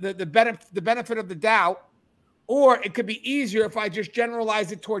 the benefit of the doubt, or it could be easier if I just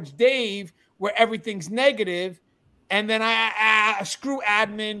generalize it towards Dave, where everything's negative, and then I screw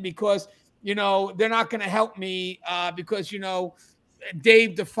admin because, you know, they're not going to help me because, you know,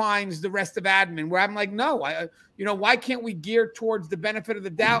 Dave defines the rest of admin, where I'm like, no, you know, why can't we gear towards the benefit of the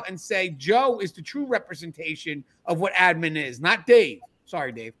doubt and say Joe is the true representation of what admin is, not Dave.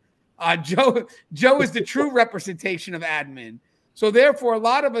 Sorry, Dave. Joe is the true representation of admin. So therefore, a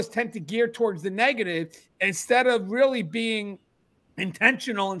lot of us tend to gear towards the negative instead of really being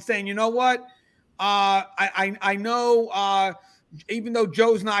intentional and saying, you know what, I know even though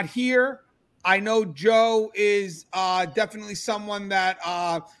Joe's not here, I know Joe is definitely someone that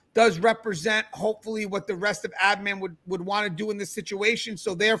does represent, hopefully, what the rest of admin would want to do in this situation.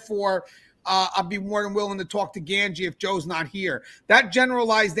 So therefore, I'll be more than willing to talk to Gangi if Joe's not here. That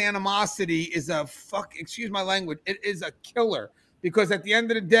generalized animosity is excuse my language, it is a killer. Because at the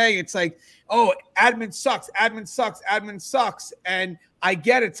end of the day, it's like, oh, admin sucks, admin sucks, admin sucks. And I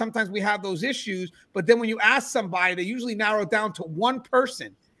get it. Sometimes we have those issues. But then when you ask somebody, they usually narrow it down to one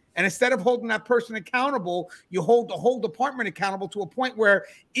person. And instead of holding that person accountable, you hold the whole department accountable to a point where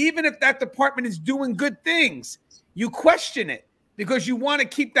even if that department is doing good things, you question it because you want to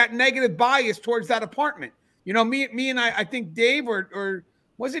keep that negative bias towards that department. You know, me and I think Dave or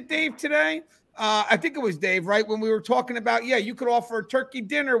was it Dave today? I think it was Dave, right? When we were talking about, yeah, you could offer a turkey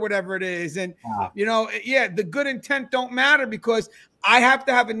dinner, whatever it is. And, you know, yeah, the good intent don't matter because I have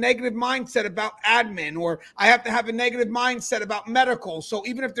to have a negative mindset about admin, or I have to have a negative mindset about medical. So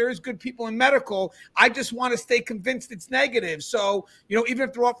even if there is good people in medical, I just want to stay convinced it's negative. So, you know, even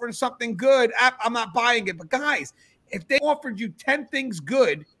if they're offering something good, I'm not buying it. But guys, if they offered you 10 things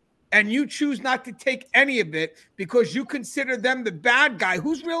good and you choose not to take any of it because you consider them the bad guy,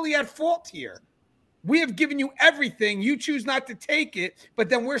 who's really at fault here? We have given you everything. You choose not to take it, but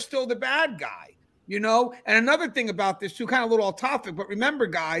then we're still the bad guy, you know? And another thing about this too, kind of a little off topic, but remember,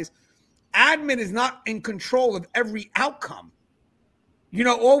 guys, admin is not in control of every outcome. You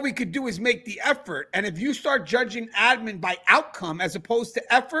know, all we could do is make the effort. And if you start judging admin by outcome as opposed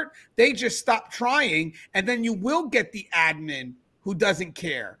to effort, they just stop trying. And then you will get the admin who doesn't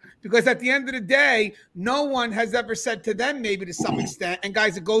care. Because at the end of the day, no one has ever said to them, maybe to some extent, and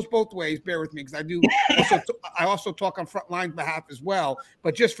guys, it goes both ways, bear with me, because I also talk on Frontline's behalf as well.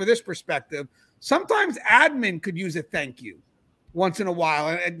 But just for this perspective, sometimes admin could use a thank you once in a while.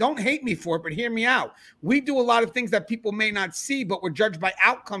 And don't hate me for it, but hear me out. We do a lot of things that people may not see, but we're judged by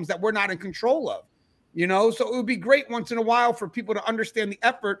outcomes that we're not in control of. You know, so it would be great once in a while for people to understand the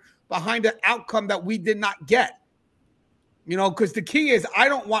effort behind an outcome that we did not get. You know, because the key is I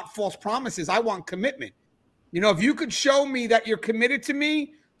don't want false promises. I want commitment. You know, if you could show me that you're committed to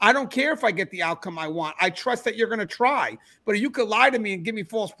me, I don't care if I get the outcome I want. I trust that you're going to try. But if you could lie to me and give me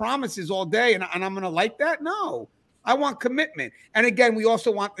false promises all day and I'm going to like that, no. I want commitment. And again, we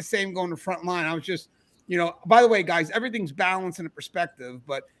also want the same going to front line. I was just, you know, by the way, guys, everything's balanced in a perspective.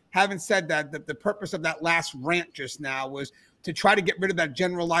 But having said that, the purpose of that last rant just now was to try to get rid of that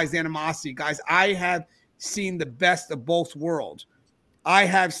generalized animosity. Guys, I have seen the best of both worlds. I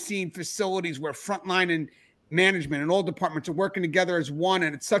have seen facilities where frontline and management and all departments are working together as one,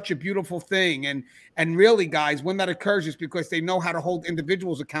 and it's such a beautiful thing. And really, guys, when that occurs, it's because they know how to hold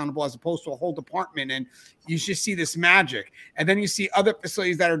individuals accountable as opposed to a whole department, and you just see this magic. And then you see other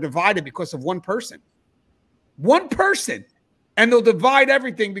facilities that are divided because of one person. One person. And they'll divide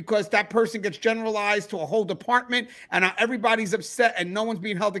everything because that person gets generalized to a whole department, and now everybody's upset and no one's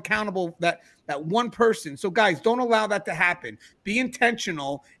being held accountable, that one person. So guys, don't allow that to happen. Be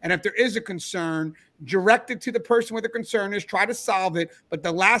intentional. And if there is a concern, direct it to the person where the concern is, try to solve it. But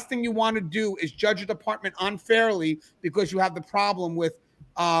the last thing you want to do is judge a department unfairly because you have the problem with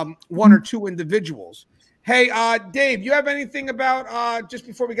one or two individuals. Hey, Dave, you have anything about, just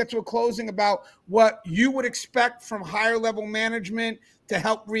before we get to a closing, about what you would expect from higher level management to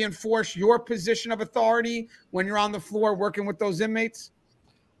help reinforce your position of authority when you're on the floor working with those inmates?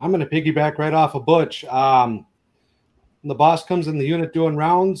 I'm going to piggyback right off of Butch. When the boss comes in the unit doing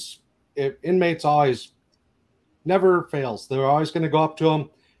rounds, inmates always never fails. They're always going to go up to him.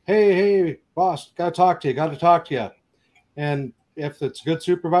 Hey, boss, got to talk to you. And if it's a good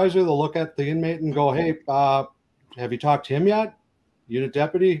supervisor, they'll look at the inmate and go, hey, have you talked to him yet? Unit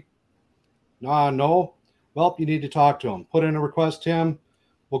deputy? No. Well, you need to talk to him. Put in a request to him.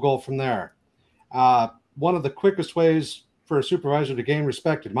 We'll go from there. One of the quickest ways for a supervisor to gain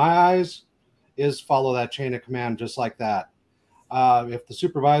respect in my eyes is follow that chain of command just like that. If the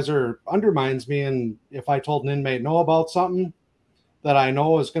supervisor undermines me, and if I told an inmate no about something that I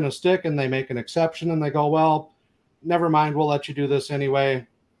know is going to stick, and they make an exception and they go, well, never mind, we'll let you do this anyway.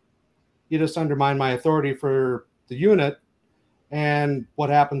 You just undermine my authority for the unit. And what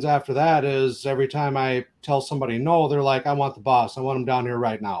happens after that is every time I tell somebody no, they're like, I want the boss. I want him down here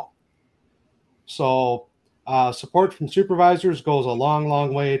right now. So support from supervisors goes a long,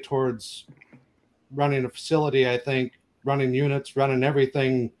 long way towards running a facility, I think, running units, running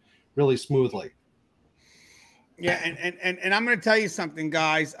everything really smoothly. Yeah, and I'm going to tell you something,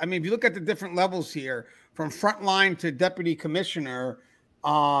 guys. I mean, if you look at the different levels here, from frontline to deputy commissioner,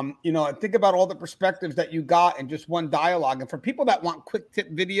 you know, think about all the perspectives that you got in just one dialogue. And for people that want quick tip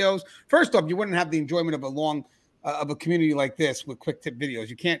videos, first off, you wouldn't have the enjoyment of a community like this with quick tip videos.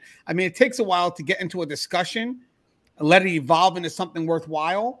 You can't. I mean, it takes a while to get into a discussion and let it evolve into something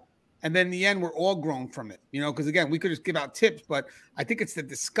worthwhile. And then in the end, we're all grown from it, you know, because again, we could just give out tips, but I think it's the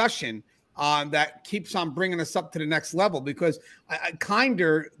discussion that keeps on bringing us up to the next level, because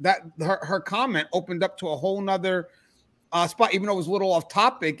her comment opened up to a whole nother spot. Even though it was a little off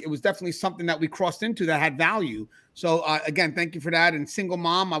topic, it was definitely something that we crossed into that had value. So again, thank you for that. And single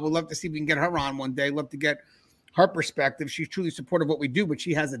mom, I would love to see if we can get her on one day. Love to get her perspective. She's truly supportive of what we do, but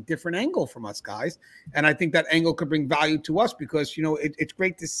she has a different angle from us, guys. And I think that angle could bring value to us because, you know, it's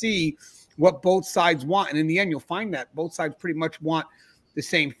great to see what both sides want. And in the end, you'll find that both sides pretty much want the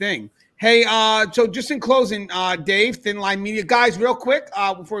same thing. Hey, so just in closing, Dave, Thin Line Media. Guys, real quick,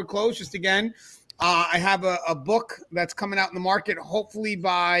 before we close, just again, I have a book that's coming out in the market, hopefully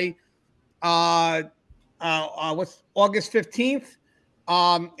by what's August 15th.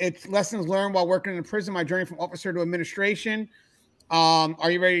 It's Lessons Learned While Working in a Prison, My Journey from Officer to Administration.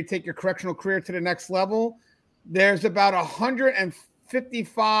 Are you ready to take your correctional career to the next level? There's about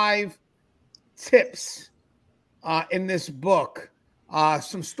 155 tips in this book.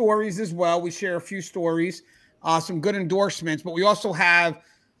 Some stories as well. We share a few stories, some good endorsements, but we also have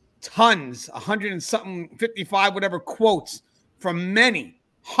tons, 100 and something, 55, whatever quotes from many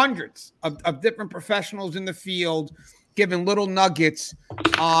hundreds of different professionals in the field, giving little nuggets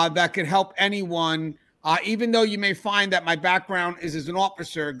that could help anyone. Even though you may find that my background is as an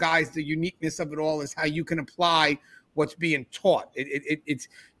officer, guys, the uniqueness of it all is how you can apply what's being taught. It's,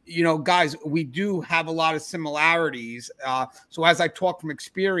 you know, guys, we do have a lot of similarities. So as I talk from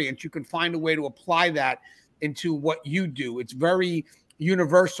experience, you can find a way to apply that into what you do. It's very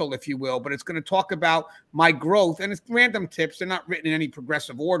universal, if you will, but it's going to talk about my growth, and it's random tips. They're not written in any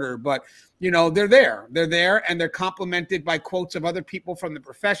progressive order, but you know, they're there, and they're complemented by quotes of other people from the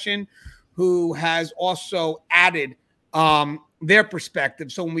profession who has also added their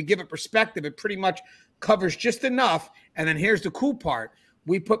perspective. So when we give a perspective, it pretty much covers just enough. And then here's the cool part.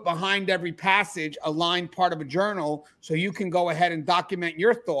 We put behind every passage a line part of a journal so you can go ahead and document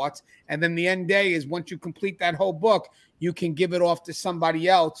your thoughts. And then the end day is once you complete that whole book, you can give it off to somebody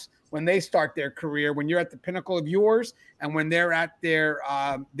else when they start their career. When you're at the pinnacle of yours and when they're at their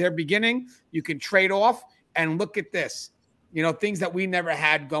beginning, you can trade off and look at this. You know, things that we never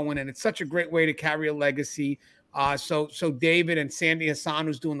had going in. It's such a great way to carry a legacy. So David and Sandy Hassan,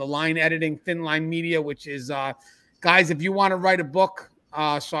 who's doing the line editing, Thin Line Media, which is, guys, if you want to write a book,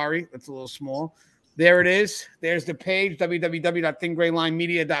 sorry, that's a little small. There it is. There's the page,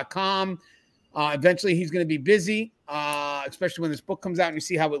 www.thingraylinemedia.com. Eventually, he's going to be busy, especially when this book comes out and you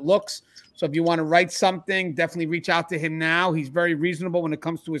see how it looks. So if you want to write something, definitely reach out to him now. He's very reasonable when it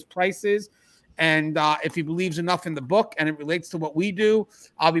comes to his prices. And if he believes enough in the book and it relates to what we do,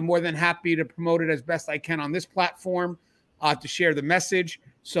 I'll be more than happy to promote it as best I can on this platform to share the message.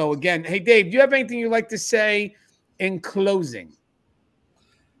 So again, hey, Dave, do you have anything you'd like to say in closing?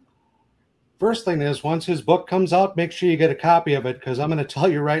 First thing is, once his book comes out, make sure you get a copy of it, because I'm going to tell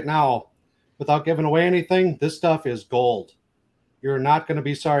you right now, without giving away anything, this stuff is gold. You're not going to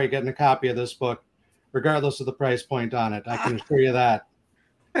be sorry getting a copy of this book, regardless of the price point on it. I can assure you that.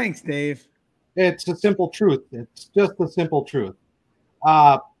 Thanks, Dave. It's a simple truth. It's just a simple truth.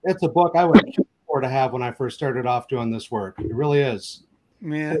 It's a book I would kill for to have when I first started off doing this work. It really is.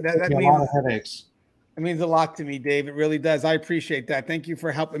 Man, that means a lot of headaches. It means a lot to me, Dave. It really does. I appreciate that. Thank you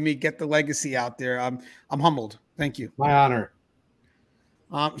for helping me get the legacy out there. I'm humbled. Thank you. My honor.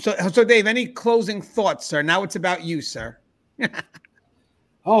 So Dave, any closing thoughts, sir? Now it's about you, sir.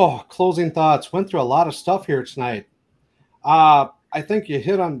 Oh, closing thoughts. Went through a lot of stuff here tonight. I think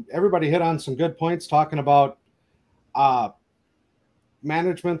everybody hit on some good points talking about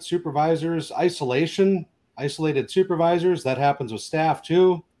management, supervisors, isolated supervisors. That happens with staff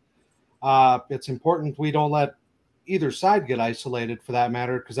too. It's important we don't let either side get isolated, for that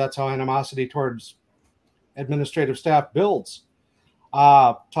matter, because that's how animosity towards administrative staff builds.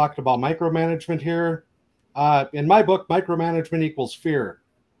 Talked about micromanagement here. In my book, micromanagement equals fear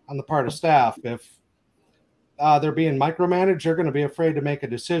on the part of staff. If they're being micromanaged, they're going to be afraid to make a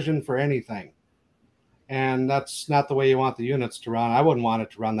decision for anything. And that's not the way you want the units to run. I wouldn't want it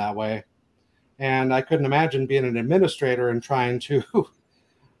to run that way. And I couldn't imagine being an administrator and trying to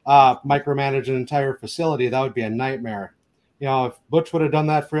micromanage an entire facility. That would be a nightmare. You know, if Butch would have done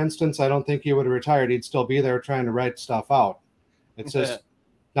that, for instance, I don't think he would have retired. He'd still be there trying to write stuff out. It's just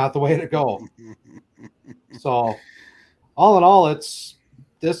not the way to go. So all in all, this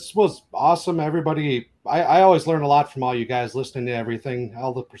was awesome. Everybody, I always learn a lot from all you guys listening to everything,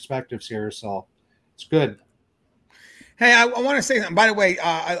 all the perspectives here. So it's good. Hey, I want to say something. By the way,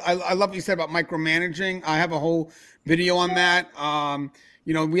 I love what you said about micromanaging. I have a whole video on that.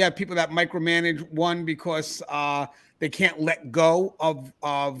 You know, we have people that micromanage because they can't let go of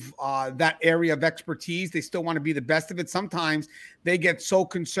that area of expertise. They still want to be the best of it. Sometimes they get so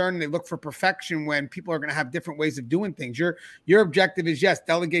concerned and they look for perfection when people are going to have different ways of doing things. Your objective is, yes,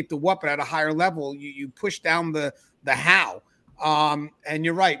 delegate the what, but at a higher level, you push down the how. And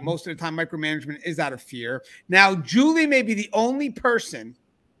you're right. Most of the time, micromanagement is out of fear. Now, Julie may be the only person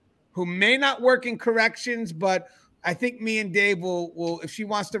who may not work in corrections, but I think me and Dave will if she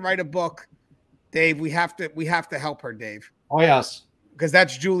wants to write a book, Dave, we have to help her, Dave. Oh, yes. Because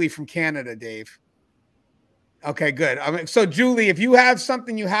that's Julie from Canada, Dave. Okay, good. I mean, so Julie, if you have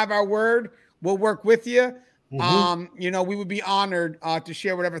something, you have our word. We'll work with you. You know, we would be honored to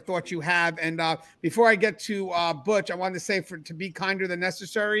share whatever thoughts you have. And before I get to Butch, I wanted to say to be kinder than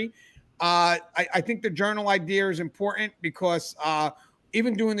necessary. I think the journal idea is important because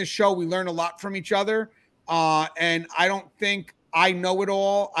even doing this show, we learn a lot from each other. And I don't think I know it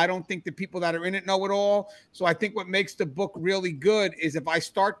all. I don't think the people that are in it know it all. So I think what makes the book really good is if I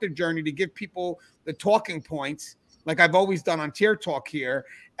start the journey to give people the talking points, like I've always done on Tier Talk here,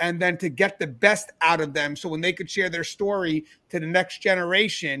 and then to get the best out of them. So when they could share their story to the next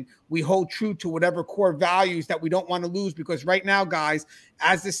generation, we hold true to whatever core values that we don't want to lose. Because right now, guys,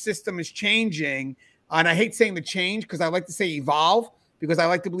 as the system is changing, and I hate saying the change because I like to say evolve, because I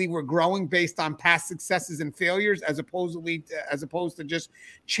like to believe we're growing based on past successes and failures as opposed to just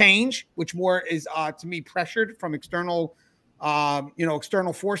change, which more is to me pressured from external,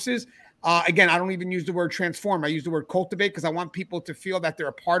 external forces. Again, I don't even use the word transform. I use the word cultivate because I want people to feel that they're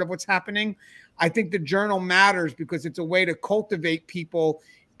a part of what's happening. I think the journal matters because it's a way to cultivate people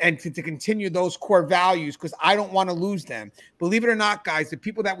and to continue those core values, because I don't want to lose them. Believe it or not, guys, the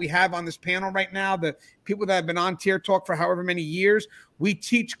people that we have on this panel right now, the people that have been on Tier Talk for however many years, we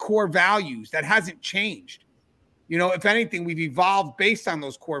teach core values. That hasn't changed. You know, if anything, we've evolved based on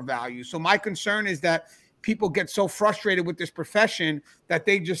those core values. So my concern is that people get so frustrated with this profession that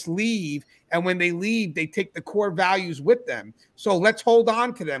they just leave. And when they leave, they take the core values with them. So let's hold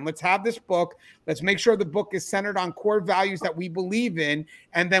on to them. Let's have this book. Let's make sure the book is centered on core values that we believe in.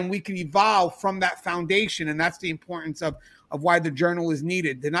 And then we can evolve from that foundation. And that's the importance of why the journal is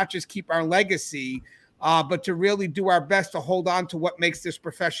needed, to not just keep our legacy, but to really do our best to hold on to what makes this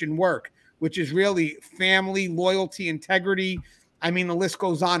profession work, which is really family, loyalty, integrity. I mean, the list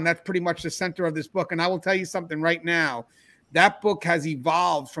goes on. That's pretty much the center of this book. And I will tell you something right now. That book has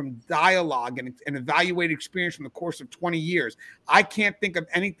evolved from dialogue and evaluated experience from the course of 20 years. I can't think of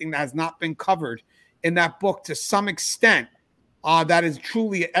anything that has not been covered in that book to some extent. That is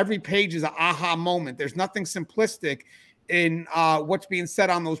truly, every page is an aha moment. There's nothing simplistic in what's being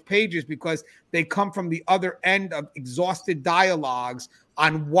said on those pages because they come from the other end of exhausted dialogues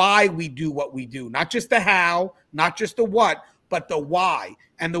on why we do what we do. Not just the how, not just the what, but the why.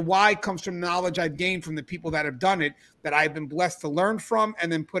 And the why comes from knowledge I've gained from the people that have done it, that I've been blessed to learn from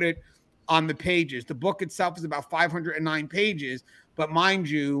and then put it on the pages. The book itself is about 509 pages, but mind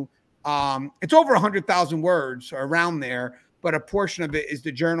you, it's over 100,000 words or around there, but a portion of it is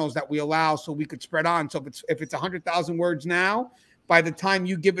the journals that we allow so we could spread on. So if it's 100,000 words now, by the time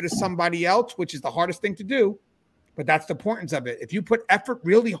you give it to somebody else, which is the hardest thing to do, but that's the importance of it. If you put effort,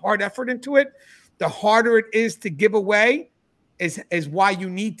 really hard effort into it, the harder it is to give away is why you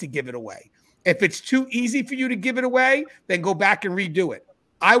need to give it away. If it's too easy for you to give it away, then go back and redo it.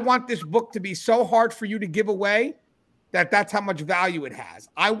 I want this book to be so hard for you to give away that that's how much value it has.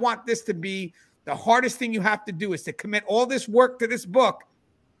 I want this to be the hardest thing you have to do is to commit all this work to this book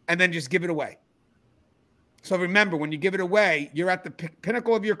and then just give it away. So remember, when you give it away, you're at the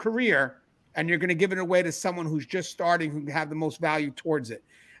pinnacle of your career and you're going to give it away to someone who's just starting, who can have the most value towards it.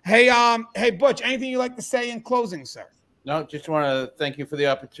 Hey, Butch, anything you'd like to say in closing, sir? No, just want to thank you for the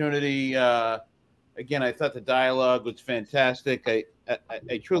opportunity. Again, I thought the dialogue was fantastic.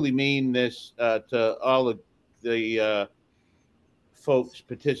 I truly mean this to all of the folks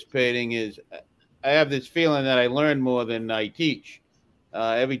participating. I have this feeling that I learn more than I teach.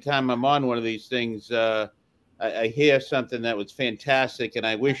 Every time I'm on one of these things, I hear something that was fantastic, and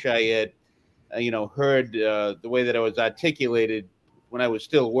I wish I had, heard the way that I was articulated when I was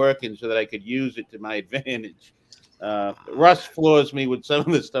still working, so that I could use it to my advantage. Russ floors me with some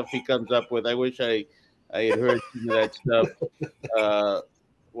of the stuff he comes up with. I wish I had heard some of that stuff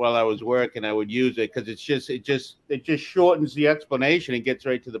while I was working. I would use it because it just shortens the explanation and gets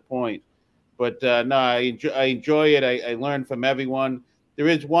right to the point. But no, I enjoy it. I learn from everyone. There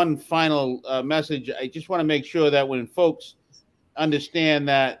is one final message. I just want to make sure that when folks understand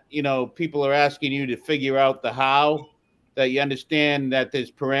that, people are asking you to figure out the how, that you understand that there's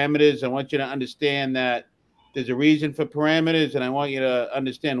parameters. I want you to understand that there's a reason for parameters, and I want you to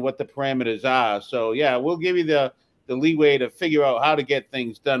understand what the parameters are. So, yeah, we'll give you the leeway to figure out how to get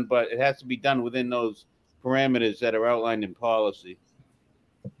things done, but it has to be done within those parameters that are outlined in policy.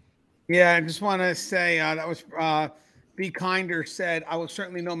 Yeah, I just want to say that was Be Kinder said, I will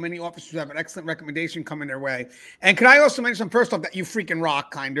certainly know many officers have an excellent recommendation coming their way. And can I also mention, first off, that you freaking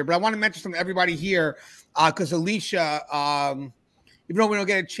rock, Kinder, but I want to mention something to everybody here because Alicia, even though we don't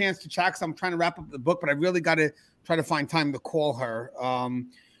get a chance to chat, because I'm trying to wrap up the book, but I really got to try to find time to call her.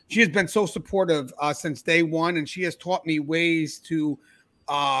 She has been so supportive since day one, and she has taught me ways to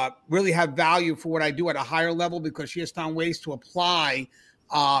really have value for what I do at a higher level, because she has found ways to apply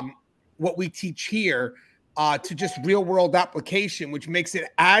what we teach here to just real world application, which makes it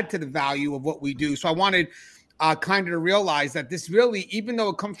add to the value of what we do. So I wanted kind of to realize that this really, even though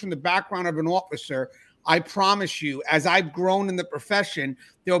it comes from the background of an officer, I promise you, as I've grown in the profession,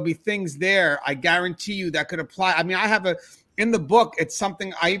 there'll be things there, I guarantee you, that could apply. I mean, I have in the book, it's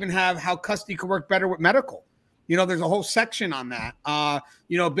something, I even have how custody could work better with medical. You know, there's a whole section on that,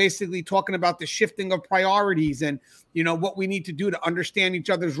 you know, basically talking about the shifting of priorities and, you know, what we need to do to understand each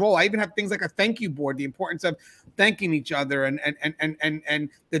other's role. I even have things like a thank you board, the importance of thanking each other, and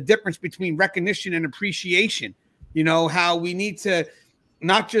the difference between recognition and appreciation. You know, how we need to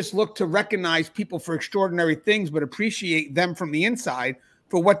not just look to recognize people for extraordinary things, but appreciate them from the inside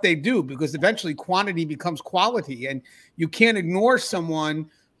for what they do, because eventually quantity becomes quality, and you can't ignore someone.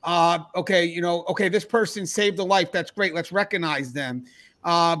 Okay, you know, okay, this person saved a life. That's great. Let's recognize them.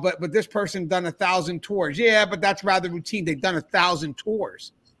 But this person done 1,000 tours. Yeah, but that's rather routine. They've done 1,000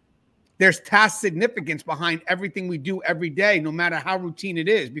 tours. There's task significance behind everything we do every day, no matter how routine it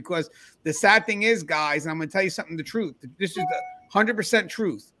is. Because the sad thing is, guys, and I'm going to tell you something, the truth. This is the 100%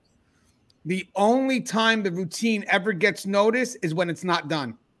 truth. The only time the routine ever gets noticed is when it's not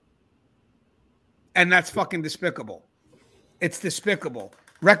done. And that's fucking despicable. It's despicable.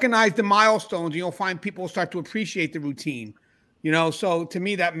 Recognize the milestones, and you'll find people start to appreciate the routine. You know, so to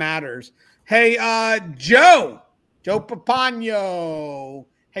me, that matters. Hey, Joe Pomponio.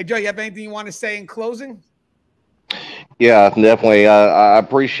 Hey, Joe, you have anything you want to say in closing? Yeah, definitely. I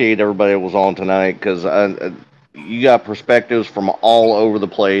appreciate everybody that was on tonight, because you got perspectives from all over the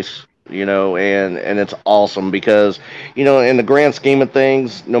place, you know, and it's awesome because, you know, in the grand scheme of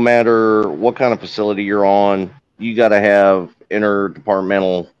things, no matter what kind of facility you're on, you got to have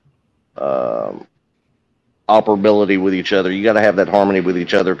interdepartmental operability with each other. You got to have that harmony with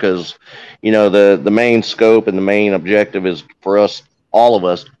each other, because, you know, the main scope and the main objective is for us, all of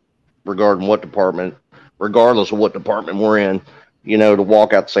us, regardless of what department we're in, you know, to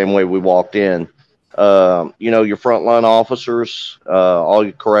walk out the same way we walked in. You know, your frontline officers, all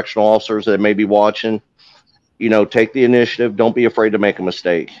your correctional officers that may be watching, you know, take the initiative. Don't be afraid to make a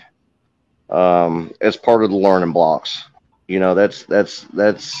mistake. As part of the learning blocks. You know, that's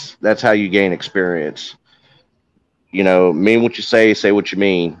how you gain experience. You know, mean what you say what you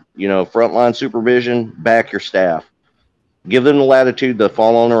mean. You know, frontline supervision, back your staff. Give them the latitude to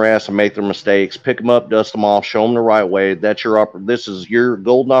fall on their ass and make their mistakes. Pick them up, dust them off, show them the right way. This is your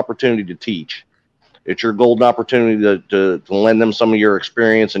golden opportunity to teach. It's your golden opportunity to lend them some of your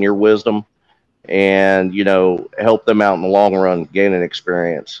experience and your wisdom, and, you know, help them out in the long run, gain an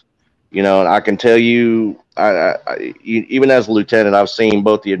experience. You know, and I can tell you, even as a lieutenant, I've seen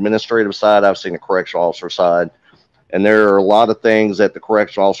both the administrative side, I've seen the correctional officer side, and there are a lot of things that the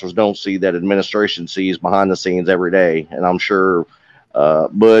correctional officers don't see that administration sees behind the scenes every day. And I'm sure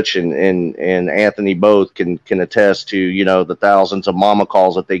Butch and Anthony both can attest to, you know, the thousands of mama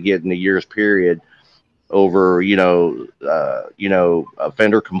calls that they get in a year's period over, you know,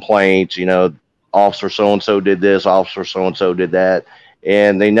 offender complaints. You know, officer so and so did this, officer so and so did that.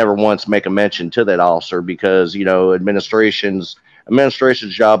 And they never once make a mention to that officer, because, you know, administration's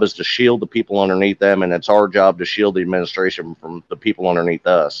job is to shield the people underneath them, and it's our job to shield the administration from the people underneath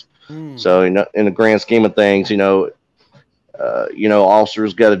us. So, you know, in the grand scheme of things, you know,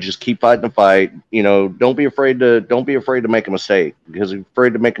 officers got to just keep fighting the fight. You know, don't be afraid to make a mistake, because if you're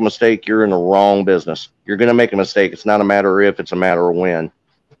afraid to make a mistake, you're in the wrong business. You're going to make a mistake. It's not a matter of if, it's a matter of when.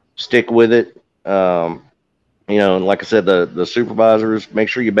 Stick with it. You know, and like I said, the supervisors, make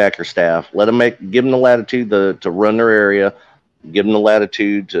sure you back your staff. Give them the latitude to run their area. Give them the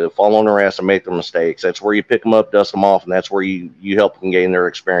latitude to fall on their ass and make their mistakes. That's where you pick them up, dust them off, and that's where you help them gain their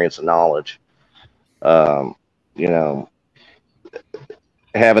experience and knowledge. You know,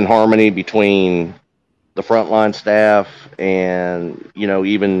 having harmony between the frontline staff and, you know,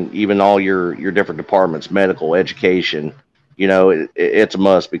 even all your different departments, medical, education. You know, it's a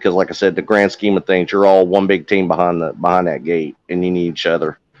must, because, like I said, the grand scheme of things, you're all one big team behind that gate, and you need each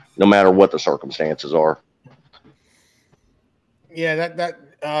other, no matter what the circumstances are. Yeah,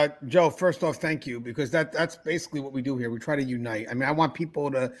 Joe, first off, thank you, because that's basically what we do here. We try to unite. I mean, I want people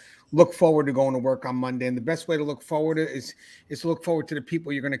to look forward to going to work on Monday, and the best way to look forward is to look forward to the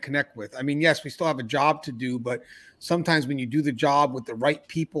people you're going to connect with. I mean, yes, we still have a job to do, but sometimes when you do the job with the right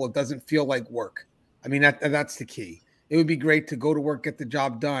people, it doesn't feel like work. I mean, that's the key. It would be great to go to work, get the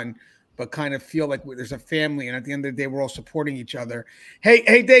job done, but kind of feel like there's a family, and at the end of the day, we're all supporting each other.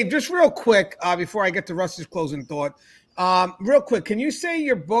 Hey, Dave, just real quick, before I get to Russ's closing thought, real quick, can you say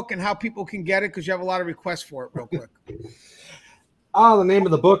your book and how people can get it? Because you have a lot of requests for it real quick. The name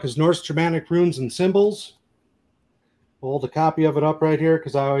of the book is Norse Germanic Runes and Symbols. I'll hold a copy of it up right here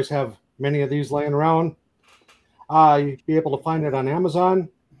because I always have many of these laying around. You'd be able to find it on Amazon.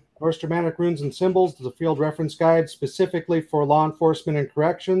 Norse Germanic Runes and Symbols is a field reference guide specifically for law enforcement and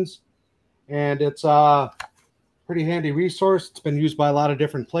corrections. And it's a pretty handy resource. It's been used by a lot of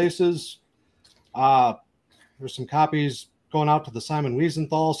different places. There's some copies going out to the Simon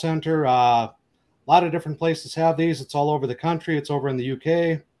Wiesenthal Center. A lot of different places have these. It's all over the country. It's over in the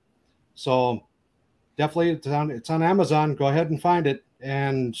UK. So definitely it's on Amazon. Go ahead and find it.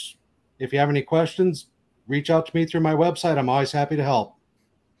 And if you have any questions, reach out to me through my website. I'm always happy to help.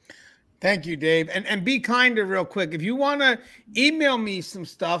 Thank you, Dave. And be kinder real quick. If you want to email me some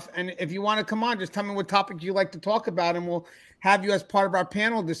stuff, and if you want to come on, just tell me what topic you like to talk about, and we'll have you as part of our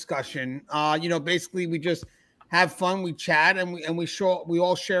panel discussion. Basically we just have fun, we chat, and we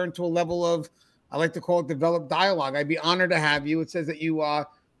all share into a level of, I like to call it developed dialogue. I'd be honored to have you. It says that you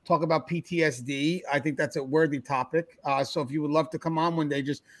talk about PTSD. I think that's a worthy topic. So if you would love to come on one day,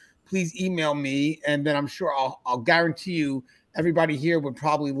 just please email me, and then I'm sure I'll guarantee you everybody here would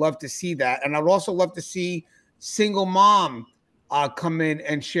probably love to see that. And I'd also love to see single mom come in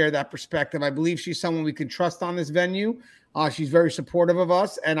and share that perspective. I believe she's someone we can trust on this venue. She's very supportive of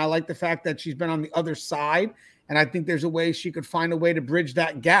us. And I like the fact that she's been on the other side. And I think there's a way she could find a way to bridge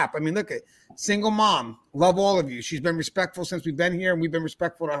that gap. I mean, look at single mom. Love all of you. She's been respectful since we've been here, and we've been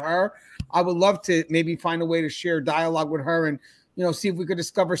respectful to her. I would love to maybe find a way to share dialogue with her and, see if we could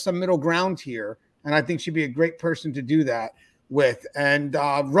discover some middle ground here. And I think she'd be a great person to do that with. And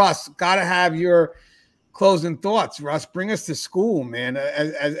Russ, gotta have your closing thoughts. Russ, bring us to school, man.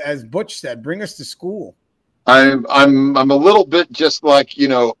 As Butch said, bring us to school. I'm a little bit just like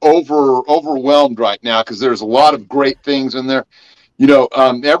overwhelmed right now because there's a lot of great things in there.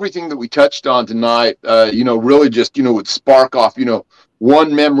 Everything that we touched on tonight, really just would spark off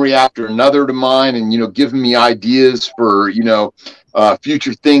one memory after another to mind, and giving me ideas for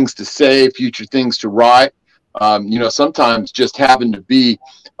future things to say, future things to write. Sometimes just having to be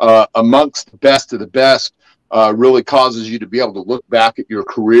amongst the best of the best really causes you to be able to look back at your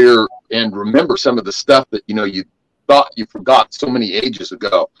career and remember some of the stuff that, you thought you forgot so many ages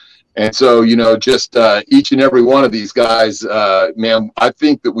ago. And so, just each and every one of these guys, man, I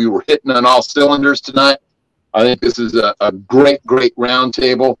think that we were hitting on all cylinders tonight. I think this is a great, great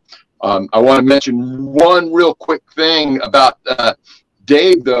roundtable. I want to mention one real quick thing about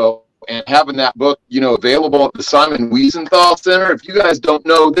Dave, though, and having that book, available at the Simon Wiesenthal Center. If you guys don't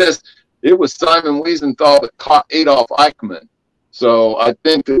know this, it was Simon Wiesenthal that caught Adolf Eichmann. So I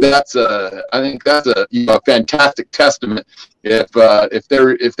think that's a fantastic testament if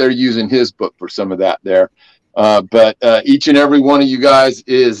they're using his book for some of that there. But each and every one of you guys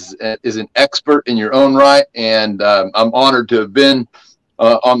is an expert in your own right, and I'm honored to have been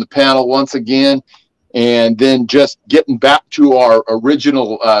on the panel once again. And then just getting back to our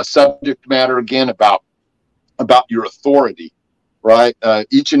original subject matter again about your authority, right?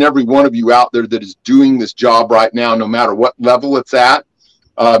 Each and every one of you out there that is doing this job right now, no matter what level it's at,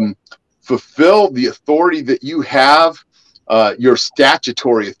 fulfill the authority that you have. Your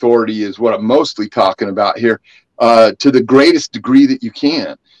statutory authority is what I'm mostly talking about here, to the greatest degree that you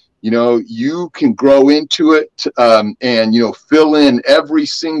can. You can grow into it and, fill in every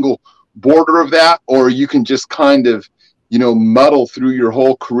single border of that, or you can just kind of, muddle through your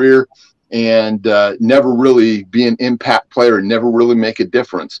whole career and never really be an impact player and never really make a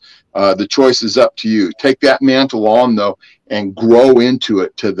difference. The choice is up to you. Take that mantle on, though, and grow into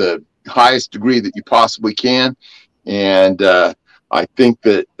it to the highest degree that you possibly can. And I think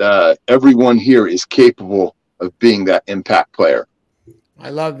that everyone here is capable of being that impact player. I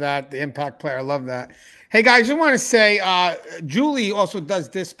love that. The impact player. I love that. Hey, guys, I want to say Julie also does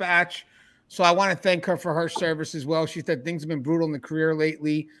dispatch. So I want to thank her for her service as well. She said things have been brutal in the career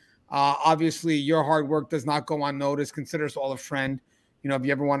lately. Obviously, your hard work does not go unnoticed. Consider us all a friend. If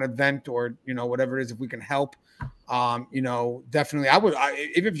you ever want to vent or, whatever it is, if we can help, definitely I would,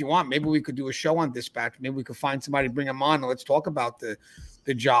 even if you want, maybe we could do a show on dispatch. Maybe we could find somebody to bring them on and let's talk about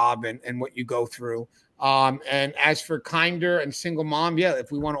the job and what you go through. And as for Kinder and single mom, yeah,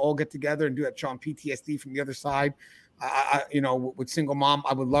 if we want to all get together and do that show on PTSD from the other side, with single mom,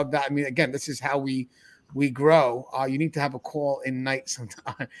 I would love that. I mean, again, this is how we grow. You need to have a call in night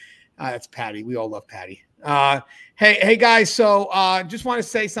sometime. That's Patty. We all love Patty. Hey guys. So just want to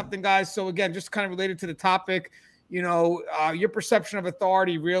say something, guys. So again, just kind of related to the topic, your perception of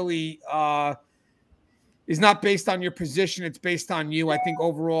authority really is not based on your position. It's based on you. I think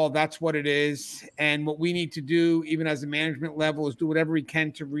overall that's what it is. And what we need to do, even as a management level, is do whatever we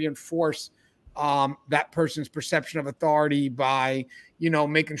can to reinforce that person's perception of authority by,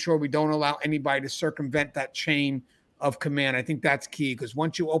 making sure we don't allow anybody to circumvent that chain of command. I think that's key, because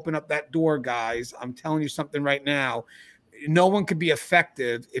once you open up that door, guys, I'm telling you something right now, no one could be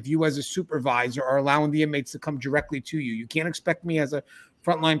effective if you as a supervisor are allowing the inmates to come directly to you. You can't expect me as a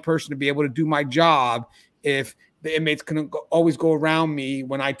frontline person to be able to do my job if the inmates can always go around me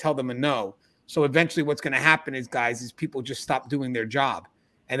when I tell them a no. So eventually what's going to happen is, guys, is people just stop doing their job.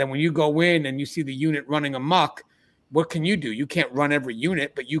 And then when you go in and you see the unit running amok, what can you do? You can't run every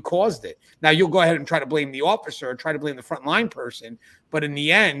unit, but you caused it. Now you'll go ahead and try to blame the officer or try to blame the frontline person. But in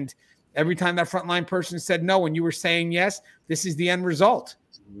the end, every time that frontline person said no and you were saying yes, this is the end result.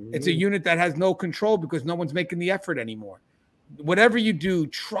 It's a unit that has no control because no one's making the effort anymore. Whatever you do,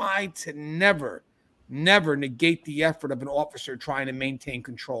 try to never negate the effort of an officer trying to maintain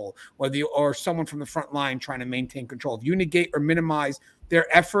control, or someone from the front line trying to maintain control. If you negate or minimize their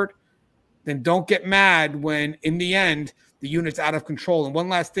effort, then don't get mad when in the end the unit's out of control. And one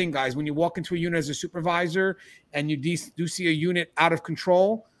last thing, guys, when you walk into a unit as a supervisor and you do see a unit out of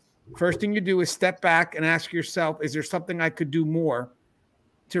control, first thing you do is step back and ask yourself, is there something I could do more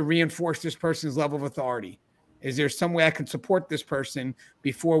to reinforce this person's level of authority? Is there some way I can support this person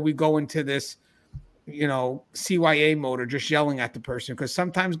before we go into this, CYA mode or just yelling at the person? Because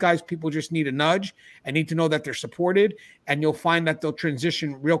sometimes, guys, people just need a nudge and need to know that they're supported, and you'll find that they'll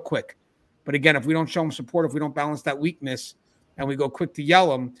transition real quick. But again, if we don't show them support, if we don't balance that weakness and we go quick to yell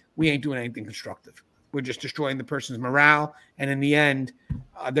them, we ain't doing anything constructive. We're just destroying the person's morale. And in the end,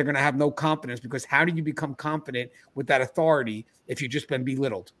 they're going to have no confidence, because how do you become confident with that authority if you've just been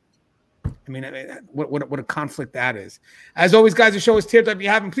belittled? I mean, what a conflict that is. As always, guys, the show is tiered. If you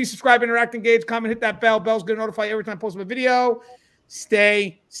haven't, please subscribe, interact, engage, comment, hit that bell. Bell's going to notify you every time I post a video.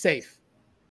 Stay safe.